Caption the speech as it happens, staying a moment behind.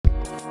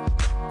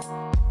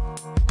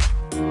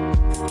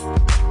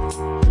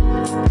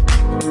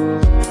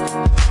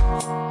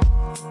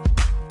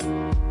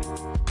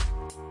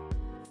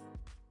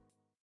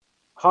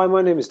Hi,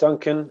 my name is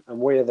Duncan, and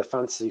we are the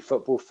Fantasy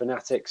Football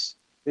Fanatics.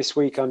 This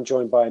week I'm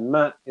joined by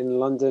Matt in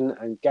London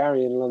and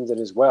Gary in London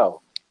as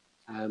well.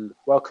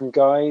 Welcome,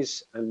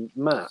 guys. And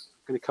Matt,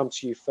 I'm going to come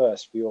to you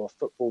first for your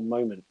football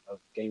moment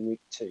of game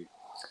week 2.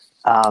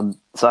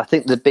 So I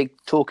think the big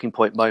talking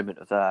point moment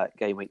of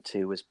game week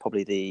 2 was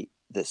probably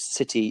the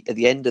City at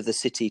the end of the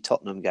City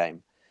Tottenham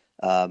game,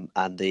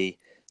 and the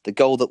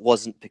goal that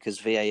wasn't because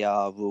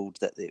VAR ruled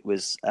that it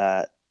was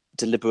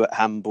deliberate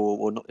handball,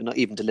 or not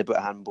even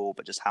deliberate handball,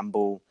 but just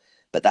handball,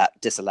 but that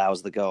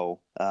disallows the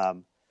goal.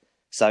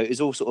 So it was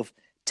all sort of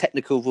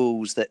technical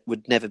rules that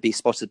would never be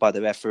spotted by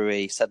the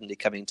referee suddenly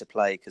coming to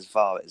play because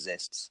VAR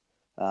exists.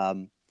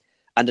 And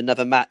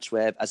another match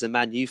where, as a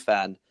Man U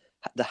fan,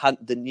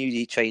 the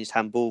newly changed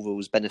handball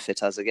rules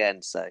benefit us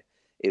again. So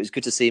it was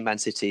good to see Man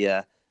City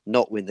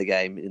not win the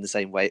game in the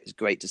same way. It was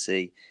great to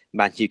see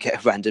Man U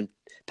get a random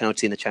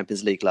penalty in the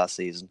Champions League last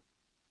season.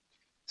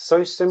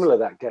 So similar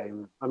that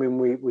game. I mean,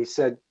 we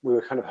said we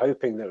were kind of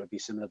hoping that it would be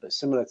similar, but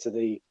similar to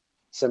the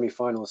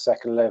semi-final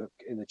second leg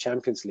in the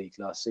Champions League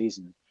last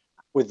season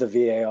with the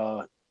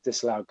VAR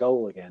disallowed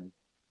goal again.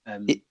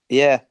 It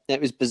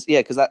was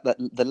because that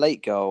the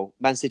late goal,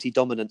 Man City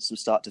dominance from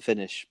start to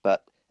finish,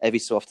 but every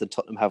so often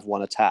Tottenham have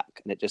one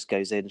attack and it just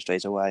goes in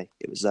straight away.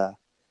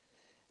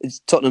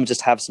 Tottenham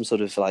just have some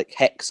sort of like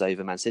hex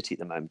over Man City at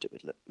the moment.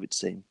 It would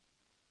seem.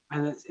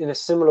 And in a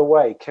similar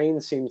way, Kane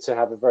seemed to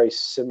have a very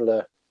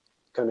similar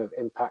kind of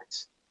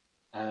impact.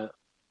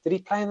 Did he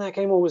play in that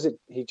game, or was it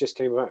he just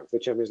came back for the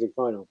Champions League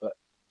final? But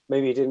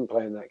maybe he didn't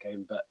play in that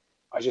game. But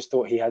I just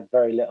thought he had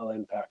very little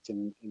impact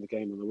in the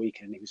game on the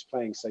weekend. He was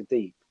playing so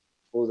deep.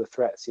 All the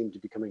threats seemed to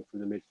be coming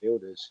from the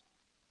midfielders.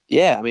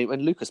 Yeah, I mean,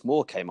 when Lucas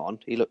Moore came on,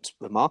 he looked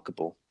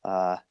remarkable.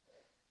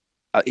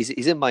 He's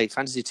in my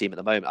fantasy team at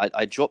the moment.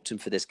 I dropped him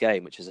for this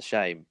game, which is a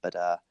shame. But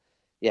I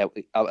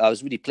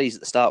was really pleased at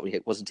the start when he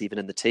wasn't even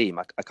in the team.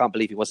 I can't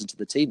believe he wasn't in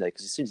the team, though,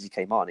 because as soon as he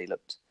came on, he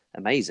looked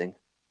amazing.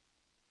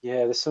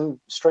 Yeah, there's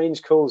some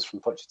strange calls from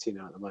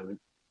Pochettino at the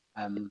moment.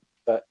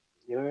 But,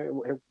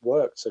 it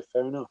worked, so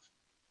fair enough.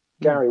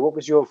 Gary, what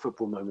was your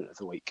football moment of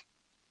the week?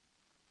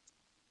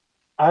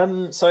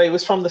 So it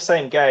was from the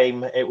same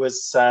game. It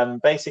was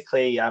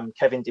basically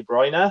Kevin De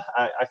Bruyne.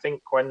 I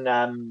think when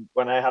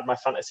I had my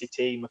fantasy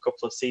team a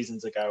couple of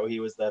seasons ago, he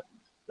was the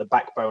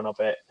backbone of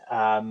it.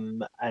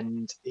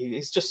 And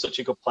he's just such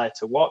a good player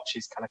to watch.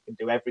 He's kind of can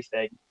do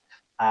everything.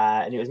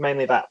 And it was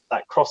mainly that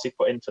cross he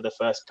put in for the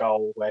first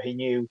goal, where he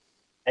knew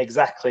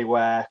exactly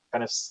where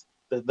kind of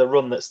the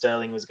run that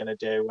Sterling was going to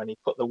do, when he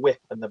put the whip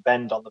and the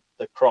bend on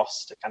the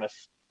cross to kind of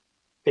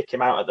pick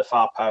him out at the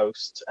far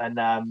post. And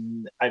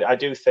I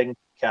do think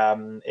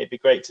it'd be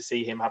great to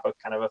see him have a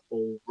kind of a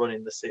full run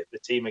in the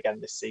team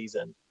again this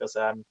season, because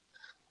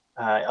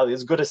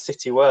as good as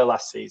City were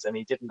last season,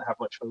 he didn't have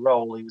much of a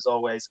role. He was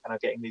always kind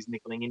of getting these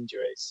niggling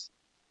injuries.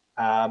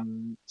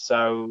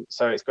 So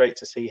it's great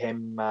to see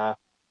him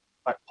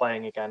back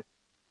playing again.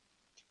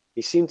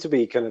 He seemed to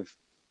be kind of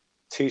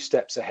 2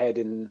 steps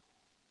ahead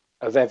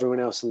of everyone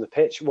else on the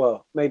pitch.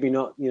 Well, maybe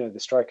not, the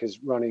strikers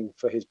running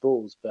for his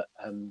balls, but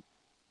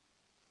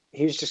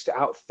he was just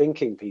out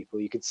thinking people.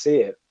 You could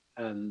see it,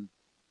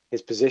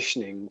 his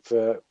positioning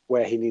for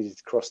where he needed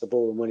to cross the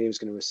ball and when he was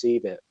going to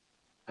receive it.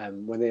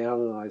 When they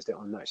analysed it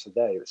on Match of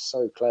the Day, it was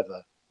so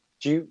clever.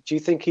 Do you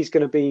think he's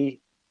going to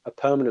be a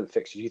permanent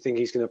fixture? Do you think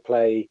he's going to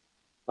play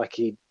like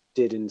he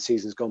did in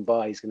seasons gone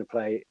by? He's going to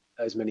play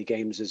as many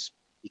games as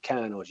he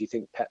can, or do you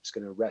think Pep's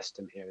going to rest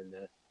him here and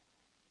there?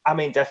 I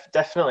mean,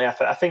 definitely.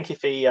 I think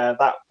if he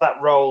that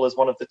role as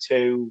one of the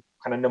 2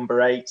 kind of number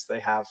 8s they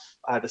have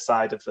either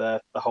side of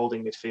the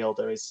holding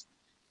midfielder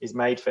is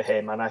made for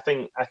him, and I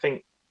think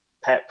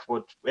Pep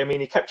would. I mean,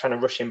 he kept trying to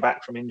rush him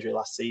back from injury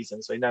last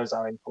season, so he knows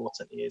how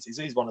important he is.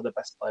 He's one of the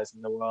best players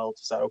in the world,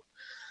 so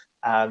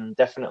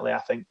definitely I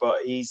think.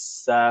 But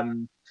he's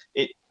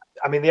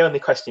I mean, the only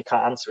question you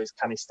can't answer is,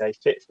 can he stay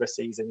fit for a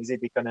season? Is he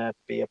going to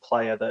be a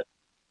player that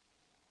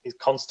is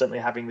constantly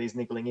having these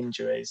niggling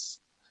injuries?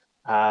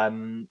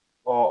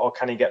 Or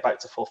can he get back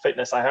to full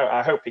fitness?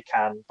 I hope he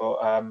can, but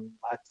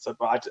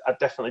I'd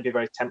definitely be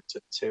very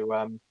tempted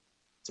to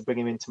bring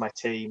him into my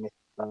team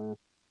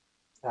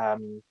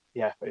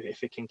if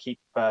he can keep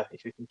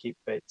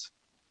fit.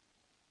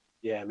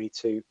 Yeah, me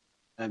too.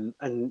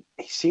 And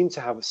he seemed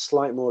to have a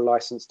slight more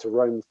license to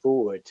roam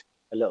forward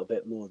a little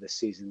bit more this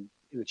season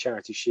in the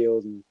Charity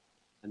Shield and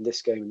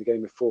this game and the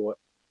game before.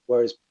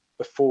 Whereas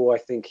before, I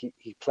think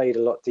he played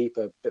a lot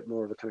deeper, a bit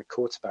more of a kind of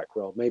quarterback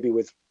role. Maybe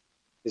with,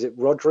 is it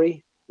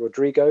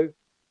Rodrigo,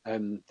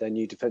 their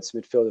new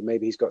defensive midfielder?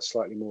 Maybe he's got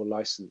slightly more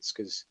license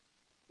because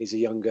he's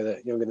younger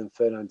than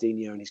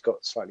Fernandinho and he's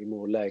got slightly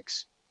more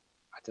legs.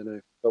 I don't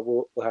know, but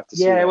we'll have to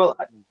see. Yeah, well,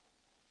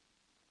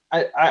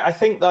 I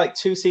think like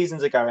 2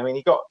 seasons ago, I mean,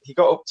 he got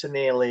up to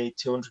nearly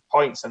 200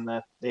 points in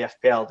the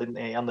FPL, didn't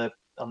he, on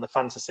the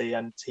fantasy,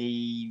 and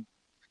he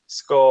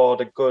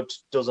scored a good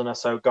dozen or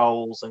so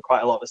goals and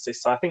quite a lot of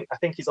assists. So I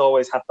think he's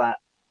always had that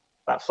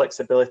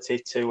flexibility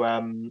to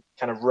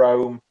kind of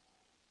roam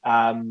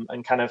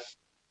and kind of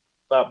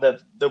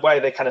but the way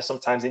they kind of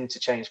sometimes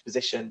interchange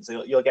positions,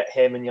 you'll get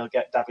him and you'll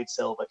get David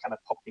Silva kind of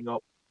popping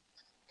up,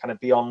 kind of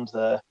beyond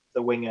the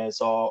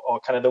wingers, or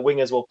kind of the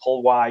wingers will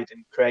pull wide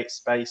and create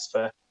space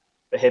for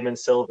him and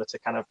Silva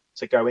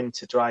to go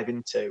into, drive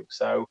into.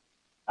 So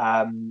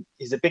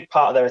he's a big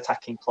part of their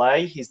attacking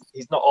play. He's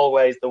not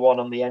always the one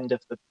on the end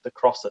of the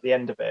cross at the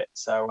end of it.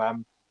 So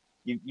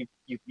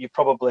you're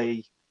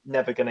probably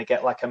never going to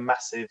get like a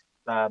massive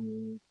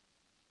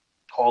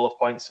haul of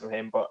points from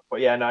him. But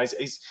yeah, no,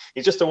 he's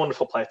just a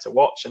wonderful player to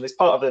watch. And there's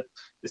part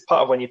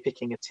of when you're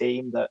picking a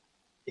team that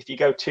if you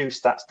go too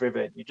stats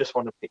driven, you just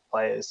want to pick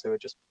players who are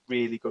just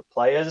really good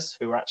players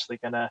who are actually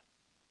going to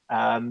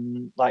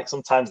like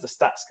sometimes the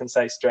stats can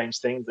say strange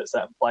things that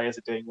certain players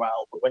are doing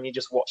well, but when you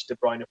just watch De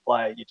Bruyne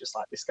play, you're just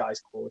like, this guy's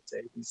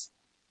quality. He's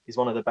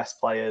one of the best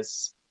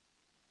players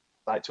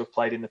like to have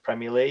played in the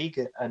Premier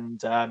League,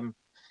 and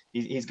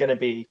he's going to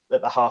be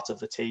at the heart of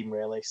the team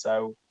really.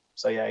 So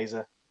yeah, he's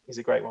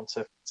a great one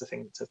to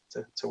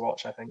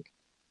watch, I think.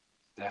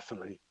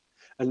 Definitely,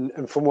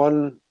 and from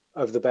one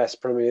of the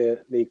best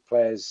Premier League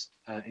players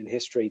in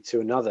history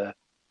to another,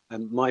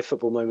 my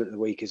football moment of the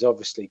week is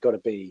obviously got to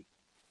be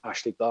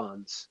Ashley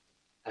Barnes,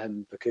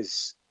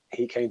 because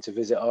he came to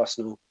visit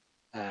Arsenal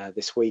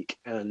this week,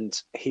 and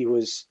he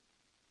was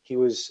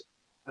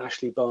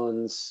Ashley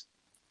Barnes.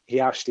 He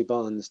Ashley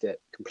Barnesed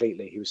it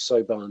completely. He was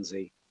so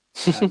Barnesy.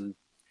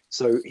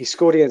 So he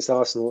scored against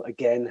Arsenal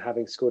again,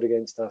 having scored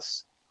against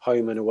us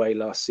home and away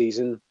last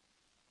season.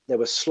 There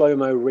were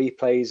slow-mo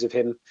replays of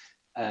him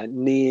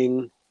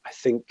kneeing, I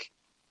think,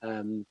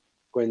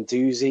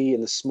 Guendouzi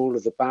in the small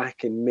of the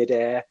back in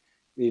midair,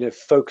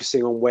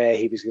 focusing on where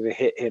he was going to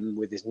hit him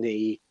with his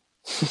knee,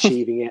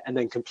 achieving it, and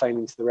then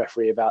complaining to the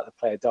referee about the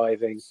player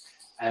diving.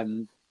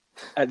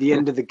 At the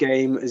end of the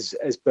game, as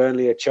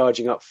Burnley are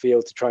charging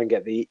upfield to try and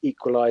get the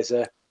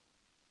equaliser,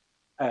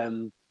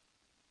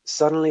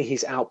 suddenly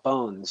he's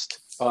out-Barnesed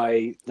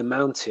by the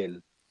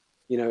mountain.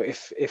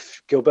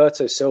 If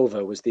Gilberto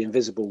Silva was the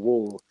invisible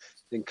wall,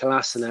 then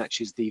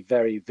Kolasinac is the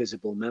very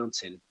visible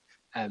mountain.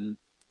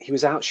 He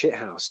was out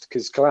shithoused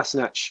because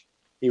Kolasinac,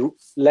 he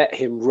let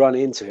him run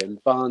into him.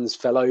 Barnes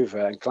fell over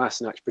and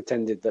Kolasinac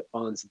pretended that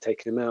Barnes had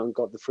taken him out and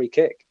got the free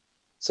kick.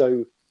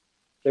 So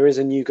there is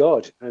a new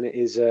god, and it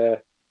is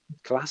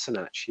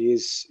Kolasinac.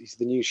 He's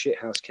the new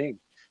shithouse king.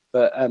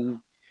 But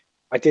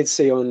I did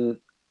see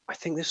I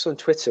think this was on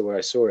Twitter where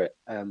I saw it.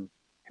 It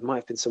might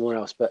have been somewhere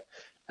else, but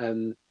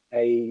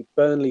a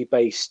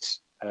Burnley-based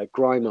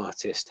grime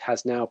artist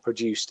has now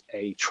produced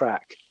a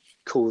track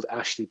called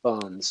Ashley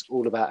Barnes,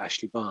 all about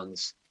Ashley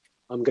Barnes.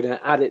 I'm going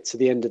to add it to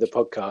the end of the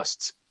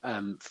podcast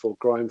for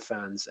grime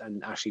fans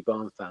and Ashley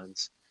Barnes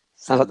fans.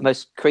 Sounds like the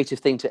most creative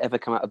thing to ever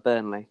come out of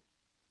Burnley.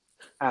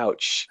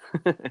 Ouch.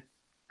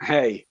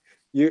 Hey,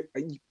 you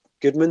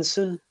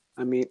Goodmanson?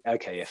 I mean,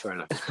 okay, yeah, fair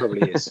enough. It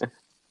probably is.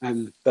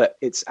 But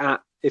it's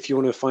if you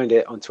want to find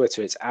it on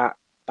Twitter, it's at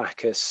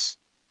Bacchus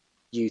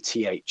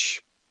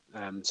UTH.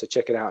 So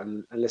check it out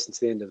and listen to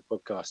the end of the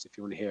podcast if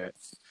you want to hear it.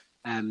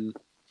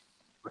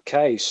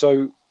 Okay,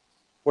 so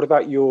what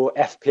about your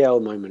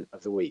FPL moment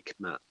of the week,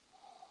 Matt?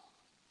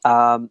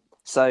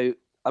 So,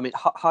 I mean,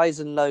 highs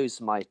and lows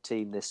of my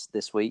team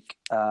this week.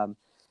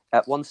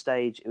 At one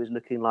stage, it was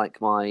looking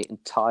like my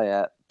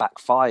entire back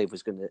five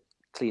was going to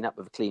clean up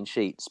with clean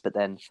sheets, but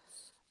then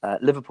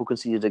Liverpool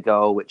conceded a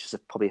goal, which has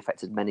probably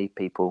affected many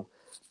people.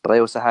 But I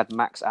also had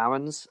Max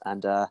Aarons,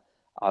 and I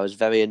was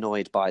very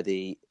annoyed by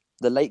the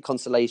late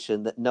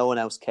consolation that no one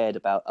else cared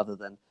about other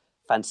than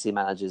fantasy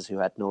managers who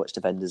had Norwich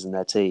defenders in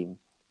their team.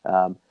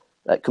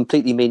 A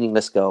completely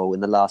meaningless goal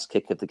in the last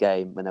kick of the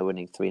game when they're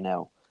winning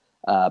 3-0.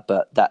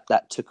 But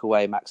that took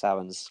away Max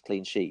Aarons'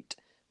 clean sheet,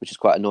 which is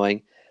quite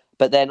annoying.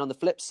 But then on the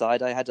flip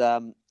side, I had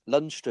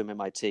Lundstrom in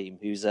my team,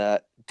 whose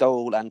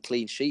goal and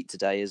clean sheet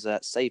today has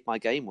saved my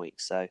game week.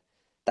 So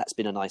that's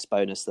been a nice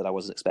bonus that I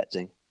wasn't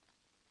expecting.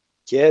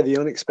 Yeah, the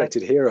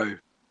unexpected hero.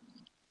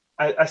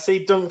 I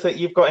see, Dunk, that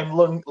you've got him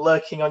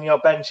lurking on your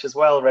bench as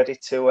well, ready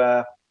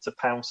to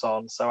pounce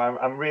on. So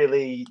I'm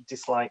really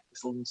dislike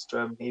this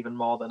Lundstrom even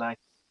more than I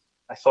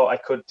thought I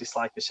could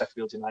dislike a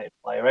Sheffield United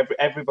player.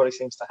 Everybody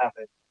seems to have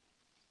it.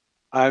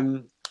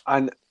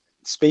 And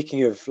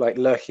speaking of like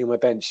lurking on my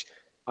bench,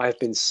 I've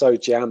been so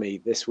jammy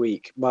this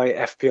week. My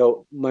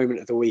FPL moment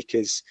of the week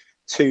is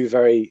two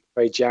very,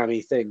 very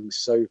jammy things.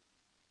 So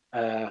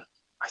I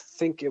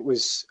think it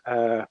was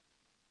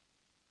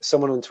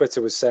someone on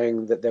Twitter was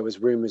saying that there was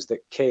rumours that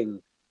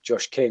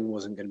Josh King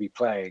wasn't going to be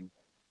playing.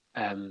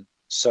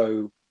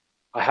 So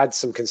I had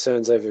some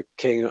concerns over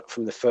King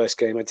from the first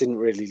game. I didn't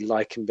really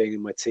like him being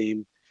in my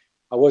team.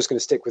 I was going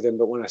to stick with him,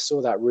 but when I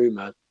saw that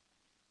rumour,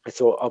 I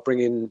thought I'll bring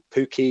in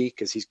Pookie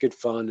because he's good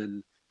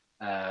fun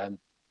and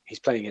he's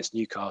playing against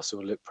Newcastle.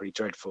 It looked pretty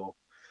dreadful.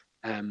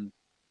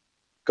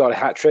 Got a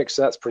hat-trick,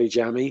 so that's pretty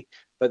jammy.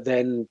 But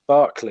then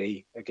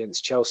Barkley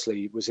against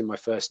Chelsea was in my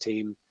first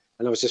team,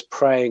 and I was just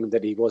praying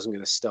that he wasn't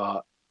going to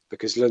start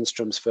because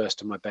Lundstrom's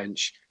first on my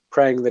bench,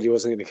 praying that he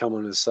wasn't going to come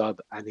on as a sub,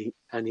 and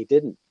he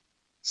didn't.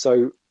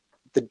 So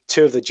the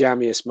two of the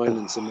jammiest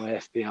moments in my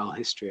FPL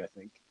history, I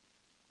think.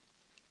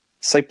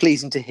 So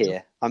pleasing to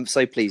hear. I'm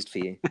so pleased for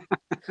you.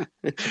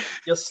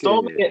 You're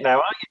storming it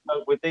now, aren't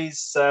you? With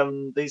these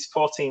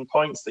 14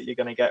 points that you're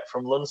going to get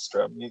from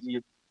Lundstrom,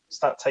 you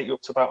start to take you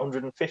up to about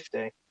 150.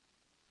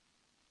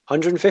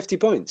 150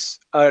 points?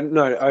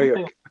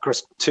 No,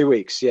 across 2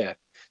 weeks, yeah.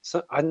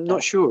 So I'm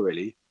not sure,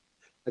 really.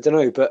 I don't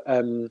know, but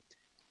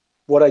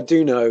what I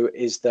do know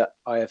is that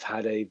I have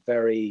had a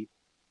very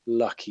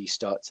lucky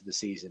start to the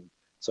season.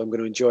 So I'm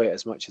going to enjoy it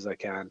as much as I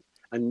can.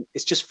 And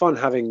it's just fun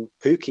having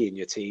Pookie in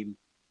your team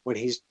when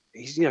he's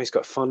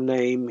got a fun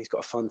name, he's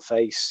got a fun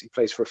face, he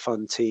plays for a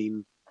fun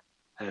team.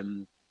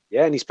 And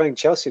he's playing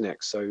Chelsea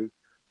next, so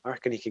I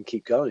reckon he can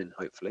keep going,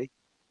 hopefully.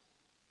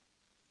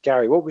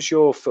 Gary, what was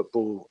your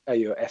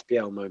your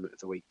FPL moment of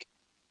the week?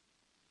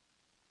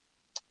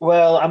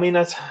 Well, I mean,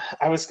 I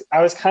was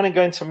kind of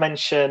going to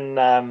mention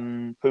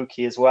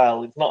Pookie as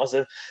well. It's not as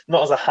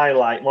a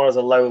highlight, more as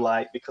a low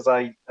light, because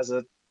I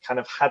kind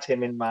of had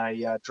him in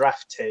my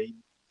draft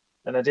team,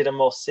 and I did a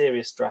more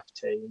serious draft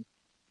team,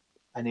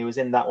 and he was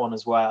in that one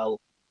as well.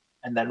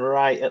 And then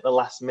right at the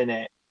last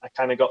minute, I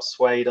kind of got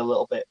swayed a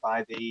little bit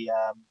by the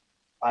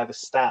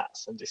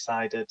stats and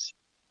decided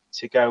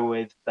to go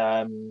with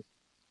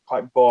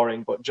quite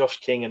boring, but Josh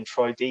King and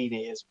Troy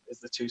Deeney is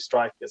the two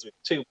strikers, with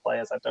two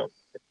players I don't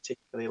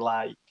particularly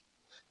like,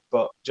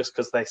 but just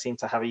because they seem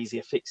to have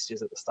easier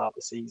fixtures at the start of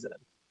the season.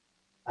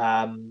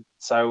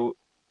 So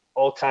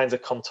all kinds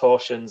of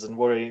contortions and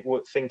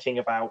thinking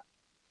about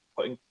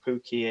putting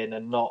Pookie in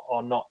and not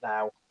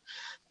now.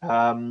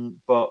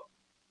 But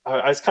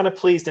I was kind of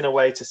pleased in a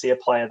way to see a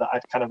player that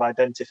I'd kind of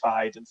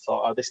identified and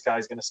thought, oh, this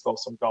guy's going to score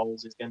some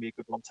goals. He's going to be a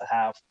good one to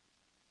have.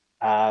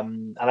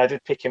 And I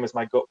did pick him as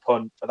my gut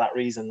punt for that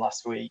reason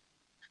last week.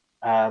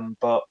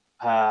 But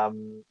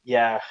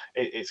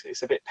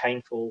it's a bit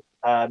painful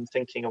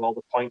thinking of all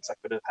the points I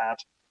could have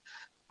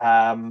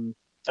had.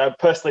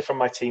 Personally, from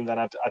my team, then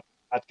I'd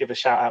give a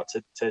shout out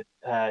to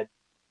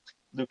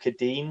Luca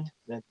Dean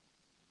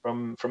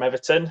from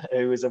Everton,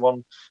 who is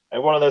one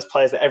of those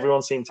players that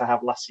everyone seemed to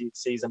have last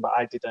season, but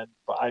I didn't.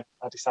 But I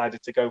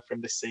decided to go for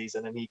him this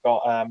season, and he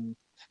got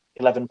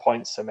 11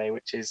 points for me,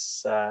 which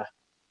is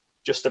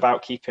just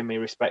about keeping me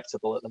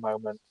respectable at the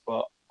moment.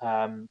 But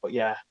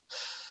yeah,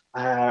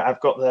 I've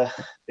got the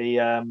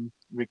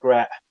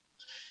regret,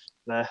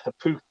 the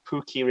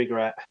Pookie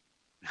regret.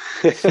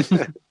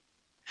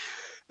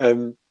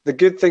 The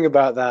good thing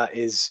about that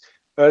is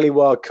early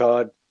wild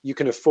card, you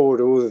can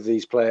afford all of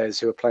these players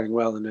who are playing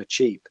well and are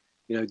cheap.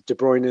 You know, De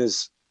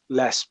Bruyne's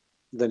less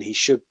than he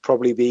should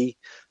probably be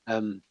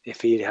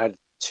if he had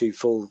 2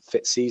 full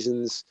fit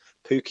seasons.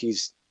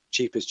 Pookie's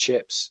cheap as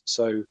chips.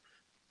 So,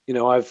 you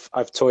know,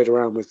 I've toyed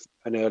around with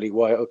an early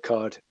wild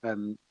card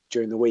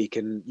during the week,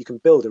 and you can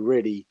build a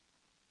really,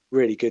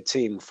 really good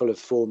team full of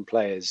form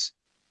players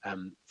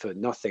for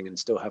nothing and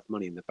still have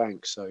money in the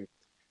bank. So,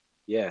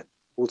 yeah,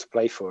 all to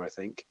play for, I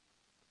think.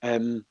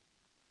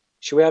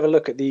 Shall we have a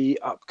look at the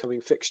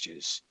upcoming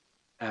fixtures?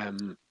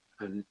 And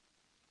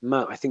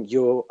Matt, I think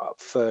you're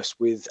up first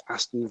with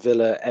Aston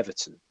Villa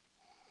Everton.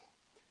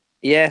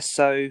 Yeah,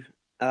 so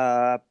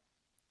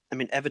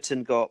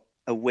Everton got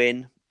a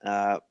win,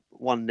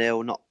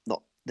 1-0.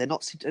 They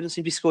don't seem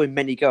to be scoring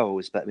many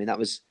goals, but I mean that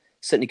was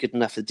certainly good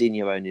enough for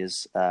Dino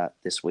owners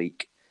this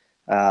week.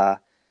 And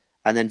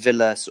then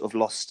Villa sort of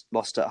lost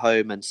at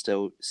home and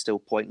still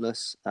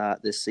pointless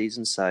this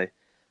season. So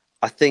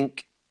I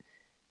think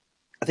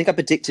I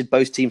predicted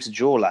both teams to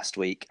draw last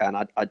week, and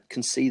I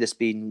can see this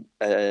being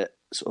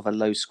sort of a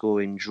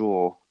low-scoring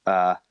draw,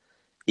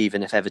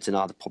 even if Everton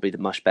are probably the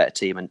much better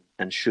team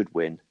and should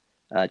win,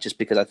 just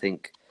because I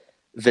think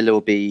Villa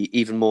will be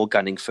even more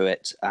gunning for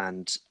it,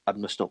 and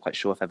I'm just not quite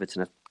sure if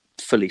Everton are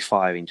fully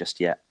firing just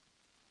yet.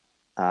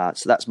 So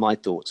that's my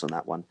thoughts on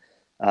that one.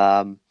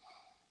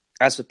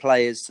 As for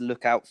players to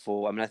look out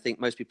for, I mean, I think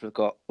lots of people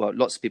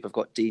have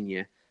got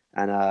Digne,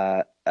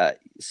 and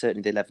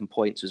certainly the 11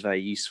 points was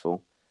very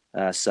useful.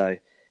 So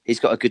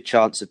he's got a good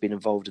chance of being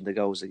involved in the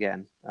goals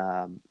again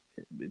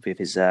with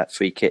his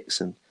free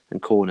kicks and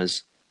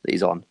corners that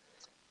he's on.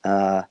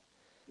 But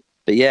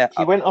yeah,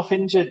 he went off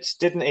injured,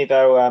 didn't he?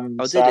 Though,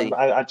 did he?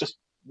 I just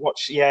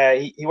watched. Yeah,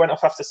 he went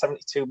off after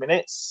 72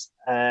 minutes,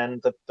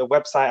 and the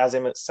website has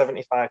him at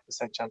 75%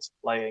 chance of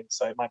playing.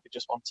 So it might be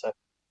just one to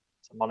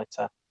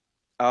monitor.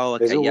 Oh,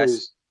 okay.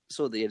 Yes,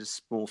 saw that he had a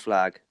small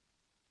flag.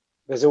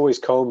 There's always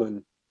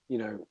Coleman, you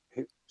know,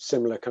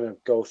 similar kind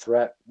of goal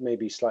threat,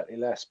 maybe slightly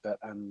less, but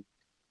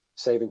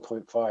saving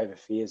 0.5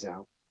 if he is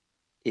out.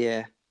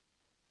 Yeah,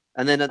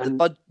 and then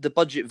the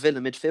budget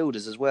Villa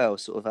midfielders as well.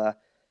 Sort of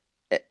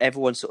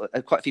everyone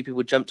quite a few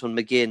people jumped on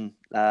McGinn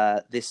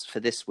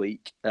this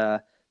week,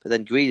 but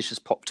then Grealish has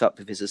popped up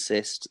with his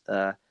assist,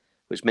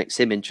 which makes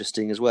him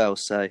interesting as well.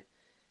 So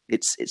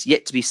it's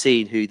yet to be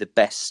seen who the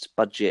best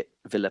budget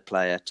Villa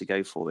player to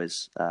go for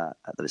is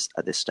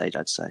at this stage,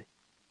 I'd say.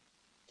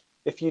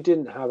 If you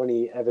didn't have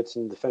any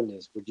Everton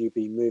defenders, would you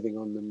be moving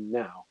on them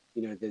now?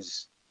 You know,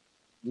 there's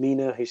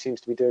Mina, who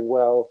seems to be doing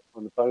well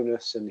on the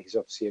bonus, and he's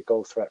obviously a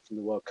goal threat from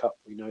the World Cup.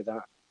 We know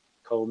that.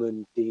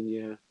 Coleman,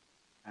 Digne,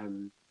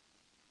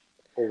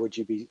 or would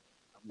you be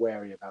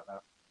wary about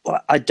that?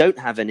 Well, I don't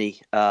have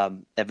any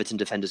Everton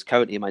defenders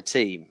currently in my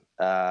team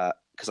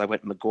because I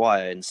went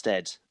Maguire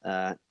instead,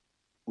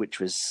 which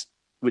was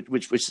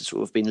which has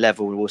sort of been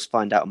level. We'll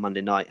find out on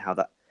Monday night how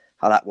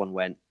that one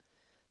went.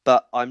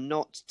 But I'm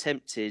not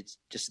tempted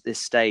just at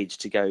this stage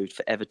to go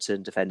for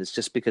Everton defenders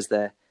just because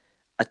they're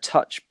a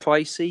touch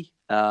pricey.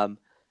 And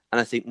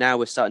I think now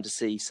we're starting to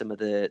see some of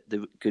the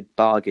good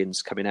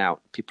bargains coming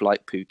out. People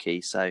like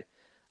Pookie, so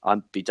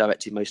I'll be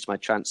directing most of my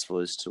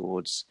transfers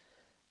towards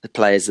the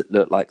players that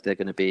look like they're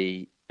going to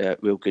be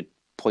real good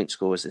point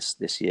scorers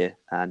this year.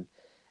 And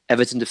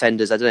Everton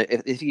defenders, I don't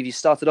know if you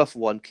started off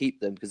with one, keep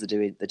them because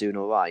they're doing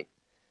all right.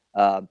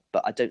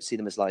 But I don't see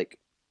them as like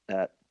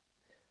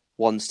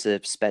ones to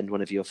spend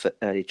one of your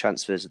early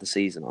transfers of the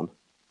season on.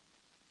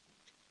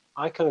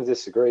 I kind of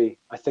disagree.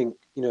 I think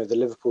the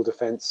Liverpool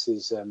defence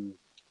is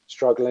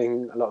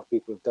struggling. A lot of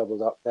people have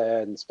doubled up there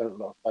and spent a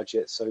lot of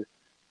budget. So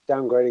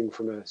downgrading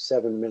from a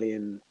 7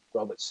 million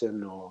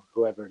Robertson or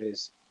whoever it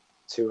is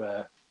to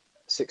a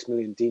 6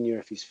 million Digne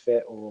if he's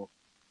fit, or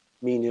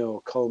Mina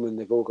or Coleman,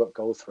 they've all got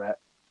goal threat.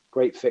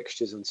 Great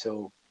fixtures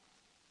until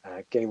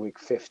game week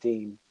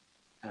 15,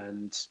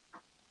 and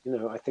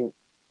I think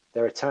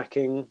they're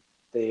attacking.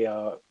 They've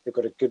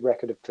got a good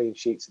record of clean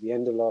sheets at the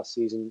end of last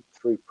season,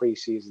 through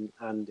pre-season,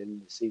 and in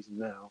the season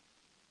now.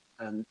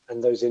 And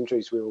those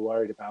injuries we were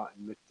worried about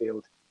in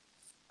midfield.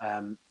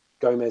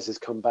 Gomez has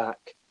come back.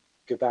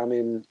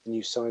 Gbamin, the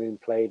new signing,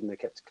 played, and they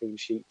kept a clean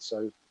sheet.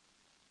 So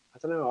I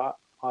don't know.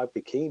 I'd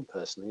be keen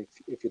personally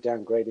if you're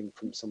downgrading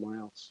from somewhere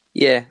else.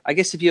 Yeah, I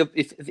guess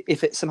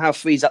if it somehow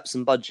frees up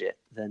some budget,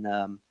 then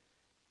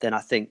I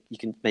think you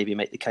can maybe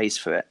make the case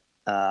for it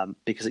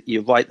because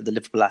you're right with the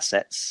Liverpool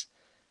assets.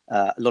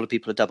 A lot of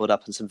people are doubled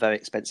up on some very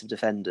expensive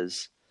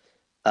defenders,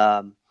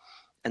 and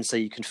so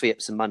you can free up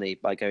some money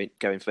by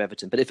going for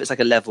Everton. But if it's like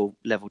a level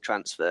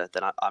transfer,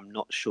 then I'm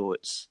not sure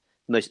it's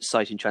the most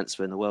exciting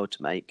transfer in the world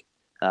to make.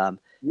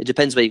 It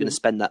depends where you're going to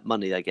spend that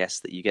money, I guess,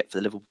 that you get for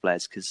the Liverpool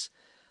players, because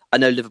I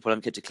know Liverpool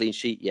haven't kept a clean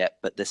sheet yet,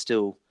 but they're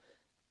still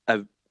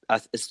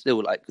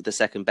like the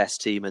second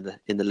best team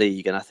in the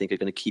league, and I think are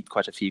going to keep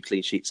quite a few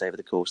clean sheets over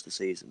the course of the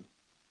season.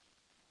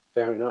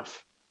 Fair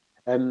enough.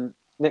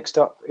 Next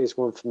up is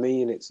one for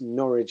me, and it's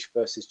Norwich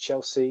versus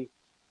Chelsea.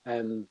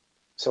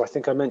 So I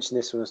think I mentioned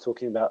this when I was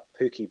talking about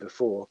Pookie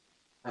before,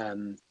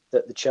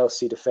 that the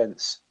Chelsea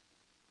defence,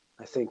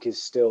 I think,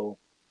 is still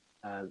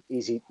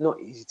not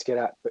easy to get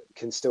at, but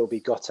can still be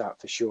got at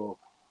for sure.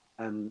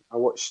 I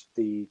watched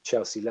the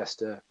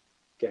Chelsea-Leicester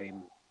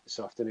game this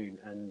afternoon,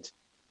 and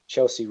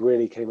Chelsea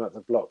really came up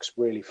the blocks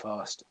really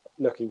fast,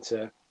 looking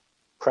to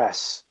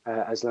press,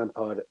 as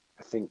Lampard,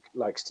 I think,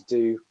 likes to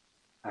do.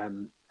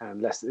 And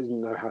Leicester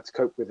didn't know how to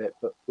cope with it,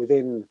 but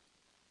within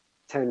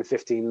 10,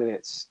 15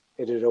 minutes,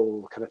 it had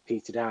all kind of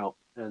petered out,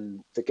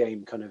 and the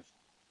game kind of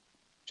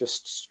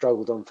just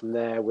struggled on from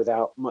there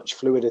without much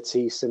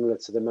fluidity, similar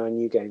to the Man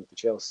U game for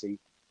Chelsea.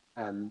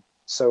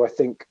 So I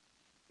think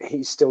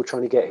he's still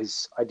trying to get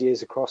his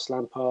ideas across,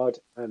 Lampard,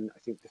 and I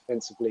think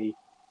defensively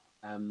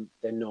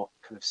they're not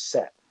kind of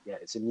set yet.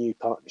 It's a new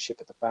partnership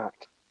at the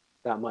back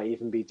that might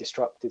even be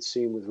disrupted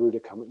soon with Rudiger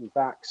coming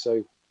back.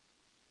 So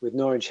with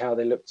Norwich, how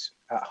they looked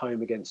at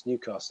home against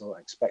Newcastle,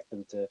 I expect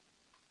them to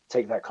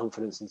take that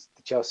confidence into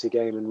the Chelsea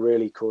game and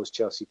really cause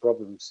Chelsea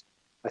problems.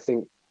 I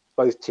think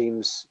both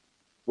teams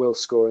will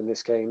score in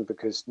this game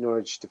because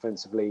Norwich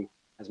defensively,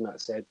 as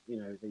Matt said,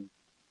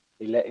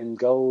 they let in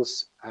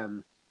goals.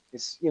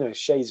 It's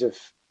shades of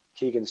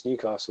Keegan's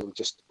Newcastle,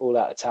 just all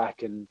out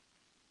attack and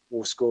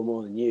will score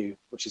more than you,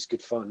 which is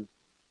good fun.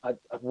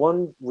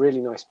 One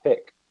really nice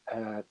pick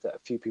that a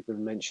few people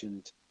have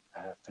mentioned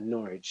for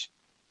Norwich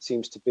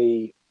seems to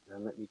be,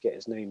 and let me get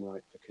his name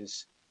right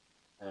because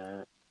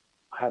I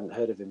hadn't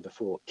heard of him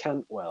before,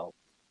 Cantwell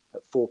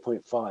at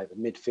 4.5, a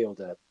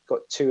midfielder.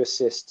 Got 2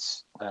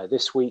 assists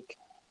this week,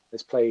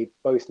 has played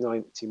both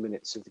 90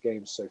 minutes of the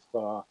game so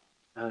far,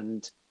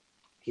 and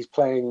he's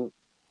playing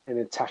an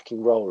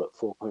attacking role at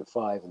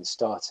 4.5 and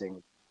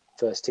starting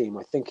first team.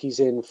 I think he's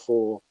in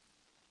for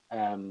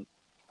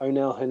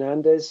Onel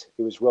Hernandez,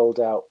 who was rolled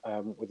out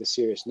with a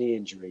serious knee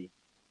injury.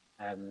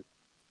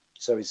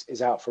 So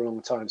is out for a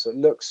long time. So it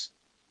looks,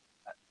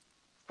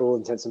 for all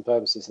intents and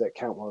purposes, that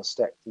Cantwell has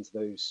stepped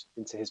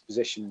into his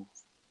position,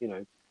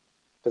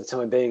 for the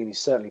time being, and he's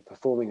certainly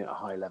performing at a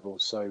high level.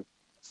 So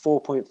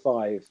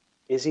 4.5,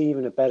 is he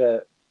even a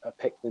better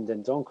pick than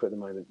Dendoncker at the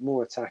moment?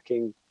 More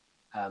attacking,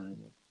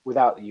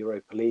 without the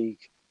Europa League.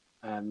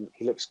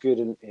 He looks good,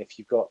 and if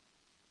you've got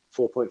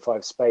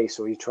 4.5 space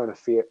or you're trying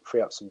to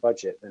free up some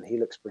budget, then he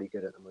looks pretty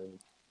good at the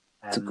moment.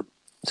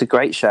 It's a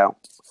great shout.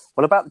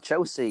 What about the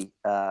Chelsea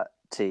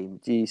team?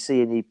 Do you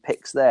see any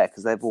picks there?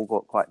 Because they've all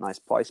got quite nice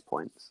price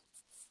points.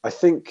 I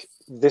think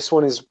this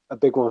one is a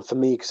big one for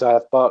me because I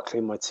have Barkley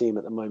in my team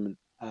at the moment.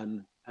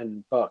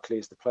 And Barkley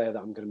is the player that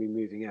I'm going to be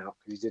moving out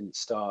because he didn't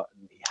start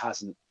and he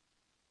hasn't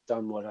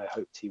done what I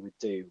hoped he would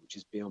do, which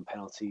is be on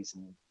penalties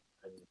and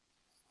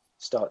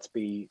start to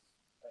be,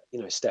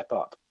 step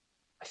up.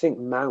 I think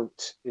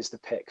Mount is the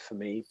pick for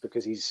me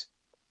because he's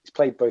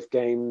played both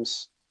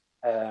games.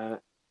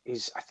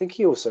 I think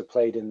he also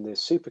played in the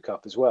Super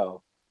Cup as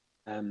well.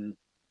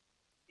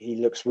 He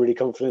looks really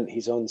confident.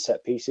 He's on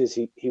set pieces.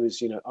 He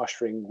was,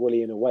 ushering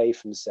Willian away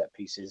from set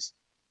pieces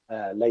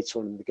later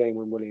on in the game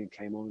when Willian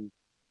came on,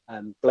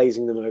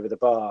 blazing them over the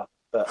bar.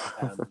 But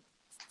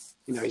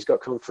he's got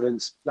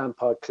confidence.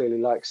 Lampard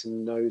clearly likes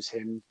and knows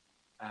him,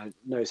 and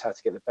knows how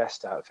to get the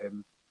best out of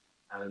him.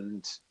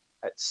 And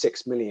at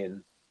 6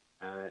 million,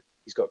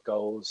 he's got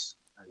goals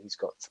and he's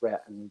got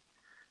threat. And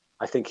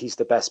I think he's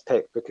the best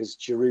pick because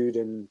Giroud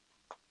and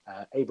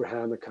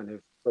Abraham are kind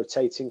of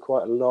rotating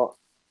quite a lot.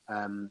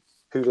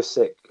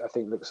 Pulisic, I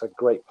think, looks like a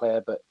great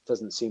player, but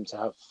doesn't seem to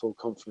have full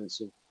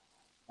confidence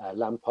of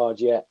Lampard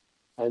yet.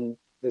 And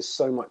there's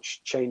so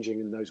much changing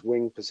in those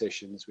wing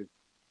positions with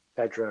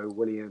Pedro,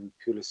 Willian,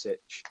 Pulisic.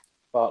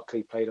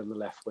 Barkley played on the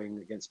left wing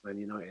against Man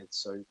United.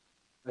 So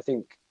I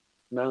think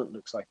Mount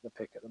looks like the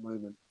pick at the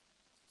moment.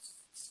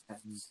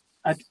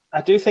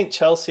 I do think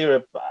Chelsea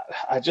are.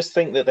 I just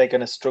think that they're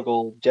going to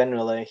struggle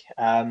generally,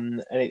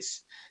 and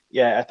it's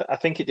I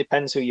think it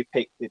depends who you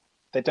pick.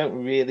 They don't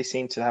really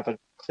seem to have a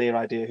clear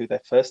idea who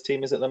their first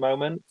team is at the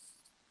moment.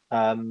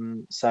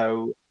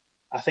 So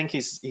I think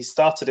he's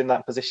started in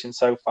that position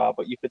so far,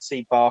 but you could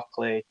see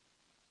Barkley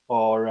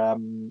or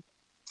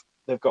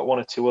they've got one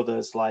or two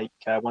others like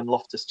when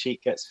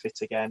Loftus-Cheek gets fit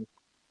again,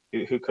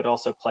 who could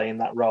also play in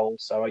that role.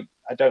 So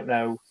I don't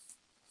know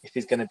if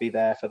he's going to be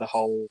there for the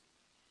whole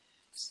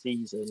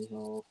season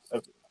or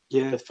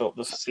the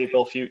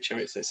foreseeable future.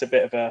 It's a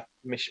bit of a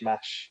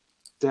mishmash.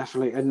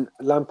 Definitely, and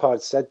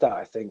Lampard said that,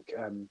 I think,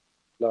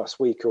 last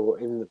week or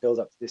in the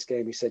build-up to this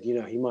game. He said,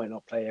 he might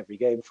not play every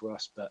game for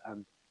us, but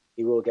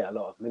he will get a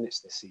lot of minutes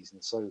this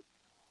season. So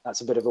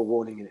that's a bit of a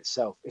warning in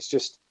itself. It's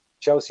just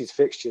Chelsea's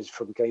fixtures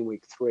from game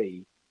week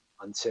 3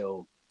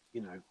 until,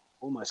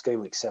 almost game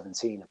week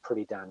 17 are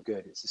pretty damn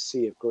good. It's a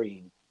sea of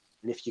green.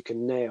 And if you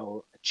can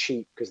nail a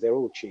cheap, because they're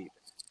all cheap,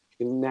 if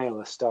you can nail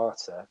a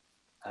starter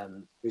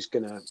who's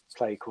going to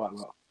play quite a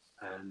lot,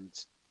 and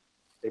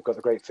they've got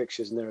the great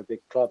fixtures and they're a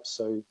big club,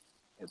 so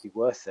it'll be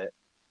worth it.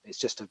 It's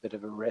just a bit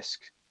of a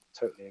risk.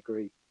 Totally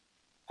agree.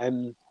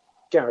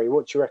 Gary,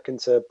 what do you reckon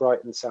to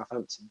Brighton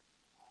Southampton?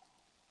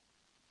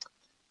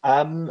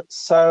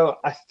 So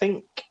I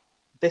think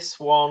this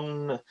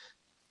one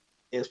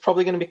is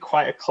probably going to be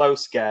quite a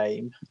close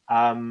game.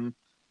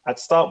 I'd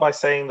start by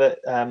saying that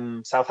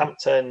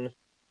Southampton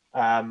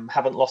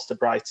haven't lost to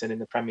Brighton in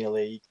the Premier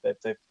League.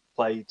 They've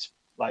played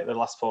like the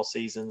last 4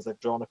 seasons. They've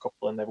drawn a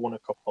couple and they've won a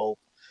couple.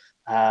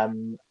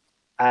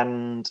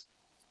 And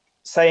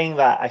saying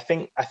that, I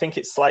think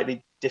it's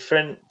slightly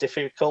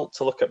difficult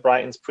to look at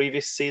Brighton's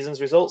previous season's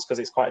results because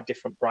it's quite a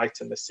different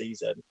Brighton this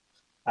season.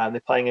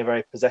 They're playing a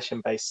very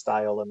possession-based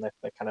style and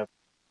they're kind of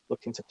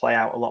looking to play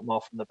out a lot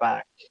more from the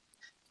back.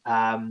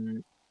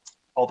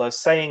 Although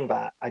saying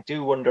that, I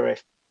do wonder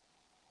if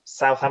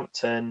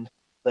Southampton,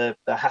 the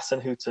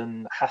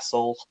Hasenhüttl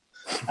hassle,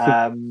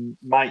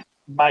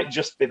 might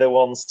just be the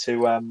ones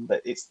to.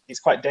 It's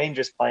quite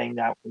dangerous playing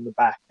out from the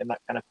back and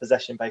that kind of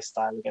possession-based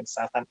style against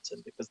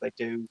Southampton because they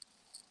do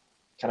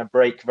kind of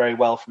break very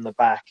well from the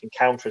back and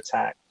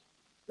counter-attack.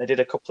 They did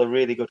a couple of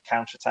really good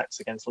counter-attacks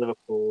against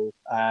Liverpool.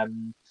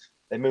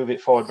 They move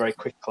it forward very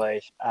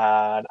quickly,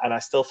 and I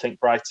still think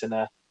Brighton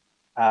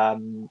are.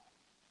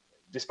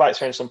 Despite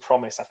showing some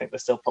promise, I think they're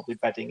still probably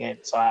bedding in.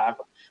 So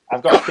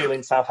I've got a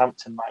feeling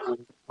Southampton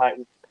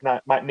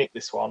might nick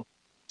this one.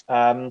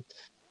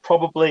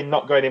 Probably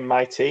not going in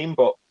my team,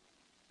 but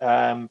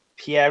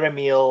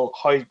Pierre-Emile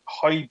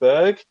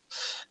Højbjerg.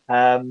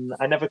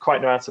 I never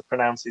quite know how to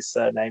pronounce his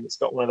surname. It's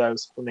got one of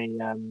those funny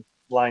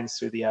lines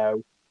through the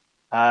O.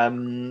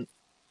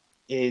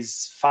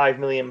 Is £5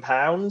 million,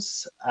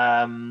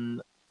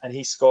 and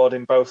he scored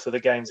in both of the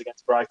games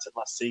against Brighton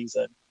last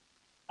season.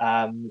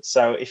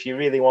 So if you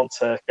really want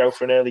to go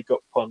for an early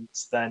gut punt,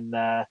 then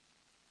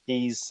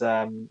he's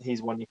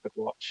one you could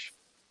watch.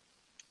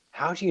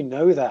 How do you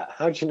know that?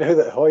 How do you know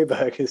that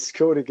Højbjerg has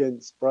scored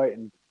against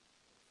Brighton?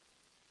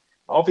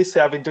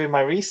 Obviously, I've been doing my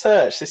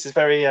research. This is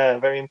very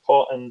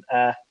important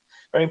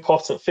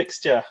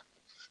fixture.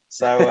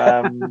 So,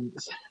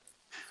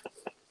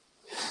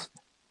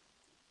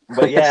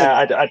 but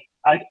yeah,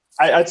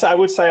 I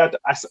would say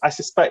I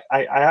suspect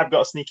I have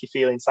got a sneaky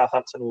feeling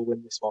Southampton will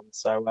win this one.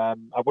 So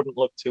I wouldn't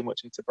look too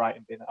much into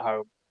Brighton being at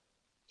home.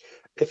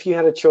 If you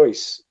had a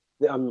choice,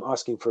 I'm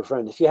asking for a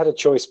friend. If you had a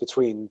choice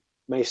between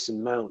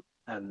Mason Mount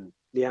and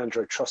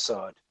Leandro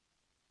Trossard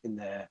in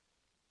there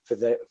for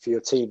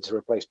your team to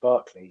replace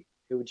Barkley,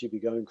 who would you be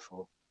going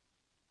for?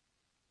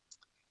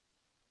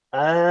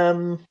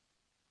 I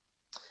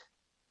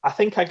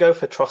think I go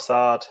for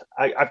Trossard.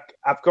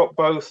 I've got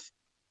both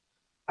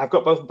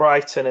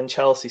Brighton and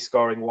Chelsea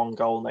scoring 1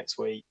 goal next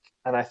week,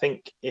 and I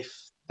think if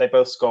they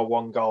both score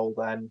 1 goal,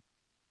 then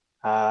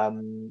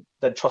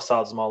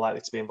Trossard's more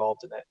likely to be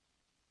involved in it.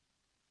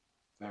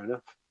 Fair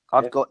enough.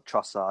 I've got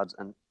Trossard,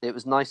 and it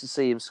was nice to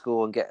see him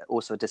score and get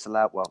also a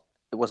disallowed. Well,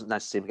 it wasn't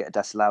nice to see him get a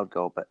disallowed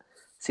goal, but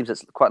it seems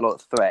that's quite a lot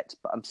of threat.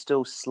 But I'm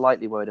still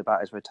slightly worried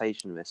about his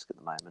rotation risk at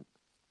the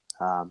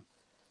moment.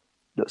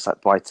 Looks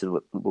like Brighton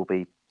will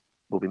be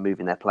will be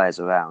moving their players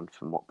around,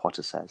 from what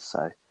Potter says.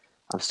 So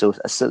I'm still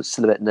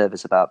a bit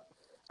nervous about,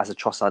 as a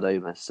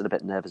Trossard-Omer, still a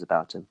bit nervous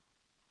about him.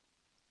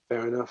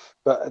 Fair enough.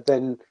 But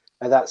then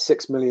at that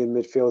 6 million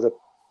midfielder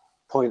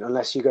point,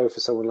 unless you go for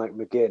someone like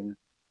McGinn,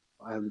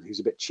 who's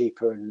a bit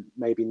cheaper and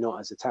maybe not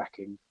as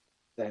attacking,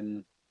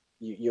 then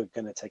you're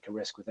going to take a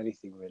risk with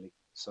anything, really.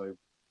 So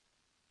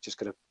just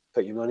got to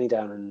put your money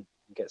down and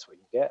get what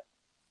you get.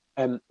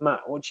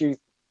 Matt, what do you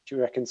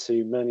reckon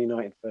to Man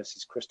United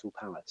versus Crystal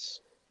Palace?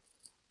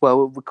 Well,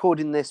 we're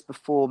recording this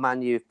before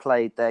Man U have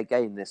played their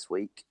game this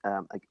week,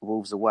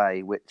 Wolves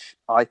away, which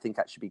I think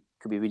actually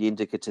could be really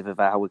indicative of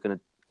how we're going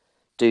to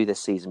do this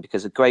season,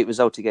 because a great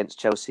result against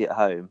Chelsea at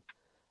home.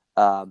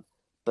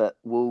 But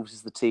Wolves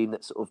is the team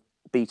that sort of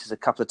beat us a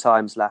couple of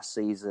times last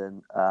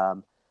season.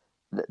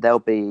 They'll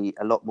be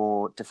a lot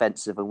more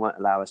defensive and won't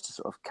allow us to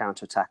sort of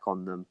counter-attack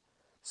on them.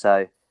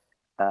 So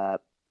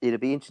it'll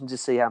be interesting to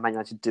see how Man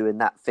United do in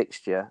that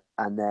fixture.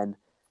 And then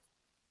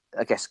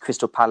I guess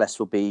Crystal Palace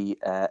will be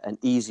an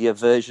easier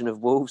version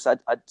of Wolves, I'd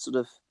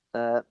sort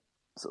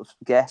of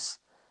guess.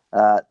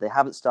 They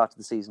haven't started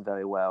the season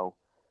very well,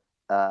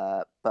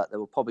 but they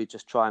will probably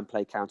just try and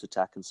play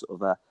counter-attack and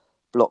sort of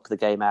block the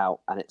game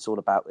out. And it's all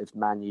about if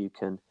Man U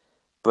can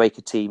break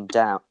a team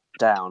down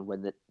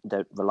when they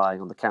don't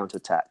relying on the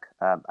counter-attack,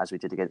 as we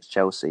did against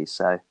Chelsea.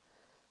 So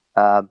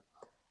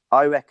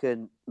I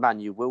reckon Man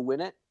U will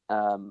win it.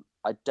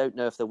 I don't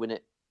know if they'll win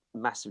it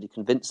massively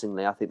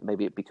convincingly. I think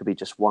maybe it could be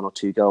just 1 or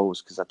 2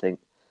 goals, because I think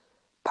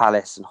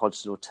Palace and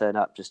Hodgson will turn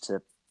up just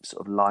to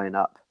sort of line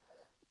up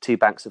 2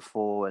 banks of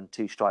 4 and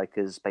 2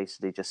 strikers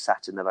basically just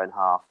sat in their own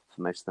half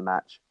for most of the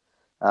match.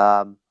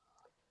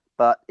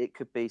 But it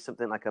could be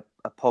something like a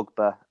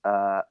Pogba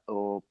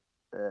or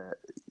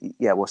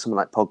someone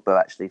like Pogba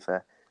actually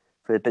for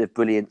a bit of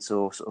brilliance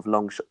or sort of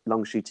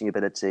long shooting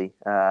ability,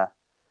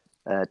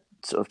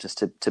 sort of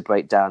just to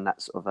break down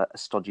that sort of a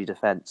stodgy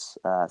defence.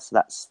 So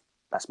that's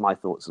my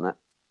thoughts on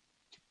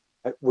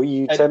it. Were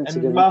you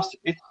tempted?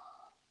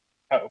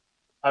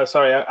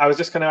 Sorry. I was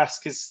just going to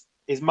ask: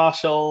 Is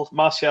Martial?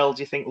 Do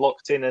you think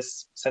locked in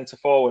as centre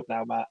forward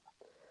now, Matt?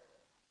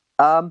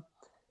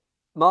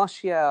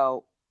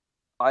 Martial,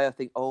 I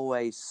think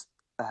always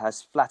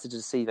has flattered to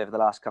deceive over the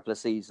last couple of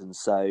seasons.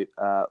 So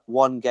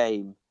one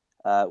game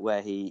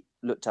where he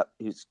looked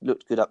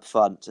good up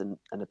front, and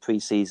a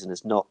pre-season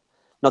is not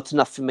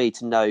enough for me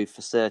to know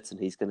for certain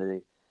he's going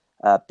to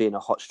be in a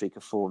hot streak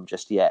of form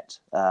just yet.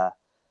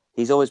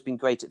 He's always been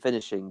great at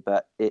finishing,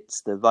 but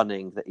it's the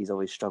running that he's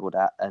always struggled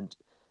at, and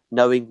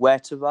knowing where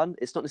to run.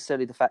 It's not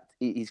necessarily the fact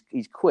he's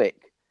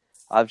quick.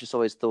 I've just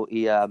always thought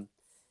he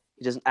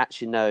doesn't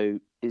actually know,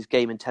 his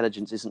game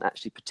intelligence isn't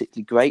actually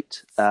particularly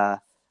great.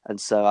 And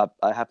so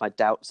I have my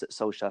doubts that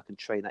Solskjaer can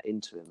train that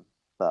into him.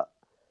 But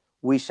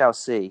we shall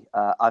see.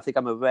 I think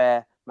I'm a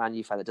rare Man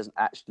U fan that doesn't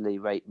actually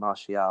rate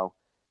Martial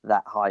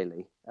that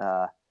highly.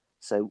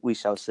 So we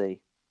shall see.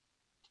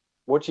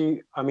 I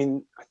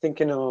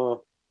think in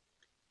our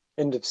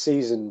end of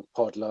season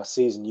pod last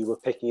season, you were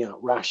picking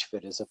out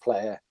Rashford as a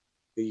player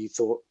who you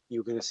thought you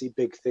were going to see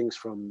big things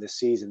from this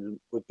season and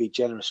would be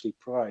generously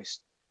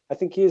priced. I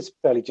think he is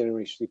fairly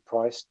generously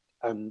priced,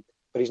 but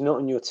he's not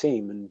on your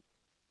team. And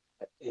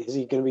is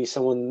he going to be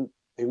someone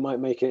who might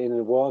make it in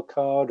a wild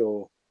card,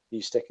 or are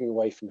you sticking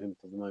away from him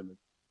for the moment?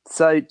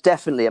 So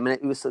definitely. I mean,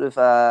 it was sort of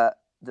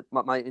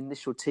my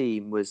initial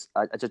team was,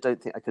 I just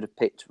don't think I could have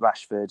picked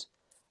Rashford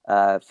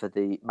for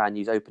the Man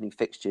U's opening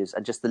fixtures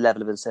and just the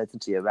level of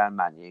uncertainty around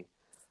Man U.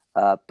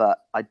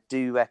 But I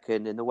do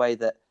reckon, in the way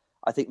that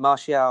I think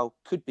Martial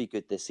could be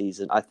good this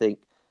season, I think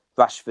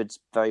Rashford's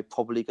very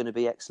probably going to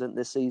be excellent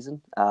this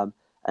season. And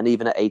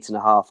even at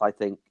 8.5, I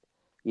think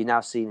you're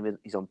now seeing him,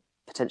 he's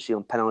potentially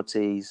on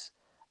penalties.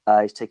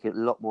 He's taking a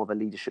lot more of a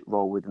leadership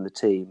role within the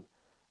team.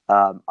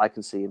 I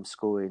can see him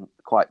scoring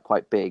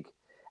quite big.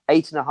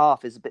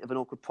 8.5 is a bit of an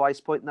awkward price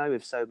point, though,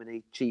 with so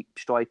many cheap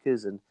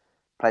strikers and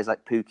players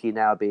like Pukki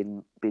now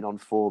being on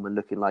form and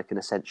looking like an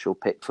essential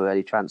pick for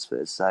early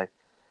transfers. So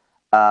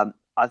I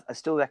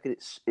still reckon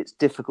it's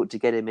difficult to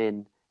get him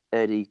in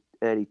early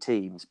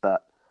teams,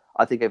 but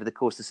I think over the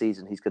course of the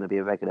season he's going to be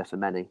a regular for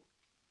many.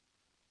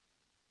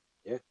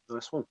 Yeah,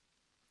 nice one.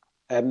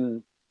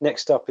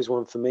 Next up is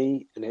one for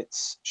me, and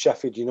it's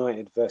Sheffield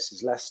United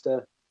versus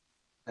Leicester.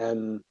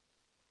 I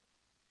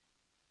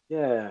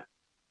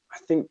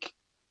think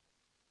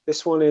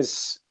this one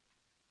isn't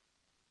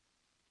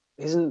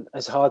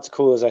as hard to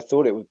call as I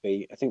thought it would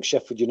be. I think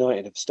Sheffield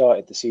United have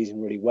started the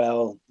season really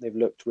well. They've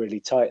looked really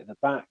tight at the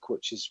back,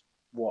 which is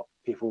what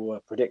people were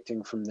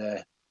predicting from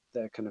their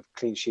kind of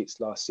clean sheets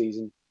last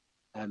season.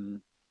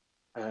 And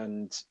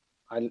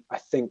I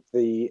think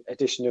the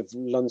addition of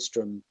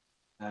Lundstram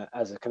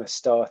as a kind of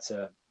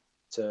starter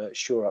to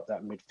shore up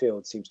that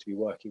midfield seems to be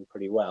working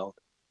pretty well.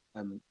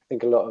 I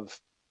think a lot of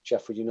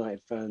Sheffield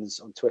United fans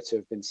on Twitter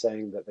have been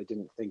saying that they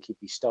didn't think he'd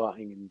be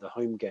starting in the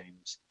home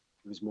games.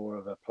 He was more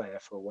of a player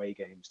for away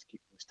games to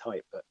keep things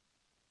tight. But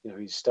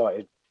he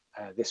started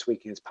this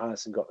week against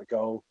Palace and got the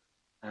goal,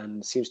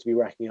 and seems to be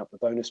racking up the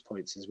bonus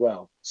points as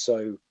well.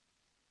 So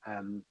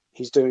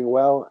he's doing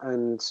well,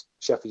 and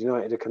Sheffield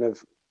United are kind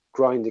of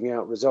grinding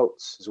out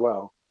results as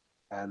well.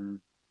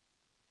 And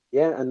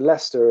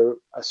Leicester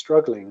are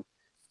struggling.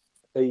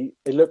 They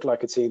look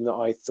like a team that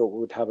I thought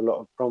would have a lot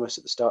of promise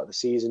at the start of the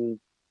season.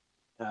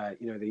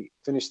 They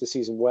finished the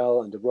season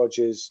well under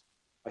Rodgers.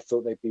 I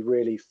thought they'd be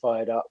really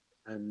fired up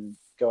and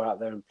go out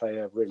there and play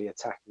a really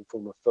attacking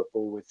form of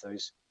football with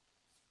those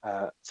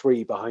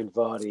three behind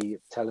Vardy,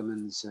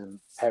 Telemans and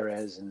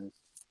Perez, and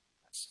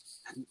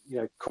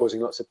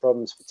causing lots of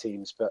problems for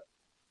teams. But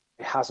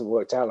it hasn't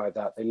worked out like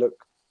that. They look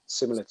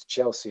similar to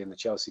Chelsea in the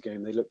Chelsea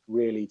game. They look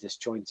really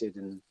disjointed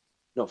and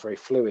not very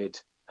fluid.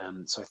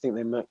 So I think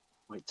they might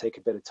take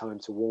a bit of time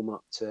to warm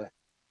up to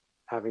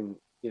having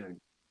a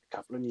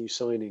couple of new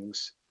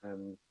signings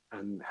and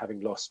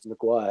having lost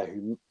Maguire,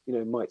 who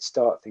might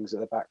start things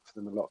at the back for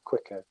them a lot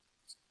quicker.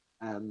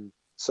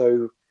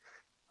 So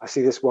I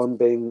see this one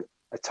being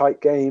a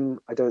tight game.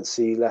 I don't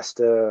see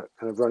Leicester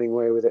kind of running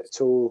away with it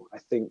at all. I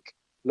think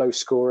low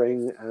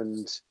scoring,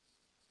 and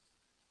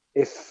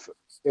if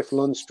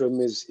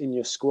Lundstram is in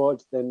your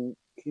squad, then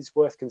he's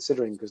worth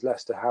considering, because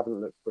Leicester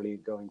haven't looked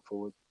brilliant going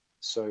forward.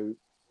 So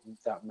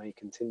that may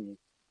continue.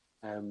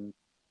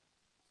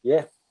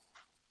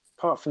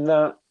 Apart from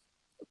that,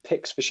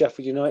 picks for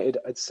Sheffield United,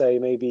 I'd say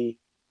maybe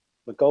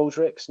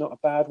McGoldrick's not a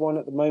bad one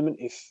at the moment.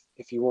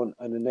 If you want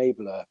an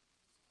enabler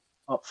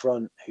up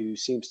front who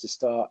seems to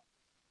start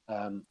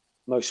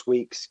most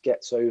weeks,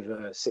 gets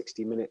over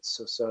 60 minutes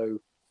or so.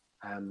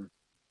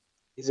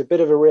 He's a bit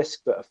of a risk,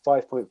 but at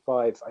 5.5,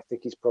 I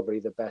think he's probably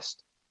the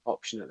best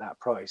option at that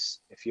price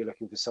if you're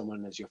looking for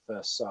someone as your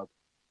first sub.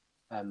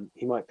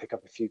 He might pick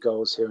up a few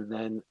goals here and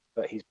then,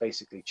 but he's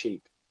basically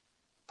cheap.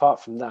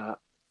 Apart from that,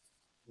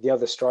 the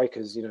other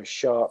strikers,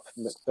 Sharp,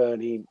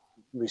 McBurney,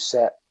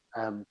 Musset,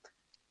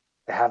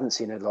 they haven't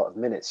seen a lot of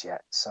minutes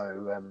yet.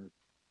 So,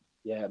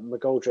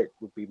 McGoldrick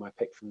would be my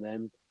pick from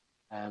them.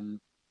 And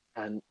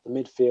the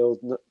midfield,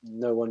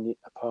 no one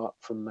apart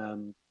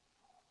from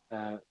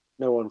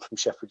no one from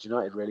Sheffield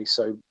United really.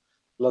 So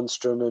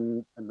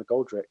Lundstram and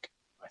McGoldrick,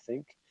 I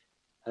think.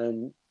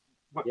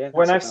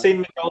 When I've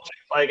seen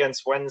McGoldrick play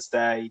against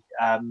Wednesday,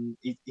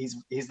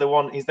 he's the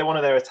one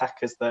of their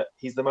attackers that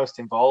he's the most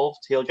involved.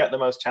 He'll get the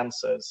most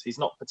chances. He's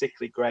not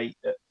particularly great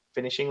at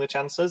finishing the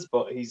chances,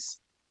 but he's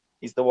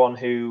the one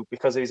who,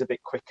 because he's a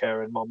bit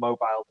quicker and more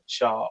mobile than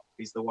Sharp,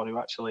 he's the one who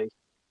actually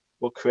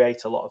will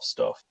create a lot of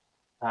stuff.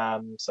 I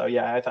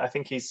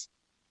think he's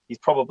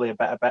probably a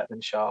better bet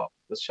than Sharp,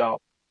 because Sharp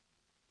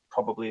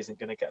probably isn't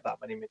going to get that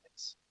many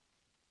minutes.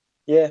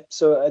 Yeah,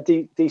 so a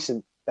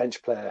decent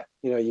bench player.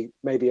 You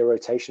maybe a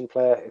rotation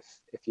player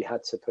if you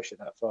had to push it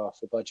that far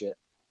for budget.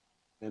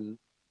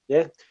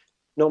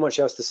 Not much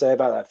else to say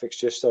about that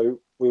fixture.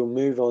 So we'll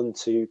move on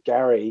to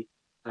Gary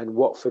and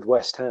Watford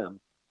West Ham.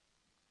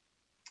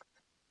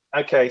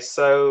 Okay,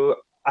 so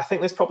I think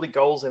there's probably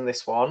goals in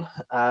this one.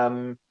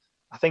 I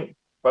think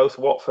both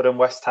Watford and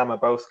West Ham are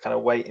both kind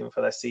of waiting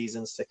for their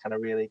seasons to kind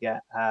of really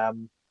get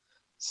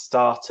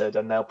started,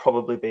 and they'll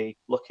probably be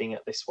looking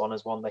at this one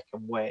as one they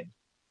can win.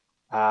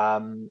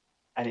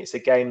 And it's a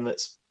game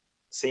that's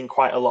seen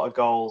quite a lot of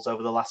goals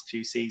over the last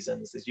few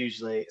seasons. There's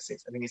usually, I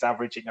think he's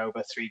averaging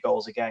over 3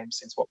 goals a game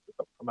since Watford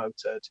got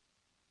promoted.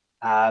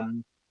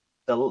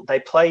 They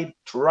played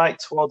right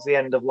towards the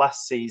end of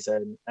last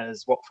season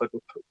as Watford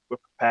were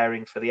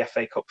preparing for the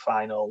FA Cup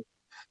final,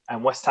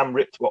 and West Ham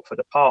ripped Watford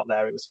apart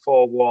there. It was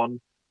 4-1.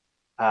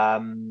 I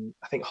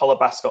think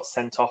Holebas got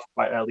sent off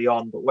quite early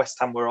on, but West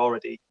Ham were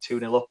already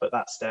 2-0 up at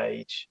that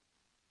stage.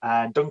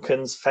 And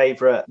Duncan's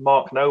favourite,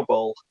 Mark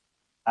Noble,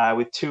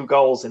 with 2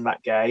 goals in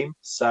that game.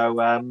 So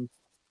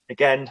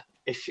again,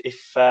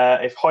 if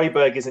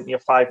Højbjerg isn't your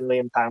 £5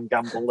 million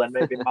gamble, then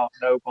maybe Mark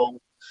Noble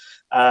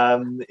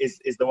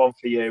is the one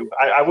for you.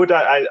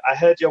 I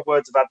heard your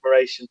words of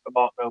admiration for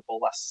Mark Noble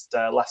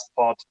last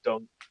pod,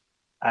 Dunk,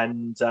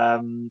 and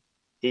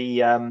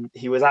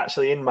he was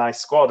actually in my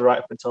squad right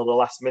up until the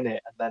last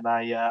minute, and then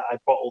I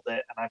bottled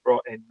it and I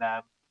brought in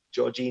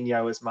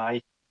Jorginho as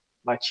my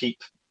cheap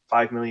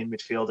 5 million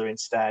midfielder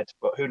instead.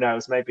 But who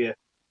knows? Maybe a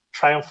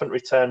triumphant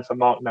return for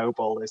Mark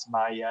Noble is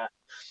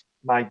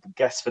my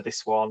guess for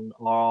this one.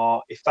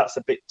 Or if that's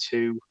a bit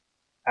too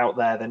out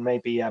there, then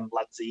maybe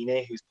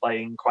Lanzini, who's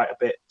playing quite a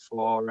bit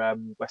for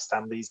West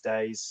Ham these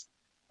days,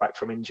 back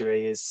from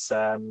injury, is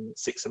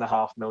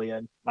 6.5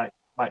 million.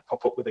 Might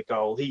pop up with a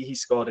goal. He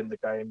scored in the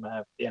game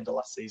at the end of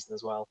last season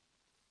as well.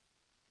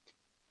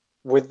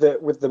 With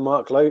the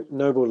Mark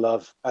Noble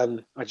love,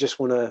 I just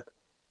want to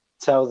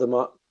tell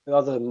the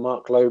other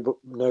Mark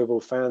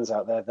Noble fans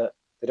out there that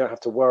they don't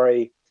have to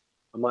worry.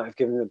 I might have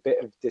given them a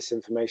bit of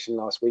disinformation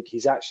last week.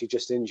 He's actually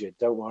just injured.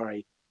 Don't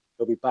worry.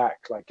 He'll be back,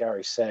 like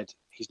Gary said.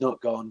 He's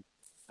not gone.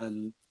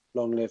 And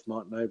long live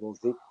Mark Noble.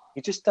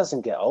 He just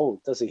doesn't get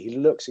old, does he? He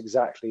looks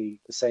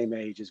exactly the same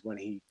age as when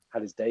he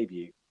had his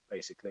debut,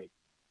 basically.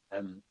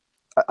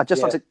 I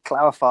just want to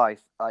clarify,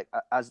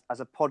 as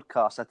a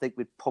podcast, I think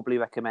we'd probably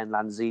recommend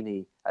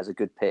Lanzini as a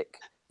good pick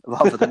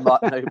rather than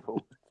Mark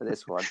Noble for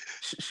this one.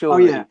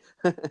 Surely. Oh,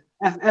 yeah.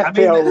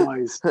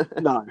 FPL-wise,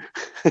 no.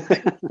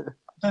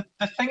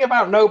 the thing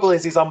about Noble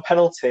is he's on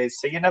penalties,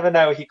 so you never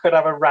know. He could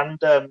have a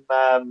random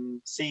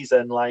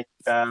season like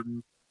a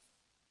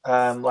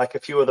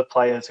few other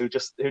players who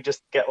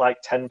just get like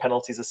 10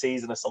 penalties a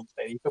season or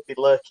something. He could be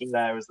lurking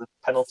there as the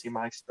penalty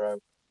maestro.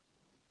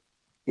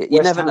 Yeah, you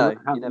West never Ham know.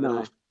 have You never know.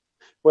 enough.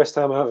 West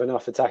Ham have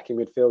enough attacking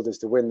midfielders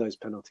to win those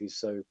penalties.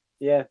 So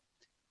yeah,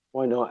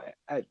 why not?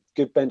 A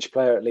good bench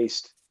player at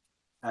least,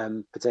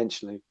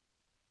 potentially.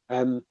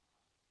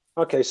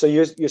 Okay, so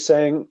you're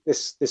saying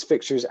this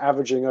fixture is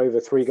averaging over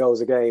 3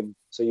 goals a game,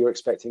 so you're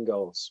expecting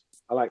goals.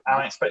 I like that.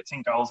 I'm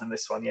expecting goals in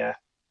this one. Yeah,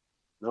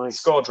 Nice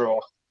score draw.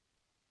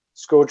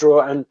 score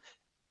draw. And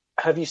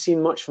have you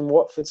seen much from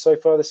Watford so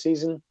far this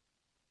season?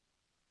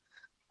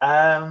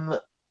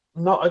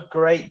 Not a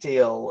great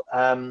deal.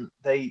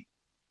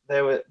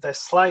 They're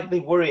slightly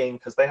worrying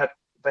because they had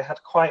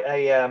quite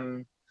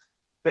a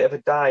bit of a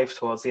dive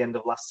towards the end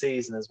of last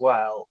season as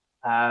well.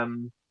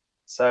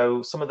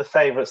 So some of the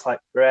favourites like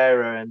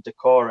Pereira and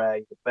Decore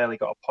have barely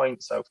got a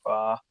point so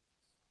far.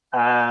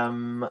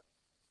 I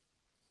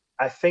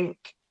think,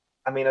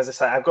 I mean, as I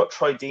say, I've got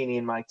Troy Deeney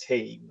in my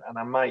team, and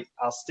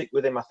I'll stick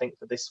with him. I think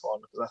for this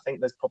one because I think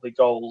there's probably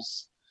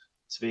goals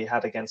to be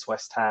had against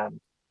West Ham.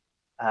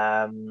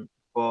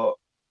 But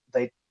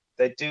they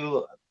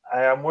do.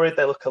 I am worried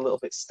they look a little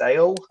bit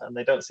stale, and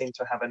they don't seem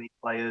to have any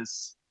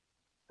players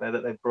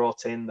that they've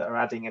brought in that are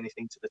adding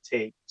anything to the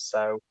team.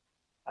 So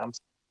I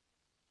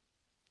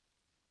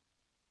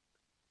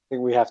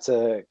think we have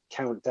to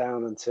count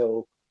down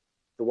until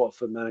the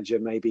Watford manager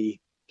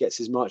maybe gets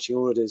his marching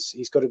orders.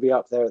 He's got to be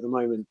up there at the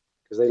moment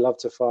because they love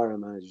to fire a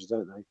managers,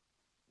 don't they?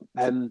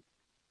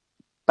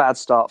 Bad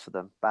start for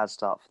them. Because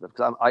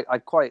I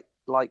quite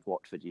like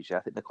Watford usually.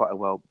 I think they're quite a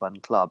well-run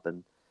club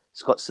and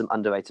it's got some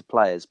underrated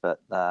players, but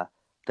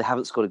they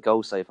haven't scored a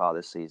goal so far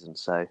this season.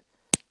 So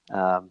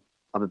I'm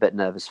a bit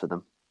nervous for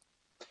them.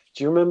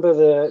 Do you remember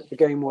the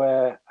game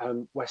where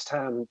West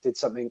Ham did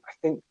something? I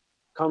think,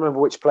 can't remember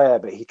which player,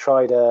 but he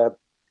tried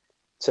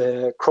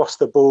to cross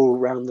the ball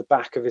round the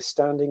back of his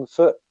standing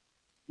foot,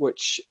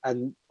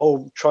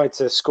 or tried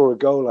to score a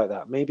goal like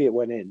that. Maybe it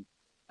went in,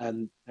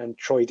 and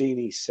Troy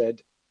Deeney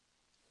said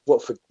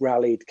Watford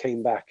rallied,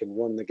 came back, and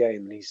won the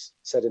game. And he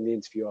said in the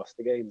interview after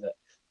the game that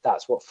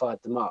that's what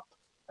fired them up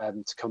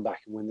to come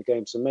back and win the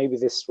game. So maybe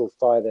this will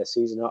fire their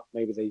season up.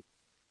 Maybe they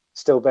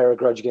still bear a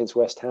grudge against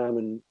West Ham,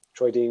 and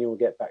Troy Deeney will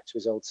get back to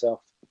his old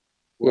self.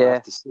 We'll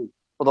have to see.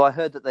 Although I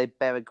heard that they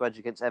bear a grudge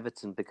against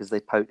Everton because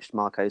they poached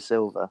Marco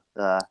Silva,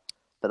 but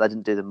that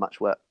didn't do them much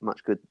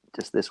good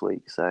just this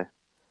week. So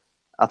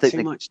I think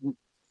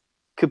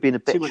could be in a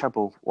bit of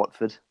trouble,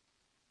 Watford.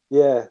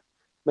 Yeah,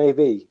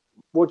 maybe.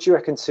 What do you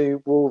reckon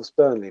to Wolves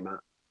Burnley, Matt?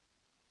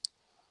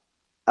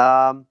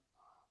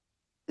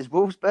 Is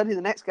Wolves Burnley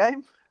the next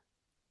game?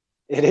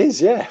 It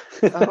is, yeah.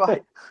 Oh,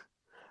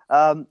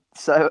 right.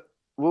 So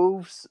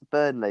Wolves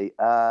Burnley.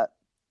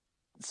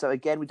 So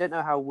again, we don't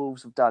know how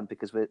Wolves have done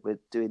because we're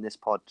doing this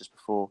pod just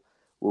before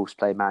Wolves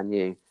play Man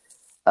U.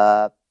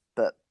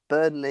 But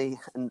Burnley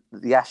and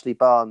the Ashley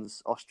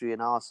Barnes Austrian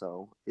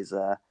arsehole is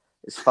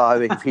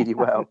firing really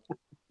well.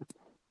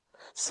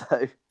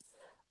 So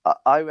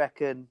I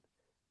reckon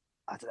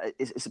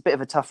it's a bit of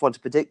a tough one to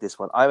predict this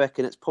one. I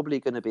reckon it's probably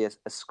going to be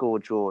a score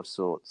draw of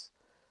sorts.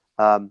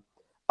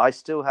 I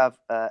still have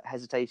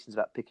hesitations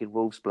about picking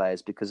Wolves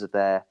players because of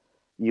their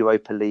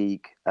Europa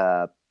League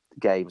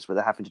games where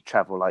they're having to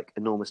travel like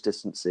enormous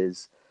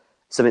distances,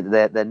 something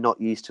that they're not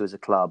used to as a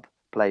club,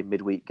 playing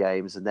midweek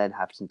games and then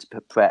having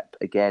to prep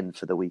again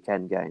for the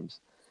weekend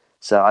games.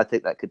 So I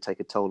think that could take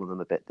a toll on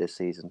them a bit this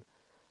season.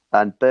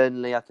 And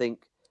Burnley, I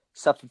think,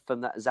 suffered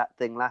from that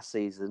thing last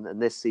season,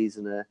 and this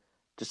season are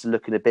just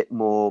looking a bit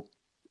more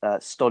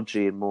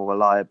stodgy and more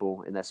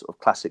reliable in their sort of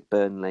classic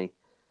Burnley,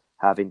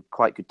 having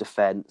quite good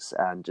defence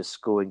and just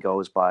scoring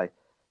goals by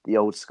the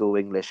old school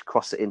English,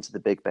 cross it into the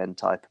Big Ben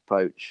type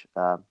approach.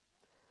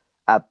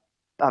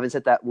 Having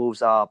said that,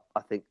 Wolves are, I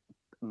think,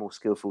 a more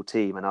skillful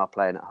team and are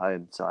playing at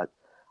home. So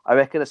I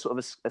reckon a sort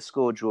of a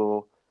score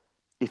draw.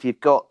 If you've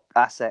got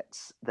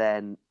assets,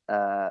 then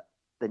I'd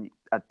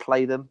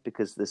play them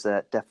because there's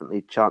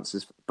definitely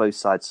chances for both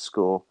sides to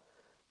score.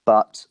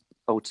 But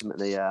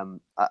ultimately, I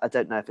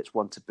don't know if it's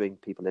one to bring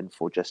people in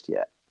for just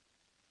yet.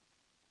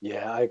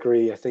 Yeah, I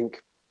agree. I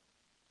think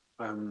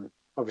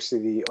obviously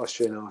the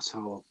Austrian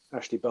arsehole,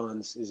 Ashley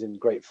Barnes, is in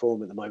great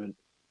form at the moment.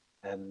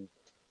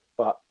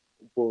 But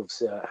Wolves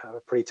have a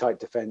pretty tight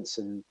defence,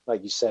 and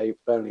like you say,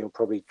 Burnley will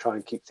probably try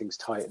and keep things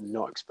tight and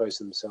not expose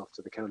themselves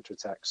to the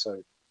counter-attack.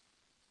 So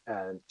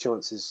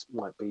chances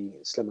might be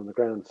slim on the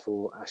ground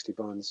for Ashley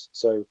Barnes.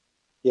 So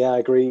yeah, I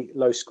agree.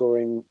 Low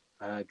scoring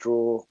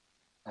draw.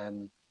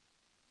 Fair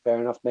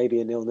enough.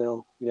 Maybe a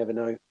 0-0. You never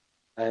know.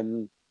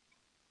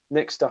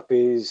 Next up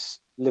is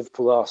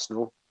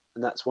Liverpool-Arsenal,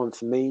 and that's one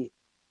for me.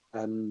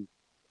 I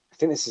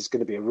think this is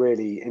going to be a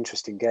really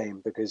interesting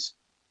game because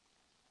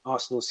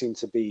Arsenal seem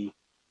to be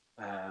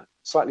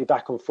slightly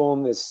back on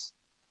form. There's,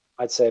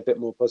 I'd say, a bit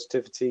more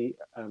positivity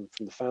from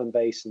the fan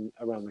base and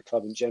around the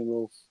club in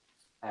general.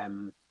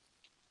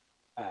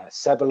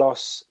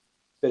 Ceballos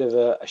bit of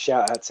a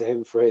shout out to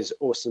him for his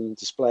awesome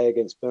display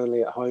against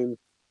Burnley at home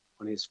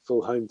on his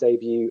full home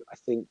debut. I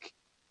think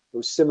it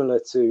was similar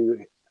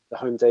to the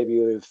home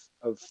debut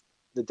of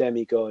the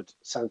demigod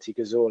Santi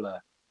Cazorla,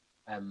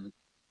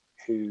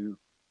 who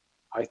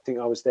I think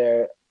I was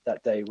there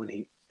that day when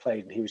he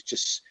played, and he was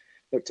just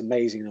looked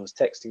amazing. And I was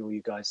texting all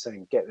you guys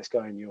saying, "Get this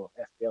guy in your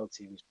FPL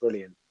team. He's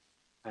brilliant."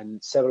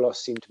 And Ceballos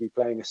seemed to be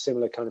playing a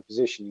similar kind of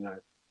position. You know,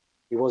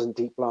 he wasn't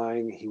deep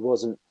lying, he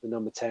wasn't the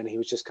number 10. He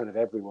was just kind of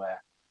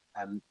everywhere,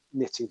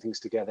 knitting things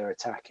together,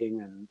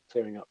 attacking and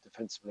clearing up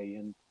defensively,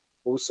 and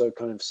also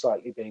kind of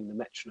slightly being the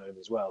metronome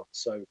as well.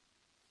 So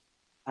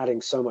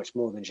adding so much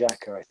more than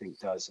Xhaka, I think,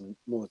 does, and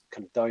more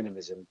kind of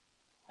dynamism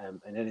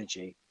and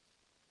energy.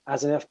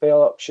 As an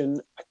FPL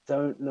option, I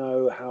don't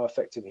know how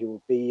effective he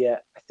will be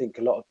yet. I think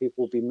a lot of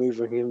people will be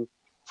moving him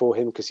for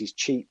him because he's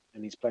cheap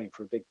and he's playing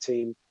for a big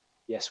team.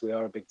 Yes, we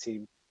are a big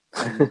team.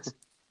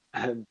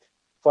 And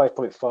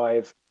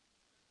 5.5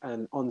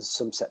 and on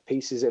some set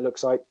pieces, it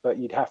looks like. But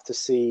you'd have to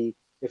see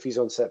if he's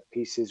on set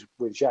pieces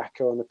with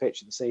Xhaka on the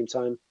pitch at the same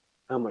time.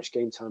 How much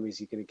game time is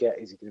he going to get?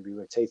 Is he going to be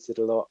rotated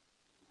a lot?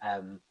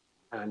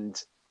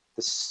 And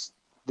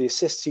the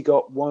assists he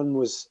got, one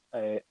was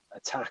a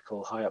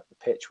tackle high up the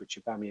pitch, which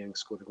Aubameyang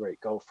scored a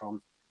great goal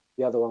from.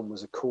 The other one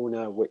was a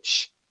corner,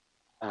 which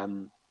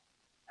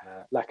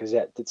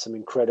Lacazette did some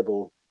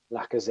incredible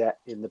Lacazette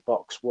in the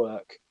box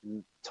work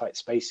in tight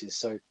spaces.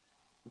 So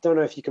I don't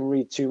know if you can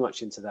read too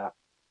much into that,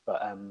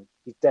 but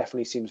he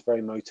definitely seems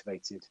very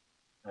motivated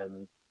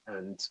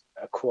and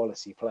a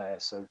quality player.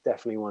 So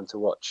definitely one to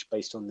watch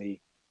based on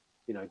the,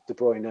 De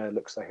Bruyne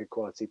looks like a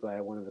quality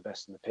player, one of the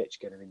best on the pitch,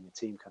 get him in your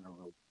team kind of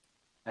rule.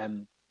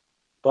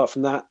 Apart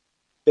from that,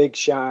 big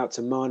shout out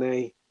to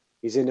Mane.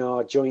 He's in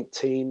our joint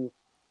team.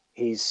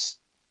 He's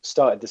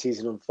started the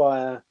season on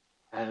fire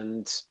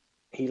and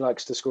he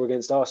likes to score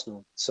against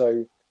Arsenal.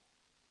 So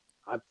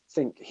I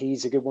think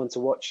he's a good one to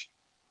watch.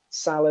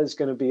 Salah's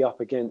going to be up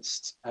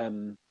against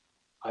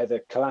either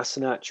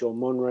Kolasinac or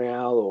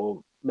Monreal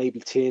or maybe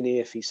Tierney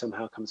if he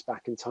somehow comes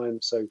back in time.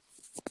 So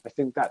I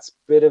think that's a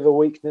bit of a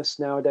weakness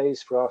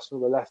nowadays for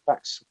Arsenal, the left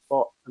back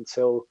spot,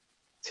 until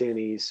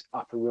Tierney's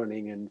up and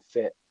running and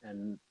fit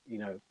and,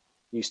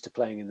 used to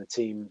playing in the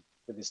team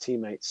with his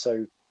teammates. So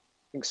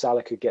I think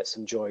Salah could get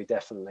some joy,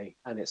 definitely,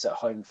 and it's at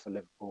home for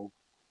Liverpool.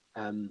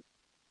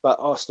 But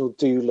Arsenal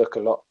do look a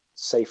lot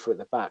safer at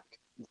the back.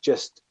 We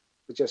just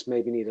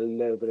maybe need a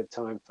little bit of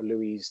time for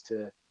Luiz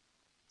to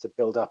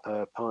build up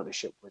a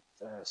partnership with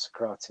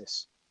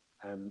Socrates.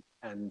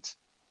 And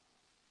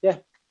yeah,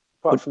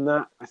 apart from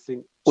that, I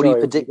think. What are you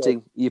predicting?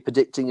 Are you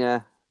predicting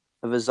a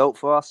result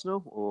for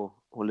Arsenal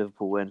or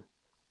Liverpool win?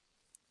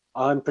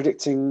 I'm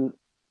predicting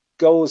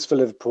goals for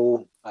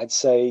Liverpool. I'd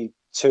say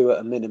 2 at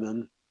a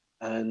minimum,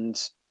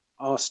 and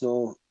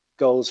Arsenal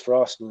goals for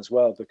Arsenal as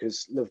well,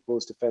 because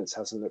Liverpool's defence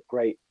hasn't looked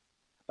great.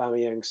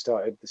 Aubameyang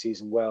started the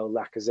season well.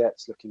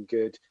 Lacazette's looking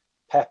good.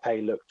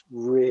 Pepe looked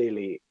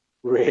really,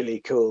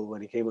 really cool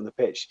when he came on the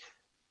pitch.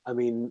 I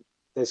mean,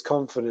 there's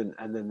confident,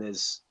 and then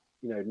there's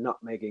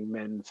nutmegging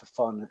men for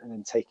fun, and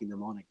then taking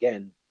them on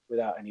again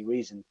without any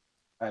reason.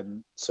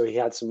 So he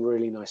had some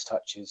really nice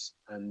touches,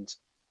 and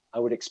I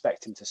would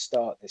expect him to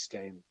start this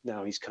game.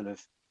 Now he's kind of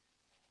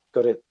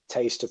got a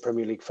taste of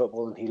Premier League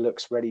football, and he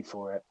looks ready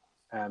for it.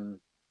 And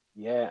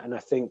I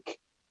think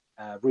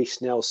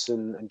Reece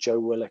Nelson and Joe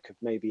Willock have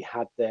maybe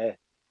had their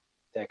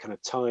kind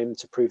of time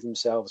to prove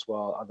themselves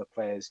while other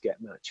players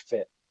get match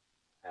fit.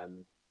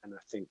 And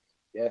I think,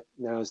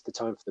 now is the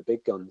time for the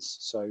big guns.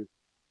 So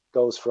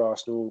goals for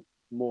Arsenal,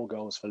 more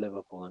goals for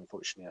Liverpool,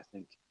 unfortunately, I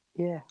think.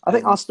 Yeah, I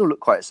think Arsenal look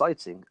quite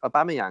exciting.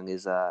 Aubameyang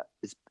is a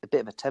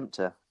bit of a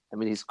tempter. I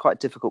mean, he's quite a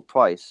difficult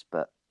price,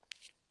 but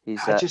he's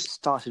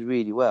started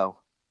really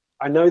well.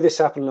 I know this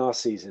happened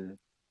last season.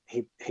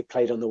 He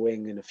played on the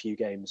wing in a few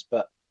games,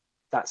 but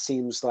that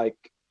seems like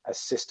a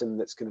system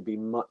that's going to be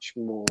much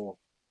more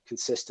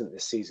consistent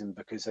this season,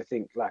 because I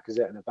think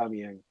Lacazette and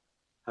Aubameyang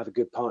have a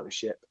good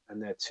partnership,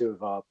 and they're two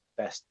of our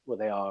best. Well,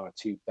 they are our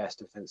two best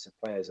defensive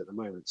players at the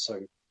moment. So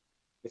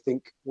I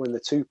think when the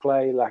two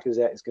play,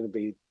 Lacazette is going to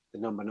be the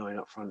number 9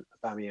 up front.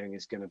 Aubameyang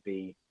is going to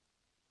be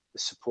the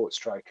support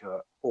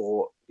striker,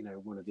 or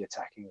one of the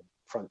attacking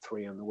front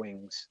 3 on the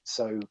wings.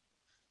 So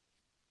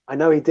I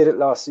know he did it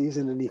last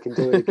season, and he can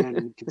do it again,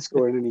 and he can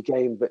score in any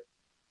game. But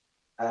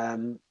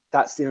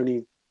that's the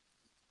only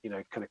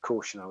kind of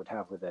caution I would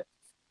have with it.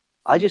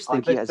 I just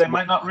think they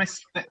might not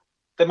risk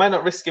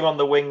him on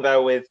the wing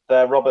though, with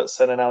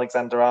Robertson and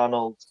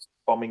Alexander-Arnold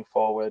bombing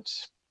forward,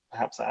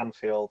 perhaps at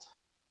Anfield.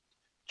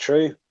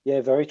 True,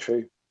 yeah, very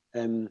true.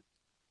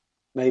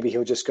 Maybe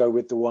he'll just go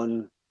with the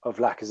one of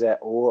Lacazette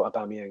or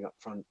Aubameyang up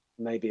front.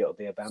 Maybe it'll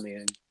be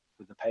Aubameyang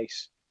with the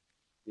pace.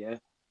 Yeah,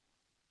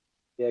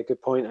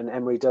 good point. And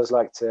Emery does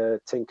like to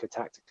tinker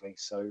tactically,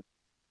 so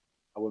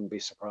I wouldn't be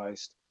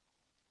surprised.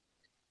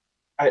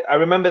 I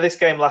remember this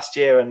game last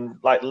year, and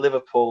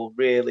Liverpool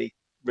really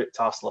ripped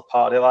Arsenal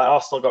apart.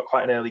 Arsenal got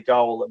quite an early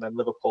goal, and then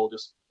Liverpool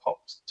just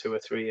popped 2 or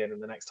 3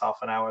 in the next half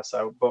an hour or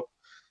so. But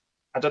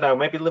I don't know.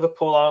 Maybe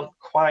Liverpool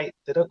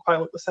they don't quite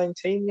look the same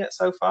team yet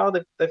so far.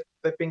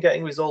 They've been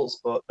getting results,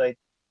 but they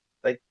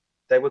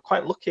they were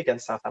quite lucky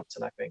against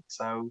Southampton, I think.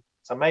 So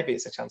maybe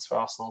it's a chance for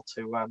Arsenal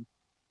to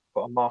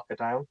put a marker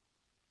down.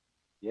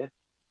 Yeah,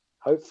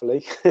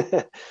 hopefully.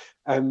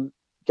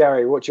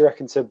 Gary, what do you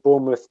reckon to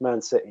Bournemouth, Man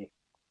City?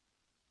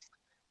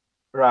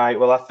 Right.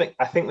 Well,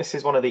 I think this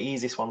is one of the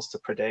easiest ones to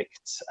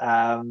predict.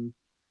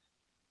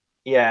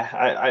 Yeah,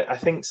 I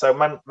think so.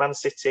 Man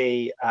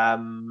City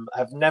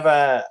have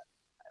never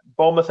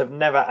Bournemouth have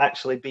never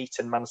actually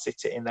beaten Man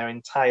City in their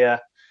entire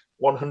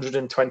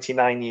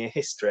 129-year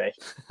history,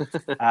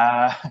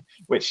 uh,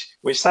 which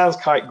sounds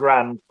quite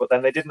grand. But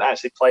then they didn't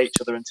actually play each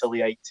other until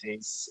the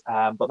 80s.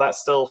 But that's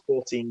still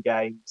 14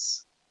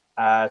 games,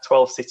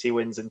 12 City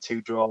wins and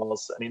 2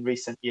 draws. And in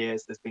recent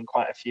years, there's been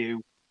quite a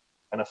few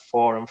kind of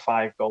 4 and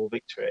 5 goal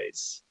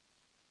victories.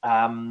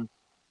 I'd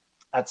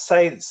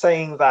say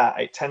saying that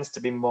it tends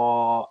to be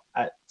more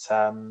at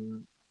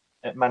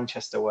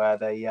Manchester where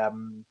they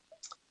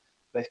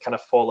kind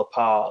of fall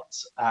apart.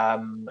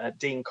 At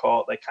Dean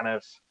Court, they kind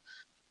of,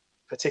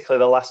 particularly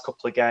the last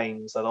couple of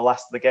games, or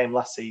the game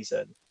last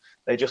season,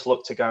 they just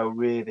look to go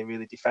really,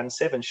 really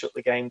defensive and shut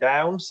the game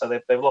down. So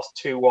they've lost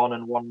 2-1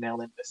 and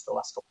 1-0 in the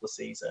last couple of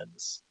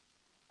seasons.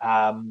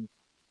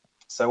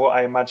 So what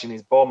I imagine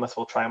is Bournemouth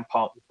will try and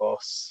park the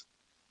bus.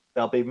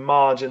 They'll be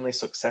marginally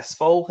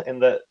successful in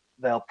that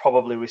they'll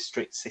probably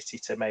restrict City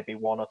to maybe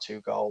 1 or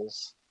 2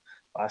 goals.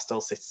 But I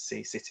still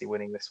see City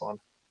winning this one.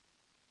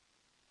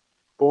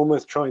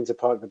 Bournemouth trying to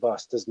park the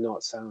bus does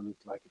not sound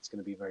like it's going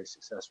to be very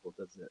successful,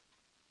 does it?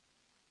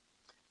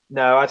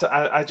 No,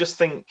 I just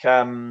think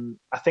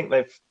I think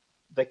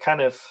they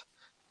kind of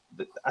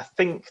I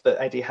think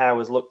that Eddie Howe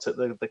has looked at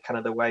the kind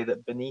of the way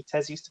that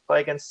Benitez used to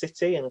play against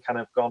City and kind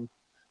of gone,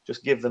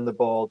 just give them the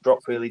ball, drop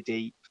really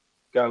deep,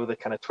 go the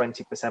kind of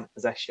 20%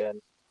 possession,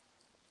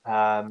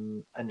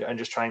 and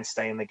just try and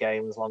stay in the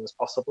game as long as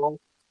possible.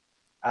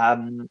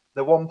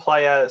 The one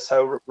player,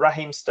 so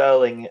Raheem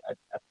Sterling,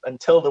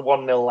 until the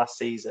 1-0 last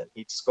season,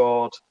 he'd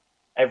scored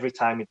every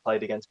time he'd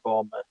played against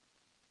Bournemouth.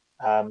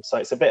 So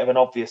it's a bit of an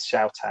obvious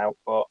shout out,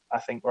 but I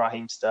think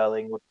Raheem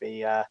Sterling would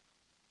be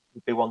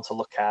one to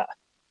look at.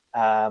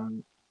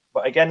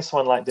 But again,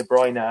 someone like De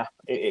Bruyne,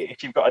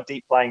 if you've got a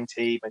deep lying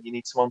team and you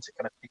need someone to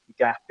kind of pick a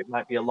gap, it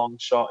might be a long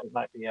shot, it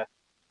might be a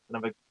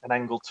kind of an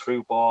angled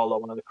through ball or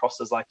one of the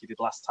crosses like he did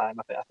last time.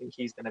 I think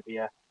he's going to be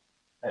a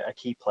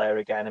key player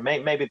again, and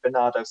maybe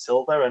Bernardo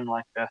Silva, and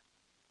like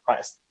quite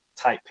a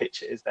tight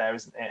pitch it is there,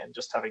 isn't it? And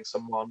just having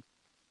someone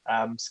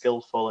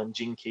skillful and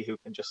jinky who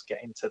can just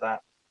get into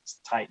that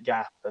tight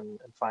gap and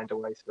find a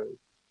way through.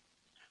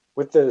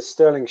 With the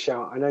Sterling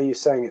shout, I know you're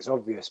saying it's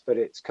obvious, but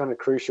it's kind of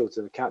crucial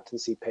to the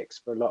captaincy picks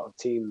for a lot of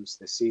teams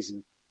this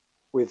season.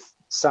 With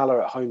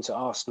Salah at home to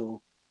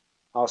Arsenal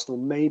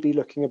may be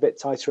looking a bit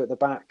tighter at the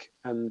back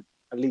and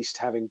at least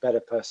having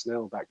better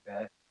personnel back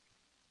there.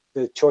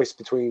 The choice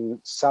between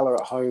Salah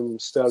at home,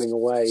 Sterling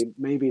away,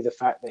 maybe the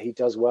fact that he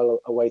does well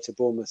away to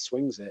Bournemouth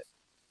swings it.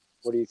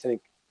 What do you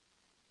think?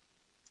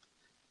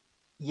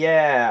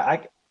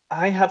 Yeah,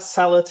 I had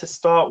Salah to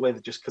start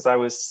with just because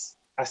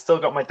I still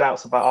got my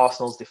doubts about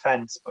Arsenal's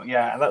defence, but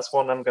yeah, and that's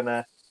one I'm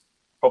gonna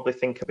probably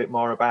think a bit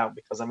more about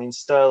because I mean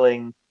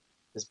Sterling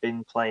has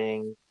been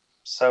playing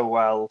so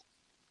well.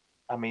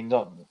 I mean,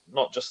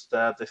 not just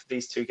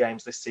these 2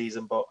 games this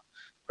season, but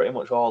pretty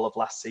much all of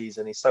last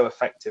season. He's so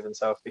effective and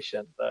so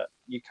efficient that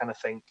you kind of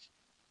think,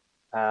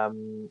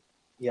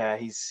 yeah,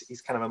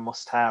 he's kind of a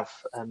must-have,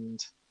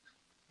 and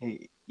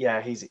he's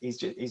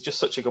just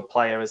such a good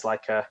player as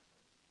like a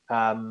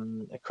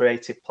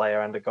creative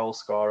player and a goal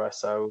scorer.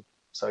 So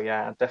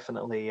yeah, I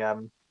definitely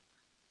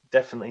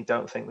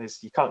don't think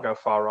you can't go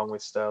far wrong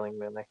with Sterling,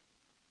 really.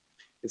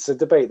 It's a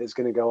debate that's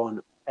going to go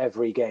on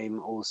every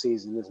game all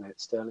season, isn't it?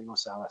 Sterling or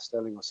Salah,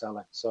 Sterling or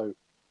Salah. So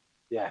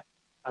yeah,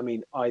 I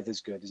mean, either's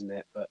good, isn't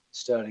it? But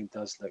Sterling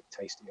does look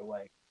tasty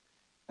away.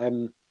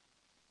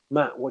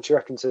 Matt, what do you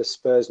reckon to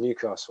Spurs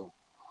Newcastle?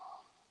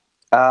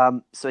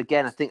 So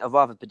again, I think a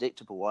rather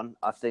predictable one.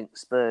 I think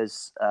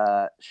Spurs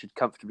should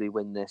comfortably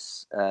win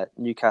this.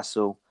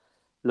 Newcastle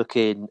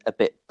looking a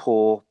bit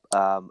poor,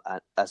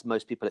 as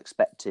most people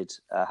expected,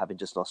 having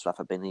just lost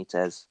Rafa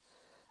Benitez.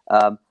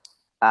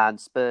 And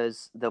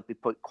Spurs, they'll be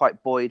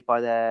quite buoyed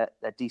by their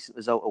decent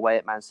result away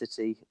at Man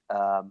City.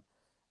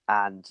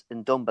 And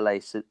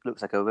Ndombele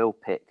looks like a real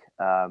pick.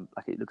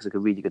 It looks like a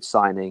really good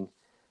signing.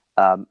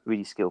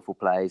 Really skillful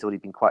player. He's already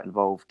been quite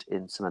involved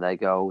in some of their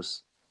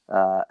goals.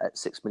 At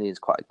 6 million is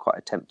quite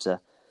a tempter.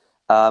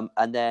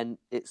 And then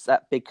it's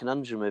that big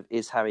conundrum of,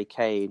 is Harry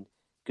Kane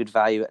good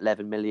value at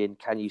 11 million?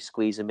 Can you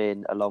squeeze him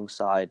in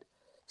alongside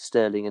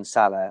Sterling and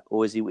Salah?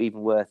 Or is he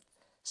even worth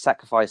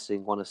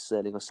sacrificing one of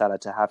Sterling or Salah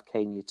to have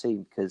Kane in your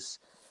team? Because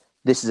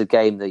this is a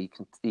game that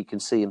you can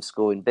see him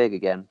scoring big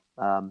again.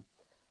 And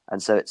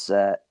so it's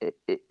the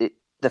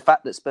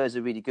fact that Spurs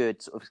are really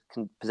good sort of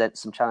can present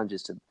some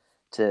challenges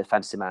to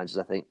fantasy managers,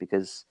 I think,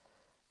 because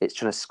it's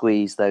trying to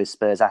squeeze those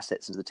Spurs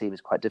assets into the team is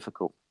quite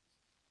difficult.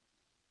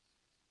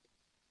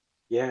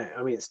 Yeah,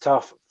 I mean, it's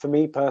tough. For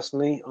me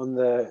personally, on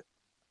the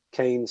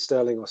Kane,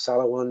 Sterling, or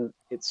Salah one,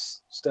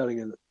 it's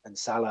Sterling and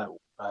Salah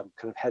kind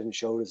of head and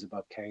shoulders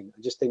above Kane.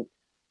 I just think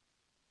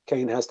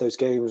Kane has those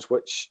games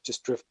which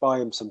just drift by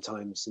him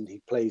sometimes, and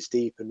he plays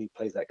deep and he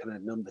plays that kind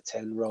of number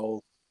 10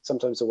 role,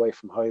 sometimes away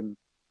from home.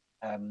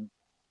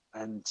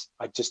 And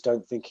I just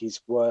don't think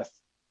he's worth.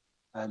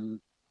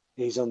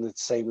 He's on the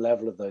same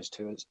level of those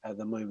two at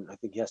the moment. I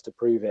think he has to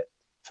prove it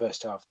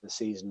first half of the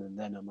season, and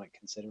then I might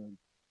consider him.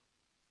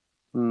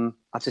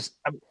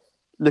 I'm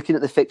looking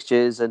at the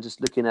fixtures and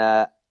just looking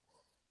at.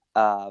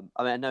 I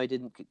know he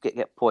didn't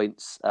get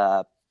points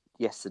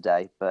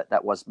yesterday, but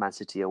that was Man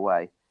City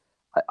away.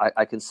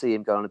 I can see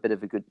him going on a bit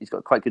of a good. He's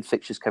got quite good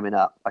fixtures coming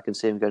up. I can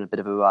see him going a bit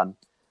of a run.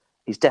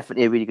 He's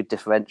definitely a really good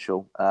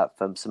differential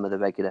from some of the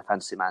regular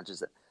fantasy managers,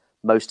 that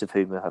most of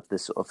whom have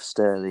this sort of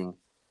Sterling,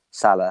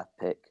 Salah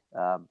pick.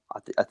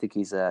 I think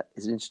he's an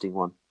interesting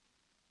one.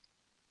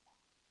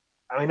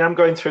 I mean, I'm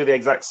going through the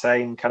exact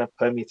same kind of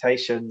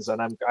permutations,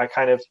 and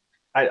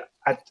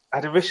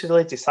I'd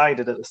originally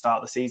decided at the start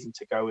of the season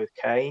to go with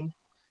Kane,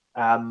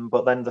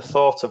 but then the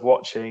thought of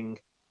watching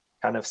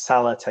kind of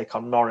Salah take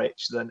on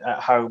Norwich then at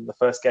home, the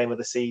first game of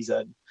the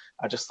season,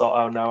 I just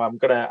thought, oh no, I'm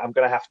gonna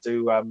have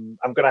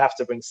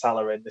to bring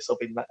Salah in. This will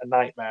be a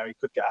nightmare. He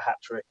could get a hat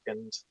trick,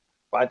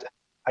 but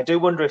I do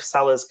wonder if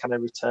Salah's kind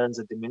of returns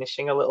are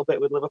diminishing a little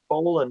bit with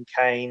Liverpool, and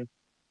Kane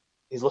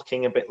is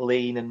looking a bit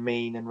lean and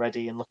mean and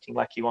ready, and looking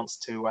like he wants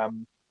to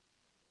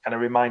kind of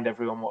remind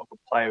everyone what a good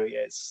player he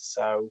is.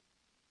 So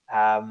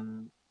I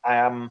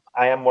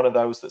am one of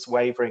those that's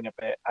wavering a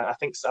bit. I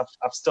think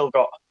I've still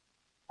got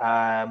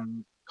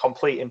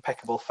complete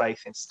impeccable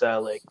faith in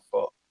Sterling,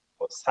 but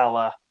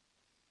Salah,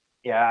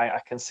 yeah, I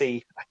can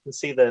see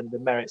the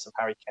merits of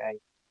Harry Kane.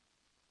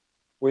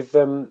 With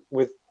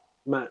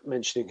Matt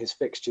mentioning his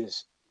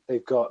fixtures,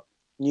 they've got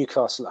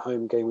Newcastle at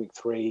home game week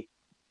 3,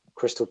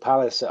 Crystal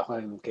Palace at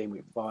home game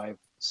week 5,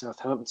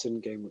 Southampton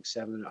game week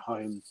 7 at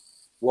home,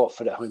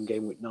 Watford at home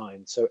game week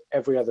 9. So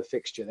every other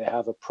fixture they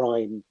have a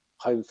prime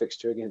home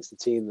fixture against the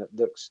team that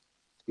looks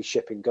to be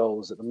shipping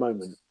goals at the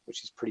moment,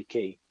 which is pretty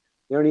key.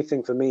 The only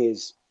thing for me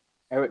is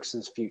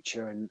Eriksen's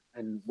future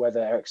and whether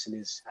Eriksen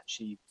is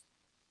actually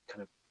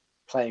kind of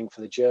playing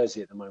for the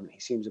jersey at the moment. He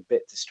seems a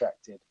bit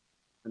distracted,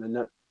 and I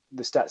know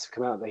the stats have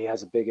come out that he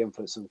has a big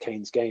influence on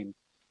Kane's game.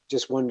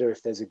 Just wonder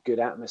if there's a good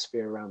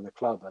atmosphere around the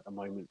club at the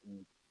moment,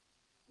 and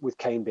with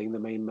Kane being the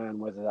main man,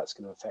 whether that's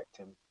going to affect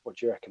him. What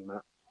do you reckon,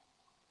 Matt?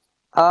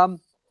 I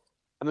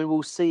mean,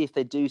 we'll see if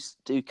they do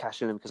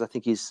cash in him, because I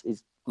think he's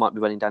might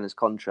be running down his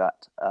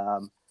contract.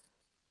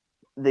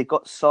 They've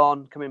got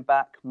Son coming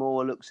back.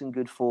 Moore looks in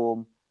good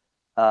form.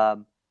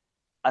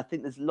 I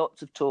think there's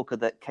lots of talk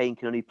that Kane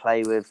can only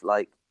play with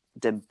like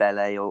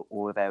Dembele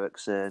or with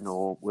Eriksen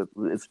or with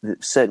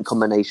certain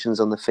combinations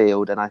on the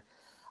field, and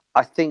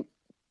I think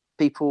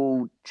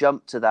people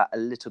jump to that a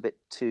little bit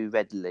too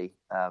readily.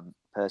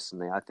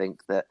 Personally, I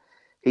think that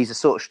he's a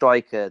sort of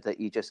striker that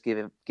you just give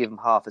him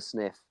half a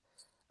sniff.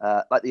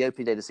 Like the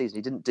opening day of the season,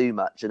 he didn't do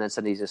much, and then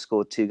suddenly he just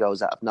scored 2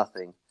 goals out of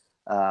nothing.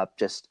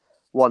 Just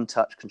one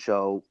touch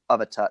control,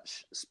 other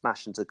touch,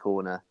 smash into the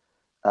corner.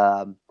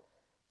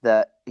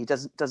 That he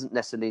doesn't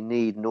necessarily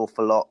need an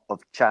awful lot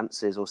of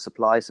chances or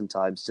supply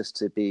sometimes just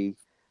to be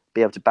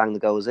able to bang the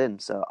goals in.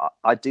 So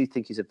I do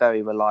think he's a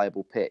very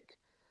reliable pick.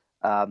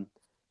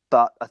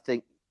 But I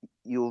think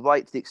you're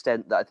right to the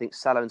extent that I think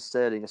Salah and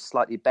Sterling are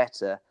slightly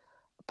better,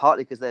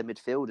 partly because they're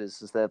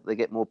midfielders, as they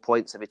get more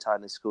points every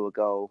time they score a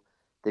goal.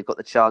 They've got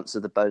the chance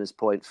of the bonus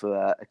point for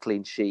a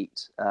clean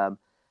sheet.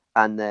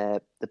 And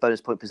the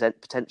bonus point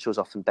potential is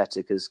often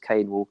better because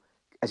Kane will,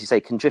 as you say,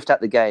 can drift out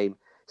the game,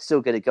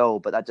 still get a goal,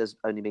 but that does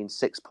only mean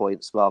 6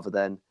 points rather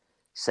than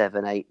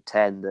 7, 8,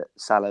 10 that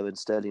Salah and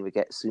Sterling would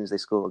get as soon as they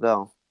score a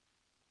goal.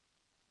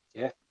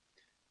 Yeah.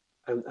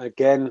 And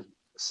again,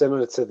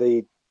 similar to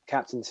the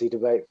captaincy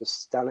debate for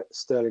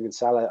Sterling and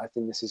Salah, I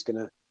think this is going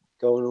to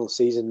go on all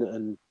season,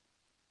 and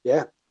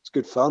yeah, it's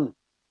good fun.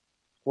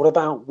 What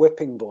about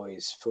whipping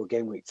boys for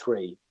game week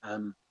 3?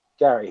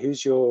 Gary,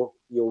 who's your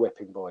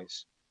whipping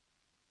boys?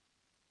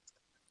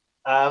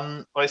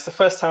 Well, it's the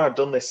first time I've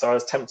done this, so I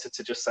was tempted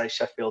to just say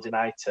Sheffield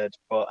United,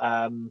 but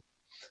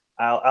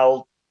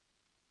I'll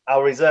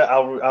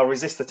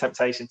resist the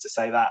temptation to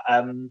say that.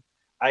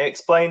 I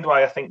explained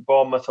why I think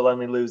Bournemouth will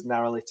only lose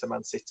narrowly to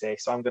Man City,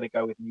 so I'm going to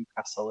go with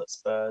Newcastle at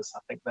Spurs. I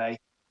think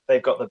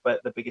they've got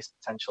the biggest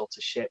potential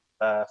to ship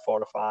 4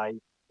 or 5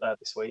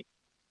 this week.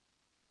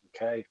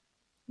 Okay,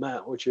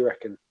 Matt, what do you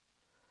reckon?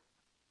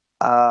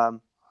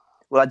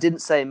 Well, I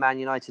didn't say Man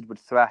United would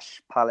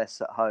thrash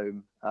Palace at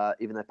home,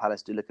 even though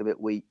Palace do look a bit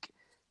weak,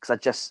 because I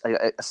just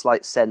a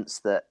slight sense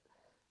that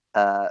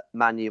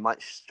Man U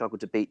might struggle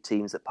to beat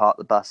teams that park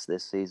the bus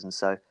this season.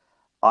 So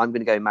I'm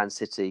going to go Man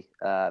City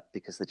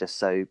because they're just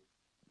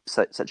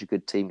such a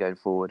good team going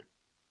forward.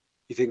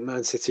 You think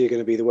Man City are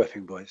going to be the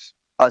whipping boys?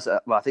 I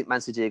think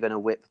Man City are going to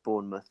whip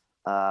Bournemouth.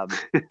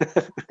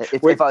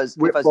 Whip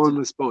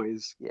Bournemouth's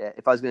boys. Yeah,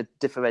 if I was going to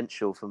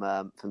differential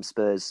from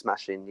Spurs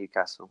smashing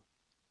Newcastle.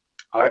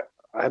 I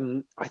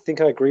think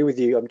I agree with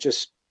you. I'm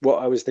just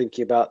what I was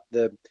thinking about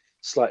the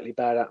slightly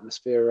bad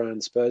atmosphere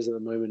around Spurs at the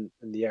moment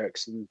and the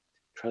Eriksen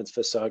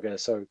transfer saga.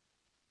 So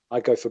I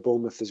go for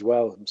Bournemouth as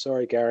well. I'm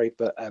sorry, Gary,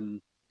 but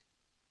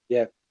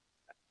yeah,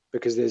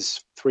 because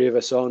there's three of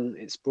us on,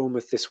 it's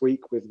Bournemouth this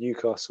week with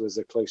Newcastle as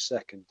a close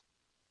second.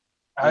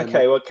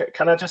 Okay, well,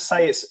 can I just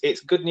say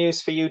it's good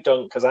news for you,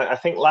 Dunk, because I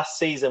think last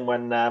season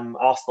when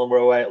Arsenal were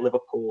away at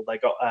Liverpool, they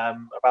got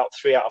about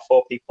 3 out of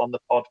 4 people on the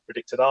pod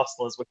predicted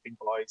Arsenal as whipping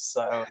boys.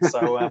 So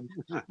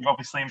you've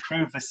obviously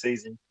improved this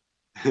season.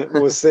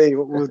 We'll see.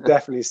 We'll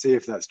definitely see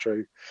if that's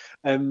true.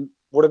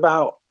 What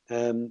about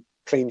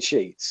clean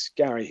sheets,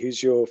 Gary?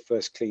 Who's your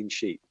first clean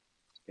sheet?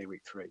 Game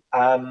week 3.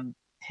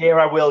 Here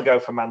I will go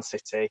for Man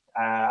City.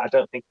 I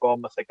don't think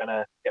Bournemouth are going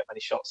to get many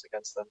shots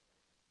against them.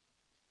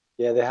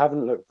 Yeah, they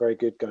haven't looked very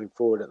good going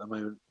forward at the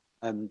moment,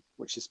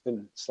 which has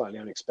been slightly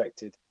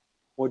unexpected.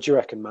 What do you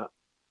reckon, Matt?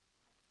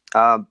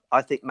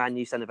 I think Man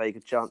U stand a very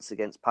good chance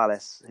against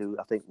Palace, who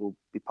I think will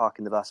be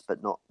parking the bus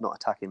but not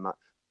attacking much.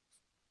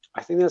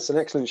 I think that's an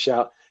excellent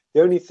shout.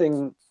 The only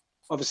thing,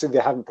 obviously, they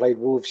haven't played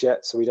Wolves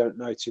yet, so we don't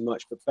know too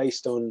much. But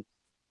based on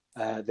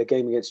the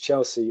game against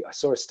Chelsea, I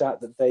saw a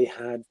stat that they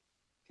had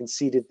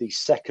conceded the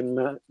second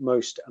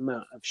most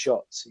amount of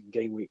shots in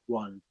game week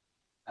 1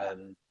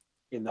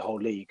 in the whole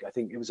league. I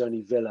think it was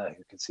only Villa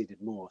who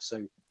conceded more.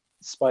 So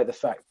despite the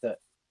fact that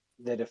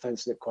their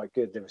defence looked quite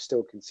good, they were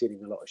still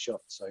conceding a lot of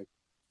shots. So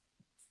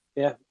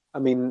yeah, I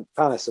mean,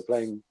 Palace are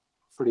playing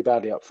pretty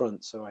badly up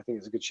front, so I think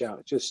it's a good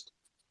shout. Just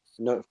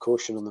a note of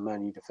caution on the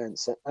Man U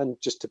defence, and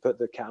just to put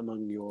the cat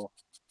among your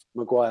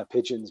Maguire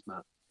pigeons,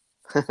 Matt.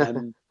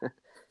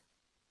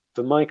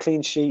 For my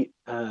clean sheet,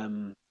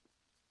 I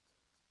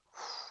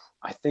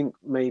think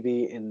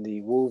maybe in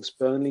the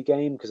Wolves-Burnley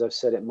game, because I've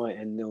said it might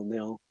end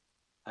 0-0.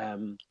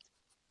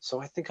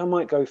 So I think I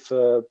might go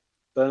for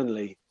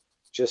Burnley,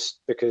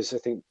 just because I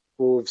think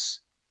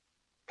Wolves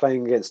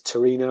playing against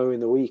Torino in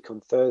the week on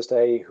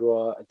Thursday, who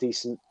are a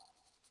decent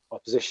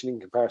opposition in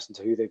comparison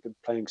to who they've been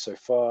playing so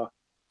far,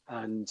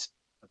 and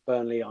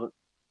Burnley aren't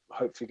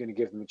hopefully going to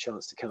give them a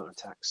chance to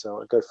counter-attack.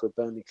 So I go for a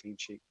Burnley clean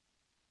sheet.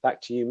 Back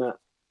to you, Matt.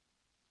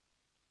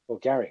 Or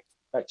Gary.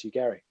 Back to you,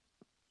 Gary.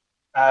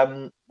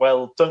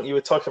 Well, Dunk, you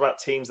were talking about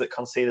teams that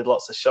conceded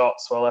lots of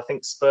shots. Well, I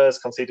think Spurs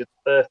conceded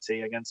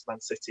 30 against Man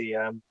City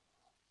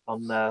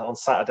on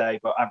Saturday,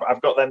 but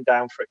I've got them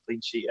down for a clean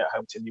sheet at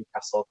home to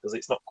Newcastle because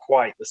it's not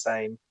quite the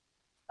same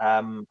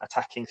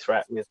attacking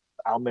threat with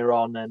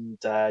Almiron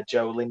and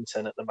Joe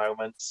Linton at the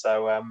moment.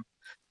 So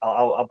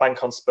I'll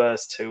bank on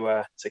Spurs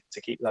to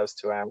keep those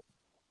two out.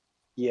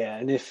 Yeah,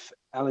 and if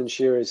Alan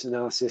Shearer's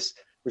analysis,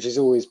 which is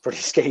always pretty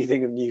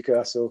scathing of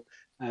Newcastle,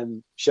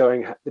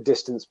 showing the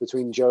distance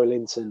between Joe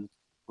Linton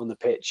on the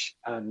pitch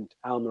and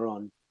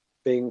Almiron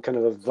being kind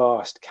of a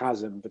vast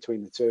chasm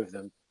between the two of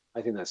them,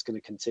 I think that's going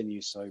to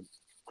continue. So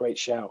great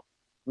shout.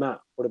 Matt,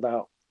 what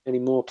about any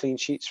more clean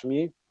sheets from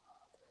you?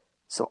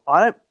 So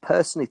I don't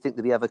personally think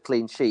that we have a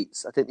clean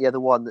sheets. I think the other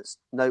one that's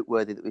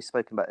noteworthy that we've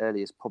spoken about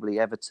earlier is probably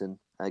Everton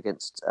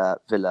against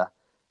Villa,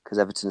 because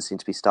Everton seem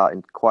to be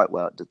starting quite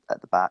well at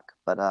the back.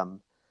 But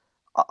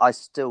I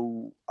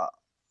still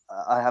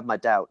have my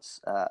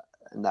doubts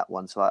in that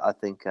one. So I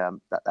think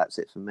that's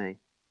it for me.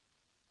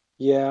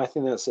 Yeah, I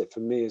think that's it for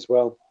me as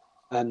well.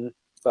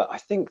 But I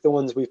think the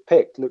ones we've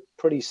picked look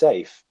pretty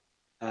safe.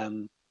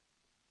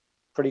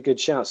 Pretty good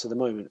shouts at the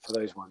moment for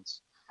those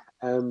ones.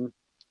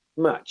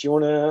 Matt, do you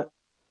want to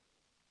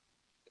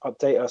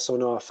update us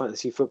on our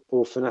Fantasy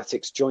Football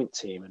Fanatics joint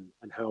team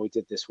and how we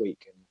did this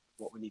week and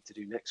what we need to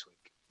do next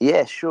week?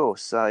 Yeah, sure.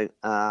 So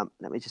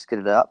let me just get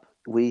it up.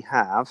 We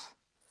have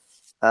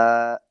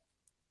an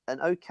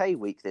okay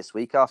week this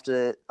week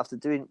after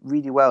doing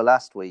really well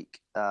last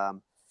week.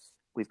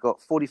 We've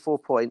got 44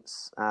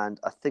 points, and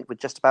I think we're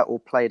just about all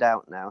played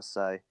out now.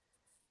 So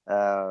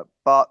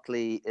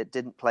Barkley, it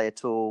didn't play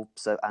at all,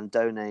 so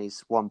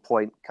Andone's 1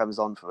 point comes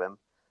on for him.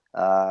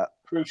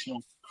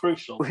 Crucial.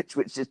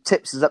 Which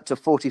tips us up to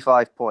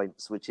 45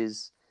 points, which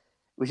is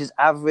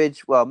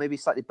average. Well, maybe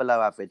slightly below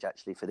average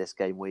actually for this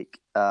game week.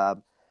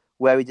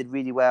 Where he did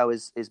really well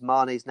is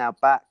Mane's now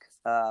back.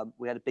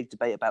 We had a big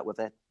debate about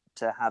whether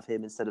to have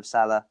him instead of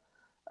Salah,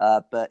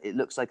 but it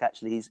looks like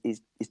actually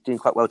he's doing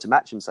quite well to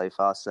match him so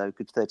far. So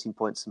good 13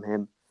 points from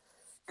him.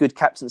 Good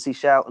captaincy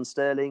shout on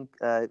Sterling.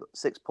 Got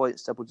 6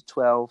 points, doubled to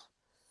 12.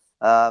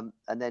 And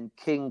then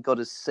King got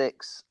us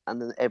 6,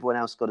 and then everyone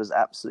else got us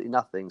absolutely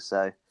nothing.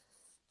 So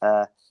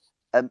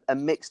a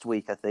mixed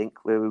week, I think,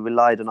 where we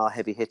relied on our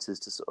heavy hitters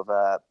to sort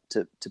of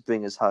to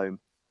bring us home.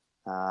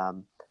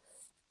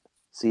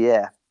 So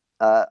yeah,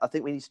 I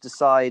think we need to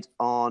decide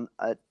on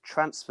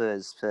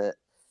transfers for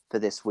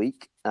this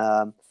week.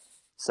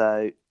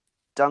 So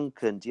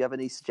Duncan, do you have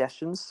any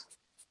suggestions?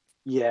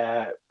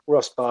 Yeah,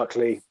 Ross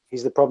Barkley.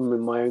 He's the problem in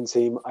my own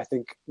team. I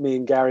think it was me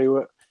and Gary,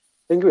 or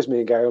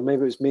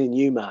maybe it was me and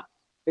you, Matt.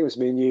 I think it was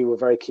me and you were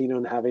very keen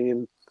on having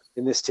him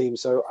in this team,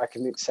 so I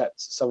can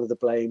accept some of the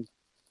blame.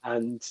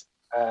 And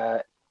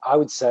I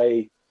would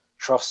say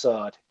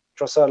Trossard.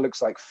 Trossard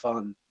looks like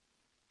fun.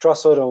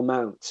 Trossard or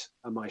Mount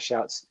are my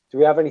shouts. Do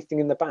we have anything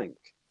in the bank?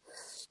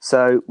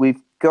 So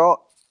we've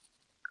got,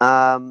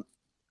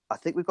 I I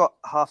think we've got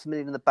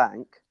 500,000 in the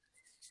bank.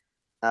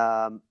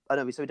 Oh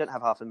no, so we don't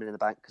have 500,000 in the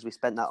bank because we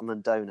spent that on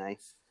Ndone.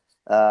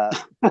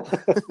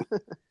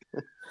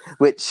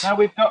 Which now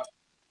we've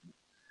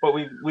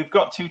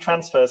got 2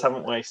 transfers,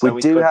 haven't we? So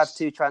we do have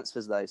 2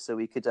 transfers though, so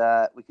we could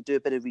do a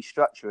bit of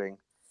restructuring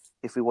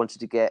if we wanted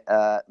to get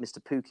Mr.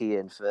 Pukki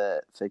in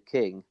for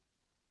King.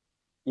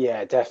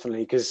 Yeah,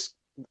 definitely, because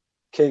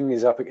King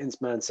is up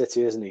against Man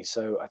City, isn't he?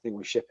 So I think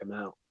we ship him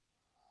out.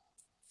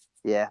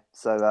 Yeah.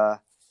 So,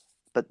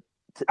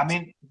 I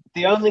mean,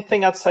 the only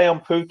thing I'd say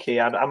on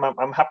Pukki,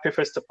 I'm happy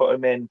for us to put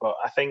him in, but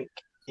I think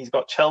he's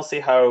got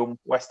Chelsea home,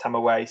 West Ham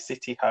away,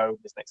 City home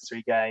his next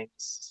 3 games.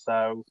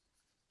 So,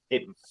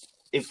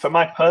 for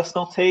my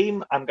personal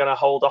team, I'm going to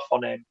hold off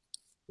on him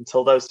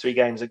until those 3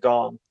 games are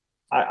gone.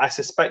 I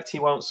suspect he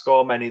won't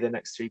score many the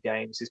next 3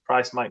 games. His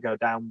price might go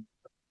down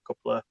a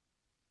couple of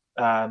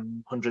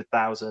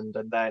 100,000,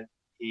 and then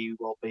he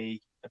will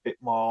be a bit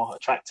more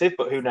attractive.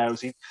 But who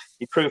knows? He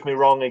proved me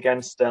wrong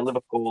against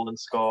Liverpool and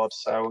scored.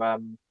 So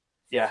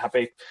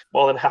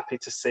more than happy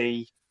to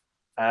see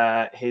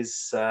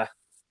his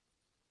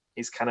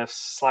kind of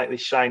slightly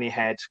shiny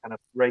head kind of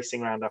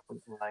racing around our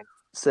front line.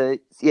 So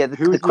yeah,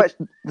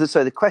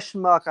 the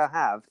question mark I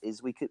have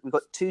is we've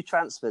got 2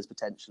 transfers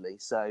potentially.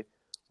 So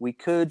we'd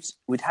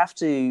have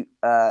to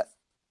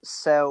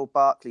sell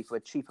Barkley for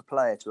a cheaper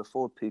player to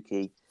afford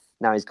Pukki.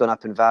 Now he's gone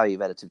up in value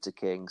relative to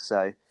King.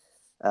 So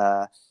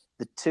the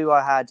 2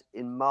 I had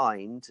in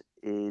mind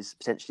is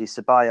potentially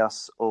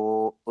Ceballos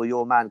or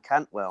your man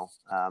Cantwell,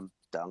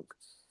 Dunk,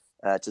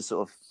 to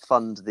sort of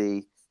fund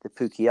the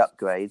Pukki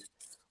upgrade,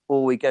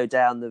 or we go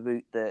down the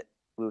route that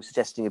we were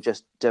suggesting of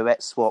just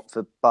direct swap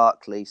for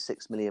Barkley,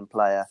 6 million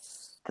player,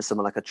 for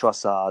someone like a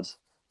Trossard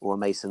or a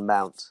Mason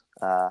Mount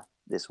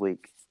this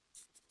week.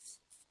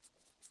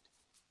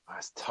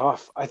 That's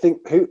tough. I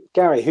think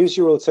Gary, who's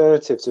your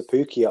alternative to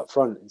Pukki up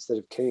front instead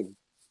of King?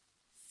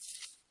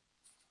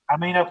 I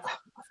mean, I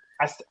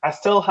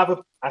still have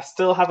a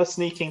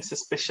sneaking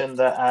suspicion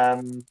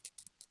that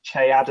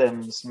Che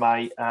Adams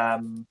might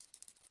kind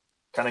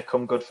of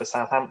come good for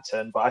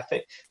Southampton, but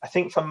I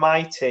think for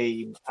my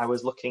team, I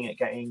was looking at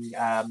getting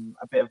a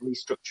bit of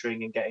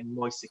restructuring and getting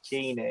Moise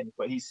Kean in,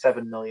 but he's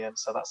 7 million,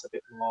 so that's a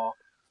bit more.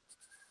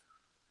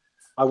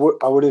 I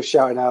would have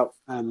shouted out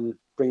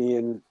bringing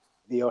in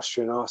the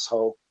Austrian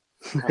arsehole,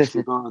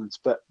 Ashley Barnes,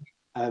 but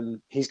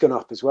he's gone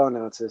up as well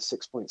now to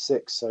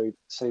 6.6, so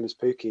same as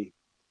Pukki,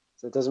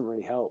 so it doesn't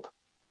really help.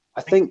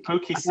 I think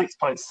Pukki's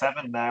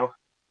 6.7 now.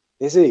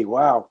 Is he?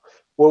 Wow.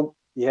 Well,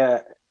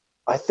 yeah,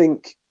 I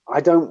think I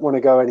don't want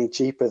to go any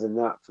cheaper than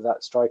that for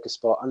that striker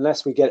spot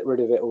unless we get rid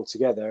of it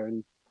altogether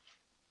and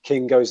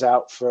King goes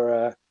out for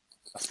a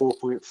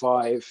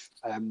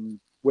 4.5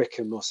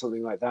 Wickham or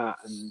something like that,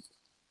 and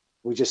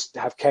we just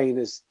have Kane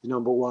as the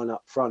number 1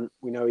 up front.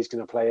 We know he's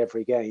going to play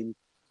every game,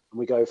 and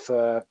we go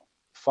for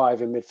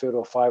 5 in midfield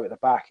or 5 at the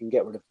back and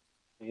get rid of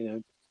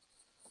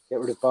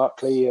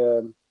Barkley,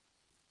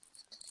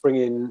 bring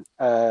in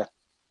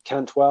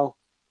Cantwell,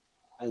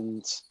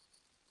 and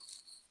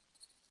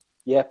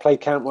play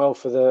Cantwell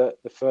for the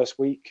first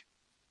week.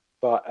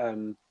 But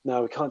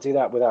no, we can't do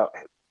that without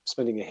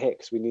spending a hit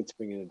because we need to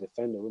bring in a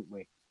defender, wouldn't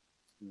we?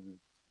 Mm.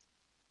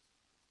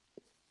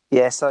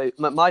 Yeah, so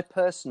my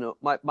personal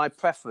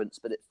preference,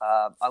 but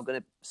I'm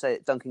going to say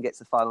that Duncan gets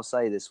the final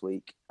say this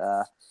week,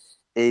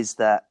 is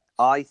that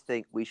I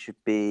think we should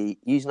be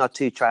using our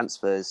 2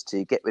 transfers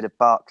to get rid of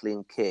Barkley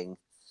and King,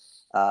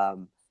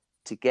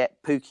 to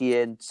get Pukki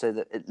in, so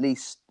that at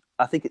least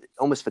I think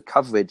almost for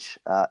coverage,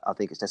 I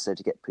think it's necessary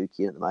to get Pukki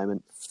in at the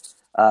moment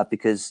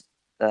because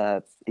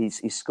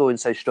he's scoring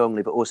so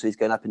strongly, but also he's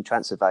going up in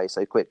transfer value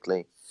so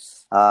quickly,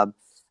 and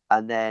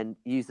then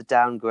use the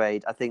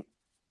downgrade. I think.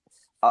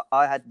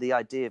 I had the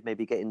idea of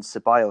maybe getting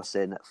Ceballos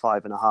in at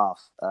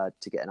 5.5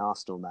 to get an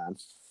Arsenal man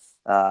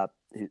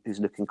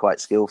who's looking quite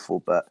skillful.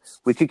 But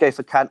we could go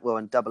for Cantwell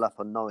and double up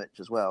on Norwich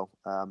as well.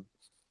 I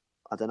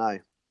don't know.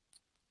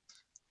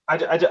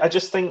 I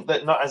just think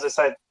that, not as I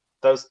said,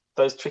 those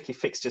tricky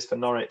fixtures for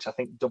Norwich, I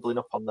think doubling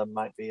up on them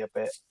might be a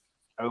bit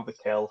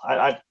overkill.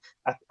 I'd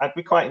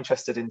be quite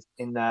interested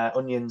in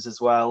Onions as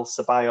well.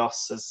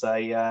 Ceballos as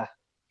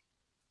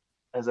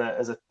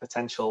a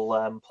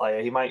potential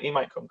player, he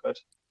might come good.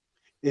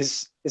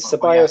 Is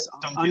Ceballos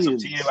Onions? It's up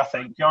to you. I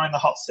think you're in the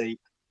hot seat.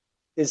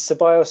 Is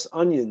Ceballos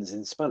onions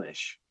in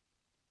Spanish?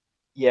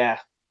 Yeah.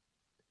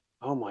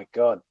 Oh my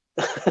god!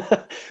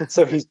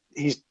 So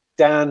he's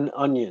Dan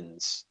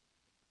Onions.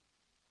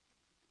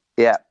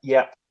 Yeah.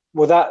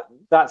 Well,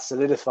 that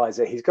solidifies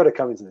it. He's got to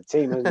come into the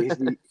team.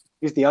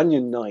 He's the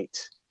Onion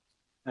Knight.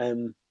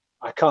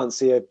 I can't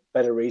see a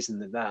better reason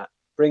than that.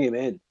 Bring him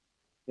in.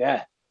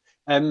 Yeah.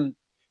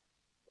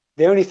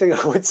 The only thing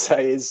I would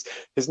say is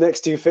his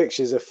next 2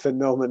 fixtures are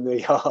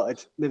phenomenally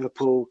hard.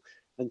 Liverpool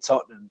and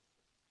Tottenham.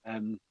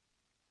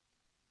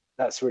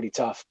 That's really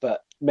tough.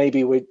 But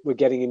maybe we're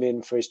getting him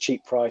in for his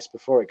cheap price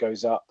before it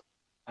goes up.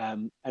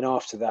 And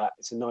after that,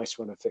 it's a nice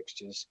run of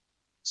fixtures.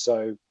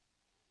 So,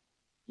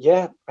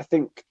 yeah, I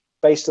think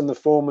based on the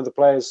form of the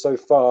players so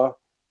far,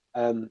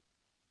 I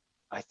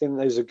think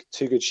those are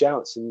 2 good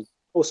shouts. And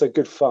also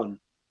good fun,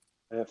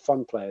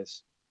 fun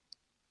players.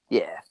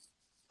 Yeah.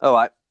 All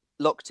right.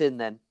 Locked in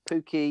then.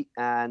 Pukki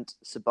and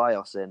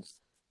Ceballos in.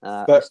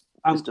 But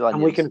Mr.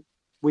 and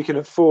we can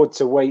afford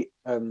to wait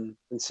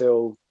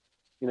until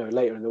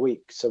later in the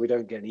week, so we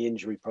don't get any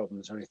injury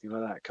problems or anything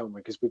like that, can't we?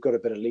 Because we've got a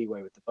bit of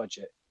leeway with the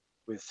budget,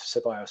 with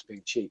Ceballos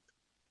being cheap.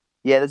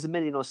 Yeah, there's $1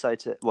 million or so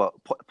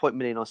 $0.1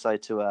 million or so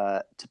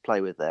to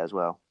play with there as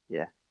well.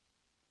 Yeah.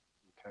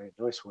 Okay,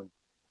 nice one.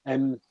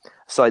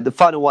 So the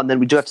final one, then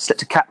we do have to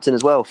select a captain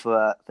as well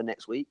for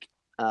next week.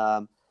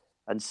 And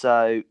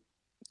so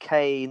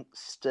Kane,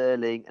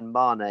 Sterling, and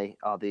Mane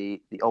are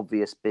the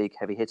obvious big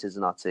heavy hitters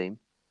in our team.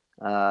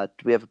 Do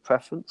we have a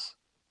preference?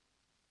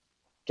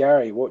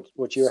 Gary, what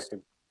do you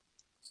reckon?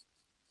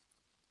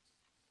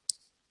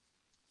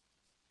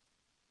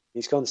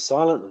 He's gone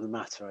silent on the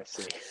matter, I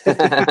see.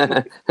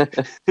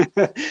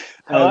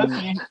 Hello,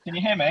 can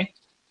you hear me?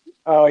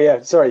 Oh yeah,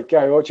 sorry,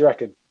 Gary, what do you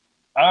reckon?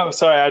 Oh,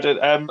 sorry, I did.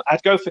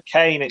 I'd go for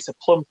Kane. It's a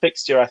plum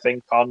fixture, I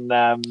think, on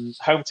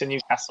home to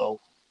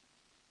Newcastle.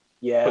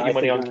 Yeah, Put your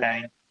money on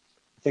Kane.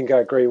 I think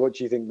I agree. What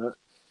do you think,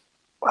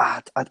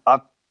 Matt?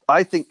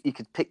 I think you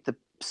could pick the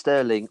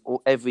Sterling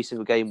or every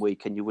single game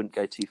week, and you wouldn't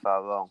go too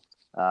far wrong.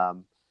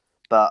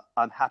 But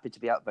I'm happy to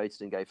be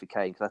outvoted and go for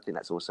Kane because I think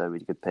that's also a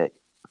really good pick.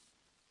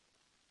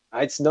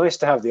 It's nice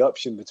to have the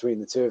option between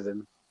the two of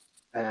them.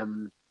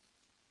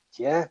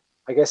 Yeah,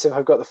 I guess if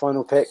I've got the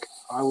final pick,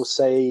 I will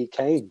say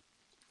Kane.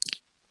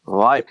 All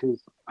right.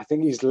 Because I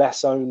think he's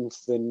less owned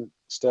than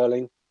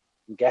Sterling.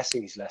 I'm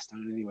guessing he's less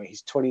owned anyway.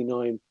 He's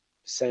 29%,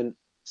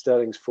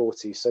 Sterling's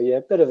 40%. So yeah,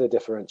 a bit of a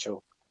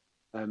differential.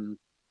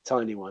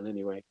 Tiny one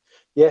anyway.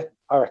 Yeah,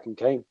 I reckon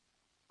Kane.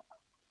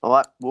 All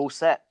right, we're all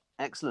set.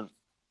 Excellent.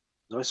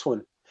 Nice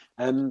one.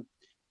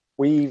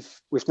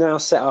 We've now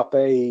set up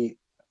a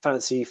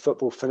Fantasy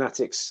Football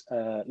Fanatics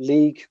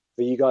league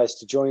for you guys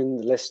to join,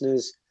 the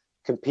listeners,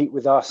 compete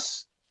with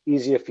us.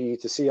 Easier for you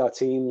to see our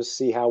teams,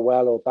 see how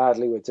well or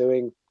badly we're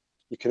doing.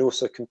 You can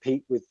also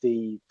compete with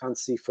the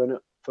Fantasy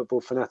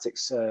Football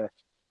Fanatics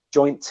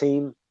joint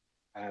team,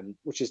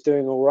 which is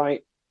doing all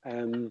right.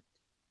 And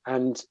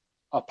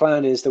our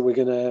plan is that we're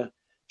going to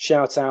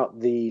shout out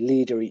the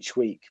leader each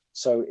week.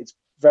 So it's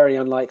very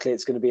unlikely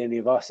it's going to be any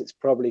of us. It's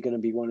probably going to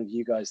be one of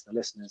you guys, the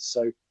listeners.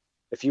 So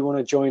if you want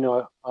to join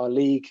our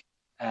league,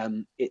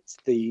 it's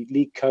the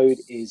league code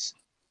is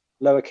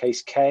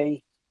lowercase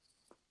k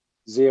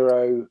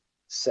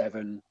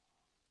 07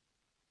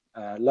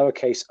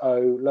 lowercase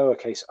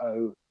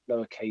o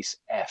lowercase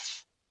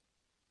f.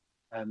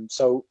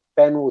 So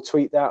Ben will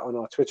tweet that on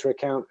our Twitter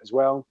account as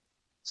well.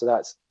 So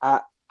that's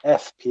at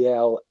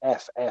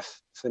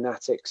FPLFF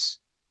Fanatics.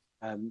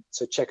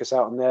 So check us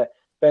out on there.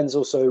 Ben's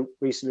also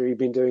recently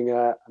been doing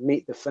a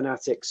Meet the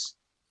Fanatics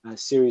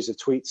series of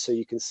tweets, so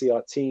you can see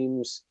our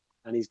teams,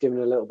 and he's given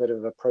a little bit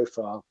of a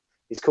profile.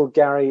 He's called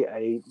Gary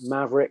a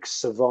Maverick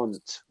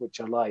Savant, which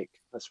I like.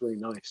 That's really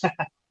nice.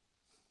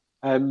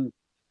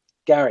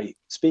 Gary,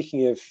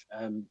 speaking of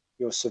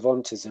your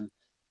savantism,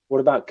 what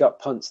about gut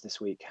punts this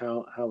week?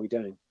 How are we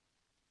doing?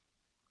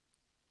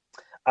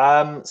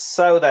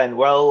 So then,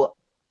 well,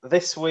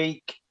 this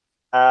week,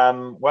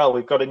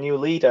 we've got a new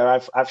leader.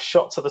 I've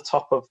shot to the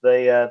top of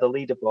the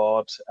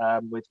leaderboard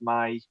with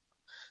my,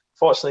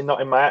 fortunately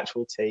not in my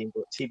actual team,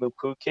 but Thibaut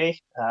Pukki.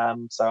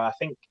 So I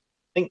think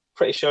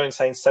pretty sure in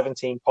saying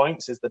 17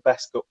 points is the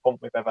best gut punt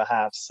we've ever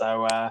had.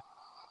 So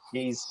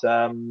he's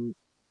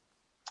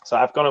so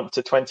I've gone up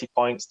to 20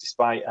 points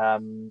despite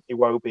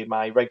Iwobi,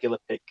 my regular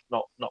pick,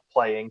 not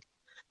playing.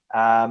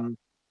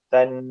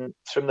 Then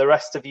from the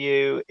rest of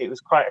you, it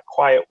was quite a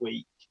quiet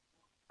week.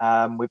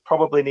 We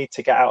probably need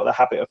to get out of the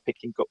habit of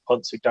picking gut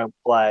punts who don't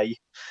play.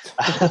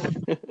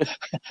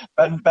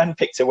 Ben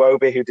picked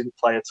Iwobi, who didn't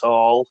play at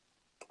all.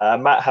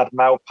 Matt had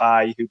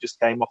Maupai, who just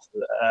came off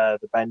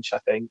the bench, I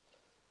think.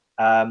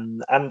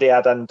 Andy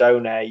had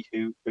Andone,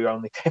 who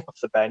only came off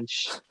the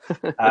bench.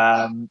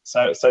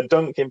 So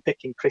Duncan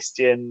picking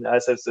Christian,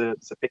 so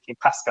picking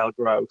Pascal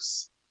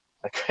Gross.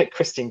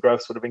 Christian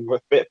Gross would have been a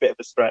bit of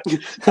a stretch.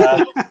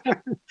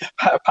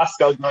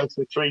 Pascal Gross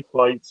with 3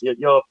 points.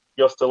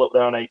 You're still up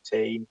there on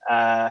 18.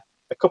 A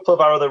couple of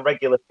our other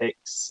regular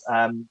picks,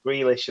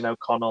 Grealish and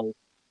O'Connell,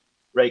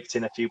 raked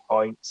in a few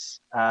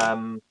points.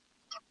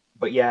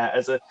 But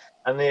yeah,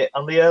 on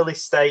the early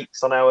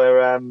stakes on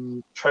our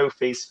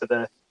trophies for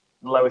the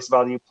lowest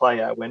value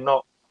player, we're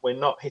not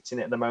hitting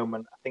it at the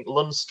moment. I think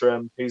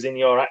Lundstrom, who's in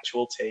your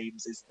actual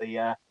teams, is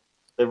the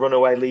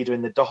runaway leader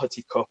in the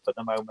Doherty Cup at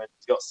the moment.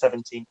 He's got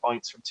 17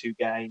 points from 2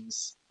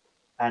 games,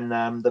 and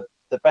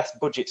the best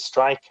budget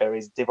striker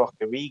is Divock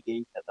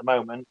Origi at the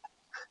moment.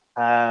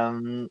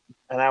 And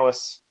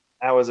ours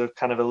are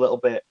kind of a little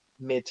bit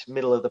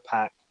middle of the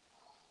pack.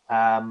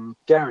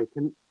 Gary,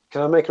 can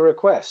I make a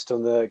request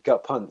on the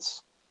gut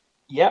punts?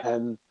 Yeah.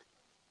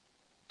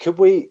 Could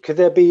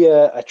there be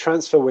a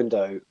transfer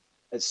window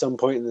at some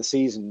point in the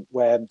season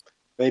where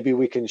maybe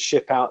we can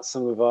ship out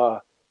some of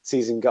our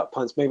season gut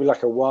punts, maybe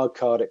like a wild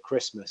card at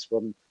Christmas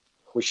when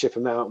we ship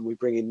them out and we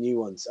bring in new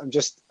ones? I'm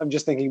just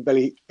thinking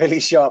Billy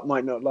Sharp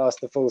might not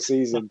last the full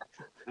season,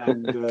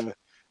 and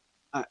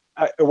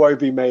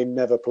Iwobi may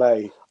never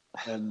play.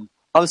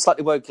 I'm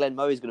slightly worried Glenn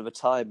Murray's going to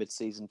retire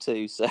mid-season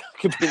too, so I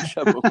could be in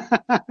trouble.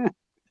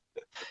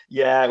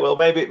 Yeah, well,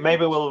 maybe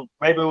we'll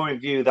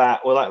review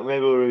that.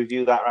 Maybe we'll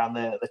review that around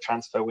the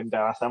transfer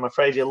window. I'm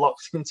afraid you're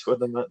locked into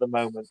them at the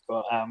moment,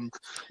 but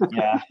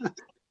yeah.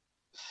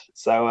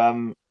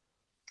 So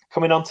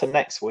coming on to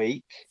next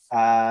week,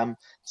 so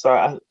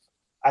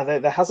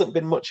there hasn't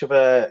been much of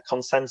a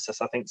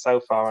consensus, I think, so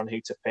far on who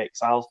to pick.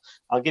 So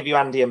I'll give you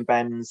Andy and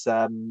Ben's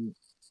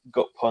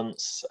gut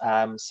punts.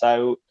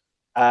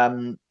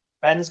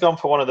 Ben's gone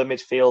for one of the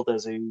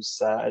midfielders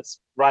who's it's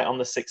right on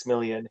the 6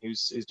 million,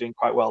 who's doing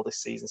quite well this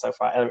season so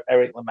far,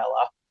 Eric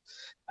Lamela.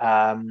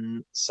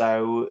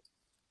 So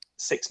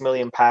 £6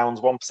 million,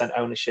 1%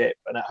 ownership,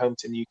 and at home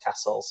to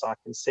Newcastle. So I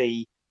can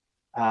see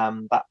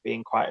that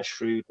being quite a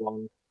shrewd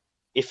one.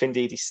 If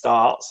indeed he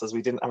starts, as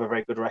we didn't have a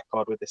very good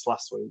record with this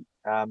last week,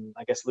 I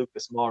guess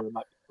Lucas Moura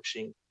might be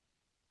pushing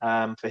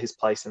for his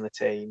place in the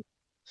team.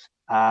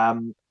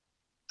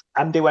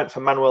 Andy went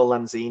for Manuel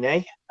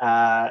Lanzini,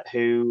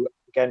 who,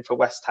 again, for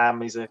West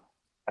Ham, is a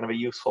kind of a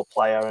useful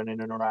player and in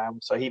and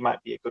around, so he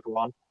might be a good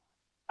one.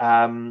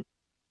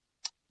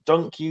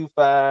 Dunk, you've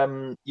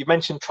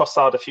mentioned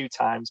Trossard a few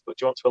times, but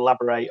do you want to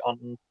elaborate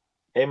on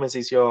him as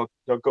he's your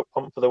gut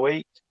pump for the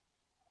week?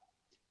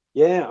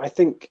 Yeah, I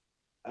think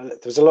there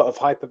was a lot of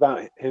hype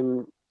about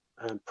him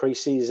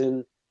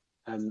pre-season.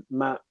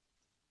 Matt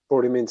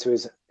brought him into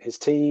his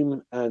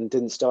team and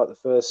didn't start the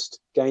first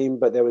game,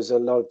 but there was a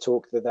lot of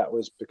talk that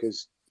was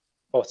because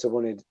Potter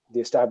wanted the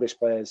established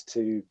players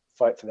to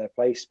fight for their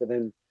place. But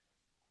then,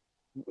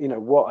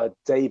 what a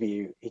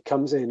debut. He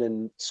comes in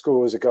and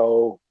scores a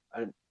goal,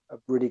 and a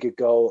really good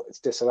goal. It's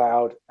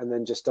disallowed, and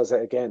then just does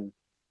it again.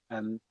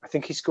 I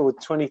think he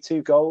scored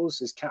 22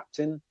 goals as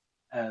captain.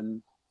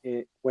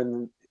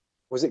 When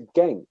was it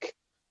Genk?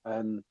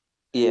 Who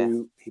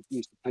he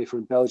used to play for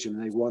in Belgium,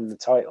 and they won the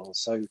title.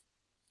 So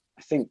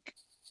I think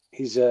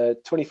he's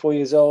 24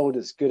 years old.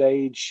 It's good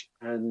age,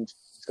 and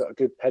he's got a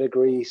good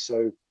pedigree.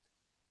 So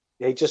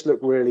yeah, he just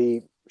looked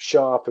really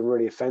sharp and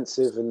really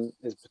offensive, and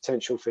there's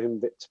potential for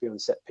him to be on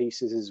set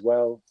pieces as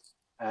well.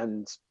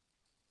 And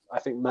I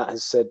think Matt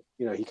has said,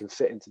 he can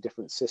fit into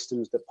different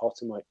systems that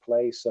Potter might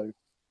play. So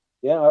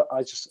yeah,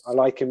 I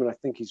like him, and I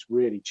think he's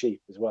really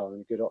cheap as well,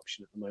 and a good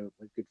option at the moment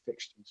with good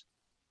fixtures.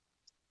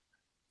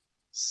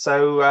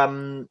 So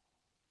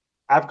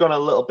I've gone a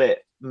little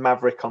bit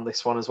maverick on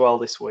this one as well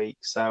this week.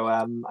 So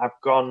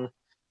I've gone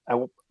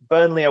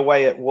Burnley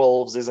away at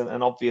Wolves isn't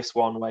an obvious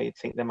one where you'd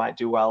think they might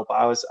do well, but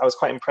I was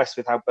quite impressed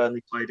with how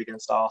Burnley played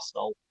against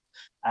Arsenal,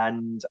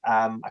 and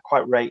I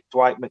quite rate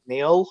Dwight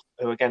McNeil,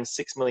 who again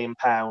 £6 million.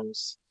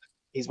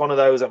 He's one of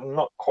those that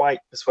not quite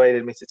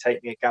persuaded me to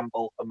take me a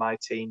gamble for my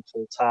team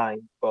full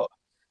time, but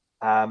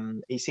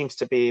he seems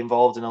to be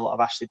involved in a lot of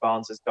Ashley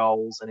Barnes'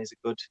 goals and is a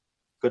good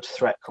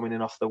threat coming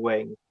in off the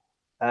wing.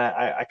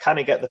 I kind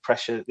of get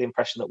the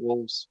impression that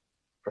Wolves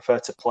prefer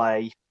to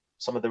play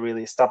some of the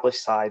really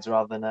established sides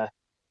rather than a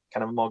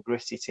kind of more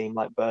gritty team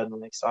like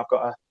Burnley. So I've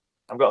got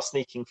a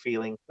sneaking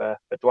feeling for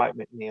Dwight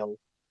McNeil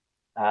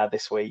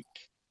this week.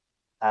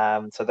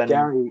 So then,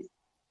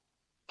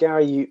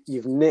 Gary,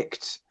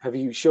 have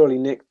you surely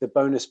nicked the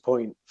bonus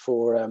point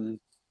for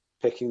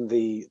picking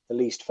the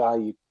least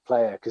valued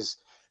player? Because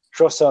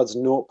Trossard's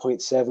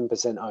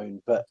 0.7%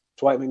 owned, but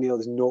Dwight McNeil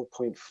is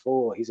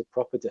 0.4. He's a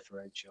proper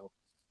differential.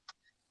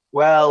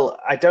 Well,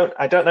 I don't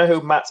know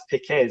who Matt's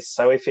pick is.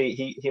 So if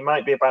he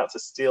might be about to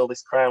steal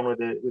this crown with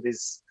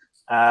his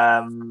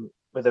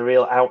with a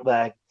real out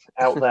there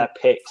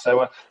pick.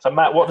 So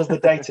Matt, what does the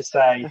data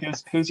say?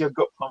 Who's your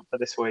gut pump for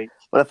this week?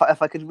 Well,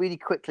 if I could really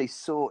quickly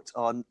sort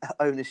on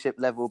ownership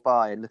level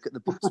by and look at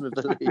the bottom of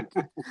the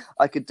league,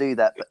 I could do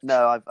that. But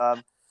no,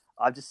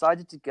 I've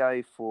decided to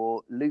go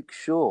for Luke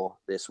Shaw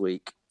this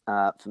week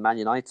for Man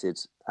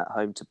United at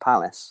home to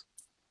Palace.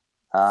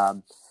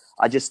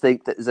 I just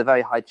think that there's a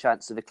very high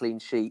chance of a clean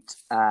sheet,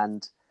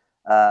 and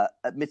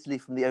admittedly,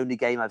 from the only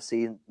game I've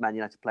seen Man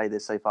United play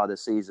so far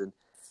this season,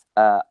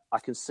 I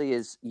can see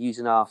us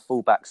using our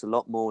fullbacks a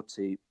lot more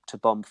to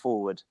bomb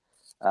forward.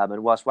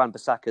 And whilst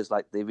Wan-Bissaka's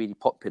like the really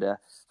popular,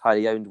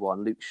 highly owned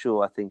one, Luke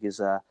Shaw, I think, is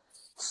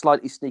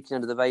slightly sneaking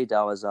under the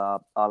radar as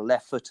our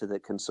left footer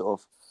that can sort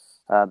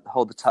of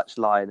hold the touch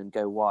line and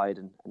go wide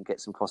and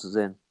get some crosses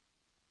in.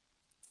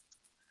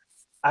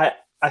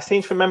 I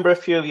seem to remember a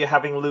few of you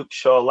having Luke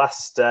Shaw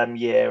last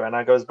year, and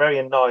I was very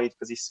annoyed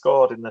because he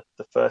scored in the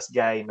first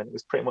game, and it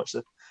was pretty much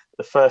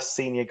the first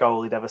senior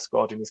goal he'd ever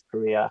scored in his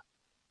career.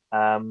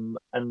 And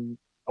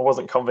I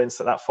wasn't convinced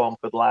that form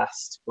could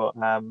last, but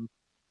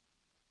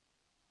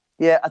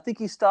yeah, I think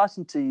he's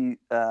starting to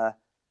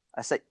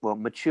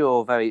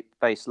mature very,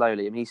 very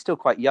slowly. I mean, he's still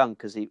quite young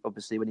because he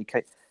obviously when he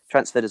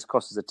transferred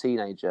across as a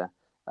teenager,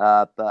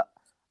 but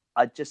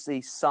I just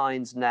see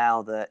signs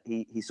now that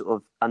he sort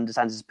of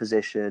understands his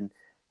position.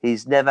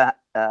 He's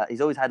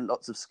always had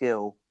lots of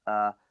skill,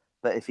 but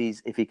if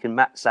he can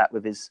match that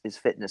with his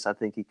fitness, I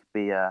think he could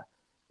be a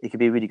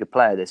really good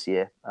player this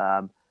year.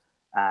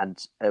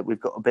 And we've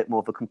got a bit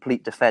more of a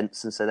complete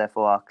defence, and so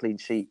therefore our clean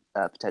sheet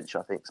potential,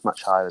 I think, is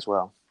much higher as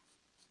well.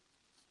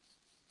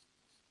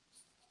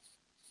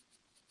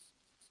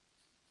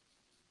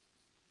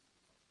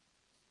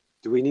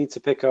 we need to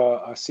pick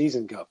our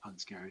season gut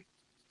punts, Gary?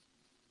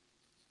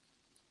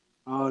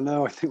 Oh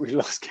no, I think we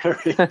lost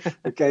Gary.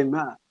 Okay,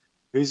 Matt,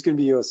 who's going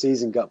to be your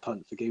season gut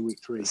punt for game week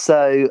 3?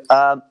 So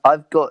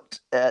I've got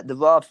the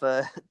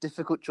rather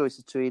difficult choice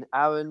between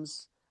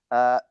Aaron's.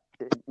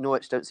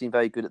 Norwich don't seem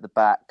very good at the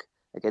back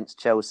against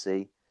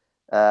Chelsea.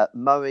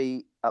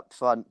 Murray up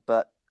front,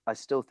 but I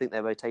still think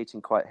they're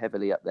rotating quite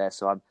heavily up there.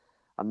 So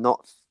I'm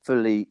not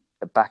fully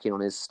backing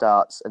on his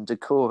starts. And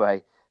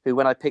Doucouré, who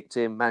when I picked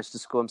him managed to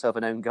score himself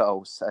an own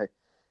goal. So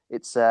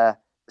it's not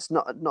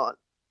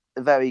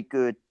a very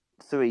good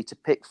 3 to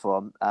pick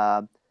from.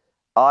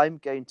 I'm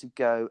going to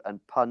go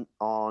and punt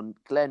on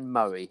Glenn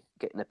Murray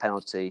getting a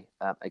penalty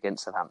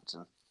against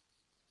Southampton.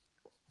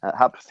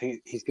 I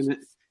think he's going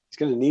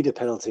to need a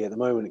penalty at the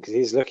moment because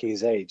he's looking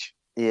his age.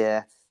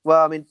 Yeah.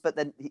 Well, I mean, but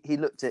then he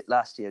looked at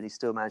last year and he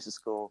still managed to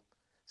score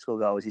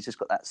goals. He's just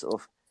got that sort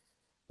of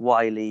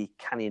wily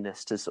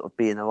canniness to sort of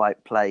be in the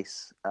right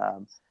place.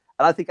 And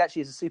I think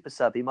actually as a super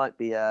sub, he might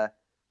be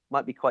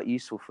quite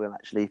useful for him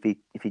actually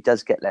if he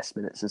does get less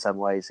minutes in some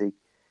ways. He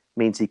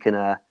means he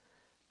can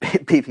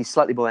be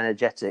slightly more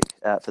energetic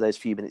for those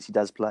few minutes he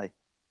does play.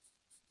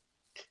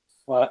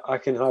 Well, I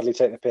can hardly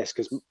take the piss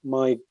because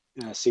my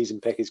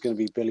season pick is going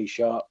to be Billy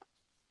Sharp.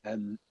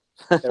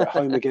 They're at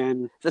home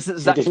again. This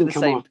is exactly the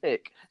same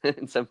pick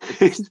in some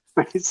ways.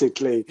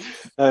 Basically,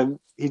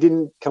 he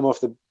didn't come off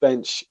the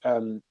bench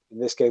in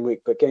this game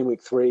week, but game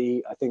week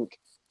 3, I think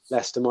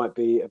Leicester might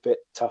be a bit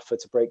tougher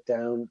to break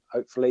down,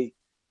 hopefully.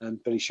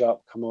 Billy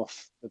Sharp come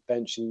off the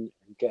bench and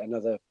get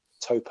another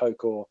toe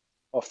poke or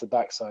off the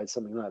backside,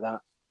 something like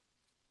that.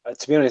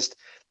 To be honest,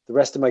 the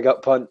rest of my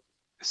gut punt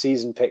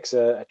season picks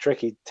are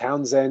tricky.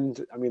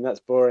 Townsend, I mean, that's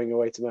boring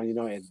away to Man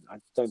United. I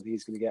don't think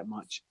he's going to get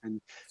much. And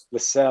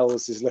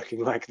Lascelles is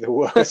looking like the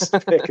worst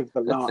pick of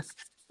the lot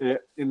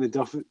in the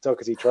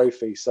Doherty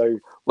Trophy. So,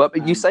 well,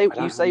 but you say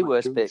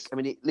worst pick. I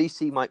mean, at least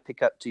he might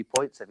pick up 2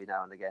 points every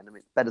now and again. I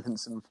mean, better than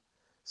some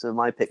of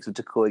my picks with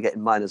Doucouré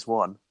getting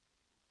 -1.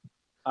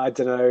 I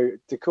don't know.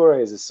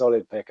 Doucouré is a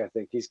solid pick. I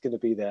think he's going to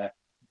be there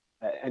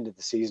at the end of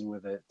the season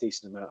with a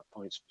decent amount of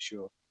points for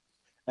sure.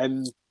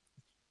 Can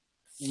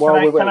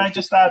I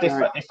just add,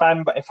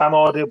 if I'm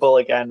audible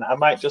again, I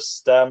might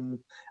just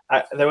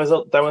there was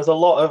a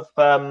lot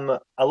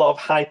of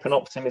hype and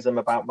optimism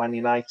about Man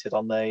United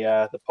on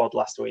the pod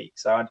last week.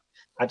 So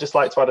I'd just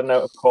like to add a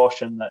note of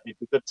caution that it'd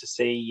be good to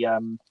see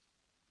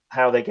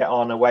how they get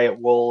on away at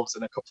Wolves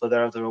and a couple of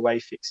their other away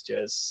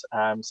fixtures.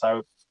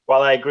 So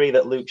while I agree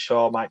that Luke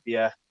Shaw might be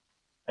a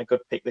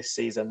good pick this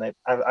season,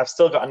 I've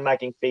still got a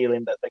nagging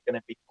feeling that they're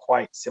going to be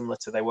quite similar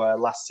to they were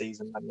last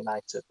season, Man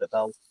United. That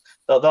they'll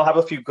have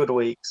a few good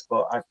weeks,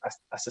 but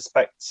I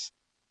suspect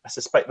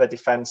their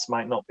defence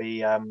might not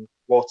be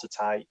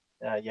watertight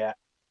yet.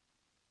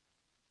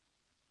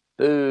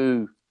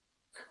 Boo!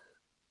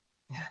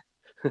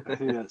 I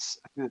think that's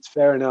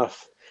fair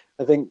enough.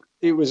 I think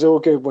it was all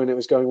good when it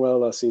was going well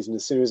last season.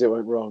 As soon as it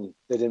went wrong,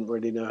 they didn't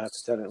really know how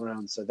to turn it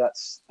around. So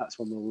that's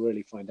when we'll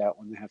really find out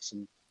when they have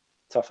some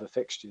tougher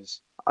fixtures.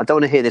 I don't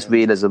want to hear this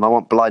realism. I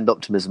want blind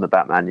optimism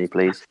about Man U,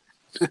 please.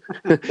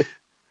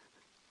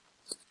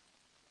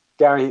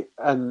 Gary,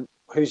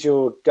 who's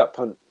your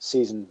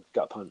season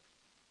gut punt?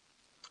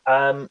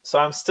 So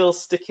I'm still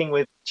sticking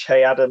with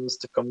Che Adams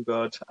to come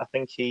good. I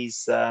think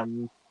he's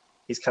kind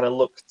of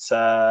looked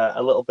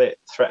a little bit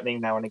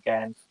threatening now and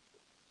again,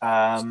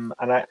 and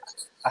I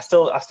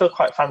still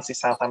quite fancy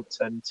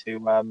Southampton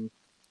to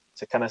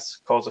kind of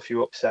cause a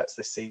few upsets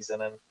this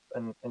season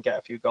and get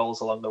a few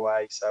goals along the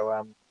way. So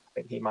I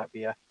think he might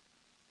be a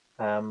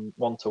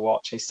one to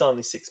watch. He's still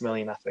only 6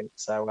 million, I think.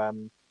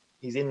 So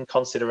he's in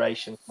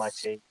consideration for my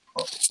team.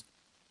 But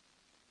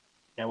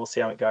yeah, we'll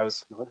see how it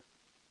goes.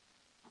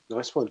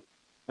 Nice one.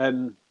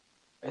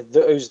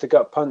 Who's the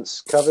gut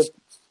punts covered?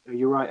 Are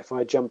you right if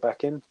I jump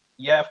back in?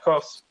 Yeah, of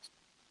course.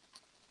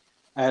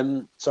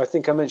 So I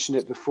think I mentioned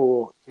it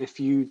before. If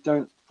you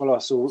don't follow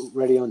us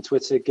already on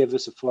Twitter, give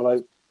us a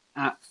follow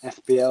at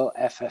FBL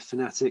FF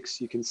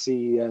Fanatics. You can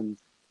see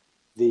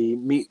the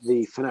Meet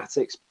the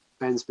Fanatics.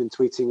 Ben's been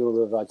tweeting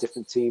all of our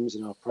different teams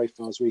and our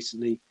profiles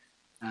recently.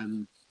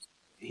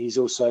 He's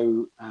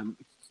also a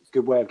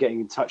good way of getting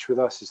in touch with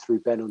us is through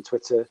Ben on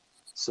Twitter.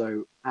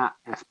 So at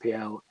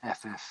FPL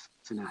FF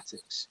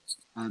Fanatics.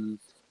 And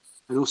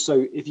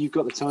also, if you've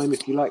got the time,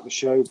 if you like the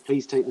show,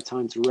 please take the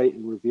time to rate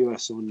and review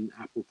us on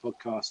Apple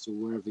Podcasts or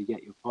wherever you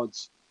get your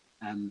pods.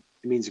 It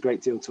means a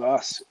great deal to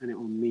us, and it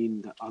will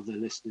mean that other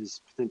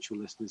listeners, potential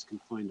listeners, can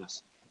find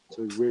us.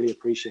 So we really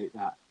appreciate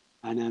that.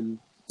 And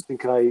I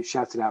think I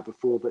shouted out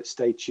before, but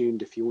stay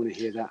tuned if you want to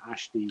hear that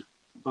Ashley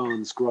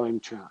Barnes grime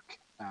track.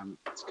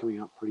 It's coming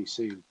up pretty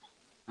soon.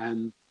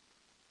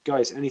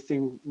 Guys,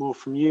 anything more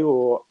from you,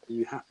 or are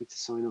you happy to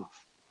sign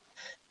off?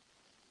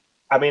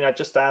 I mean, I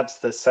just add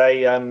to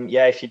say,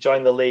 if you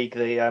join the league,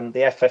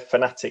 the FF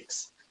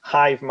Fanatics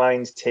Hive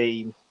Mind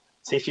team,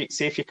 see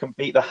if you can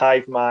beat the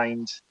Hive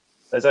Mind.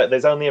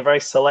 There's only a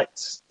very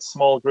select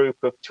small group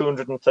of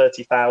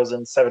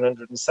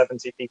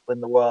 230,770 people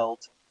in the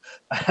world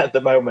at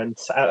the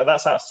moment.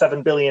 That's out of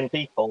 7 billion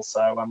people.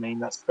 So I mean,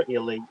 that's pretty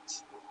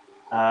elite.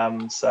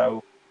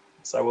 So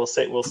we'll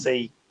see. We'll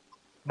see.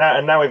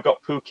 Now we've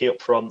got Pookie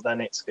up front.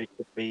 Then it could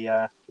be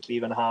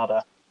even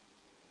harder.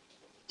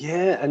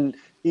 Yeah, and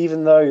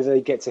even though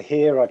they get to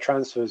hear our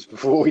transfers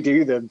before we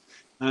do them,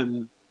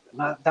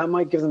 that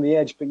might give them the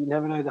edge. But you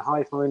never know. The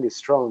hive mind is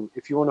strong.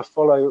 If you want to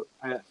follow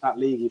that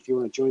league, if you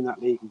want to join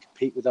that league and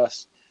compete with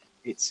us,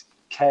 it's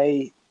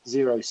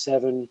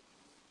K07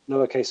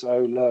 lowercase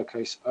o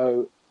lowercase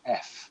o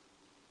f.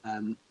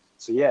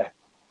 So yeah,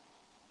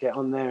 get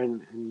on there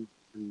and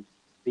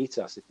beat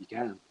us if you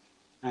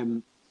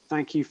can.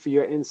 Thank you for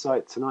your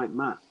insight tonight,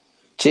 Matt.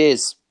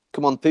 Cheers.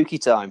 Come on,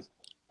 Pookie time.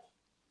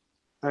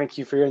 Thank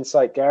you for your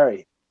insight,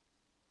 Gary.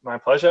 My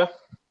pleasure.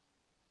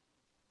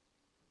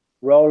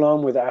 Roll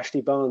on with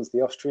Ashley Barnes,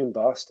 the Austrian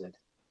bastard.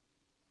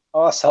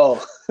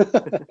 Arsehole.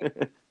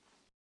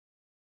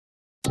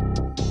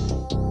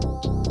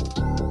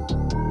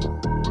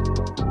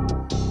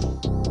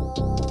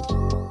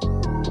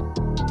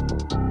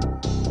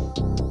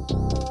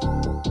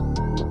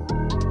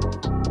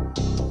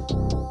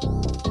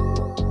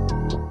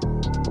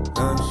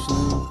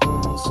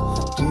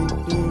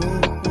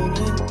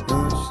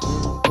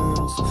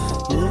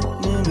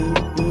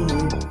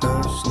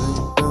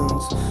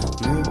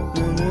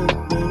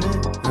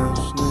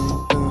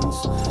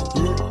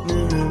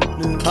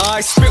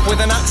 I spit with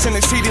an accent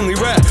exceedingly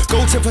rare.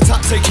 Gold tip attack,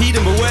 take heed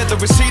and beware. The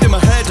recede in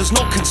my hair does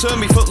not concern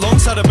me. Foot long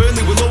side of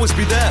Burnley will always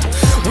be there.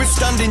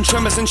 Withstanding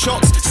tremors and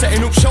shocks,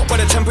 setting up shop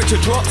where the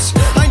temperature drops.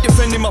 I ain't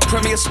defending my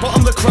premier spot,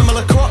 I'm the creme of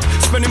la crop.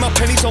 Spending my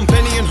pennies on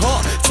Benny and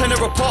Hot, tenner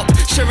a pop.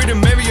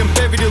 Sheridan, Merry and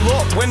buried a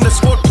lot. When the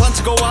squad plan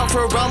to go out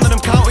for a round, then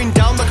I'm counting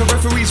down like a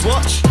referee's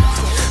watch.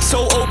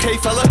 So okay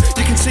fella,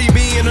 you can see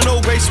me in an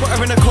old grey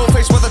sweater in a cold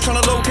face where they're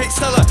trying to locate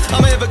Stella.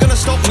 Am I ever gonna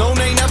stop? No,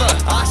 nay, never.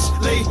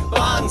 Ashley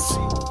Barnes,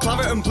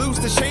 claret and blues,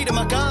 the shade of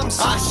my gams.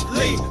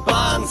 Ashley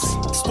Barnes,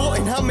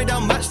 sporting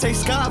hand-me-down match-day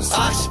scarves.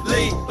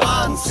 Ashley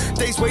Barnes,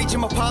 days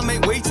waging my palm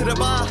mate way to the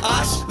bar.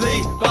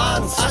 Ashley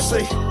Barnes,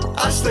 Ashley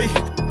Barnes.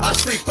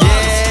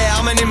 Yeah,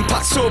 I'm an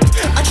impact sub.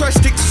 I try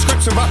stick to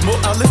scripts and rap,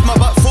 but I lift my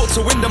back foot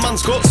to win the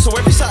man's guts. So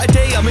every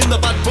Saturday I'm in the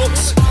bad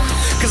books,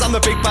 cause I'm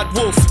the big bad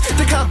wolf.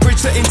 They can't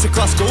bridge the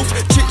interclass gulf.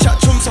 Chit chat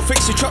chumps, I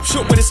fix your trap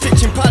shut with a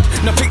stitching pad.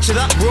 Now picture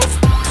that rough.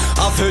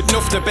 I've heard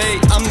enough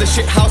debate. I'm the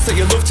shit house that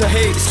you love to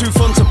hate. It's too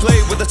fun to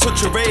play with a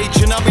touch of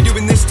rage, and I'll be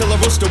doing this till I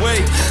rust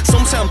away.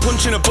 Some say I'm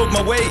punching above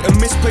my weight and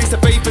misplace the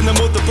faith in the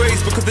mother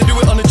braids, because they do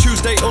it on a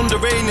Tuesday under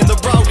rain in the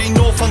rowdy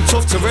north on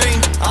tough terrain.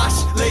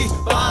 Ashley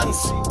Barnes,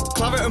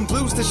 claret and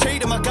blues, the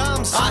shade of my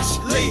gams.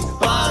 Ashley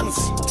Barnes,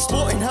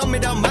 sporting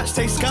hand-me-down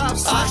match-day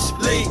scarves.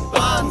 Ashley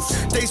Barnes,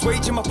 days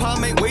waging my palm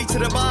mate way to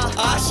the bar.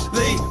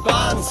 Ashley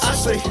Barnes,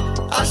 Ashley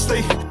Barnes.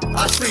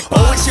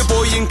 Oh, it's your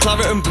boy in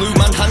claret and blue,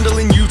 man,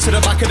 handling you to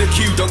the back of the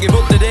queue. Don't give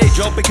up the day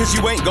job because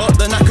you ain't got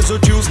the knackers or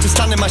jewels to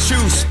stand in my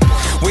shoes.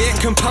 We ain't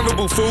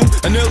comparable, fool.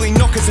 An early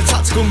knocker's a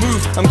tactical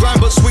move. I'm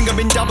grind but swing, I've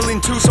been dabbling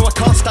too, so I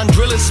can't stand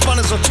drillers,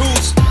 spanners or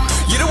tools.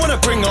 You don't wanna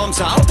bring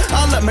arms out,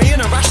 I'll let me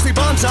in a Ashley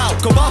Barnes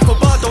out. Go bar for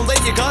bar, don't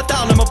let your guard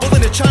down. I'm a bull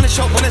in a china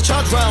shop when I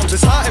charge rounds.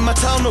 There's heart in my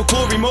town, no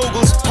glory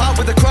moguls. Part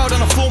with the crowd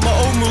and I float my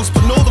own rules,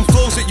 but northern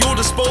flows at your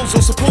disposal.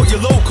 Support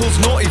your locals,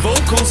 naughty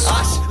vocals.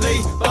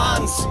 Ashley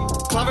Barnes,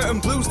 claret and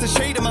blues, the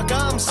shade of my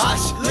gams.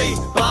 Ashley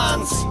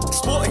Barnes,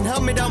 sporting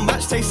hand-me-down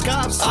match-day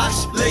scarves.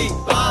 Ashley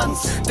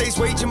Barnes, days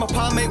waging my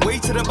palm mate way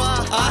to the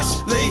bar.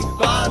 Ashley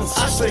Barnes,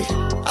 Ashley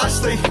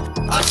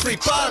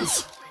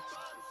Barnes.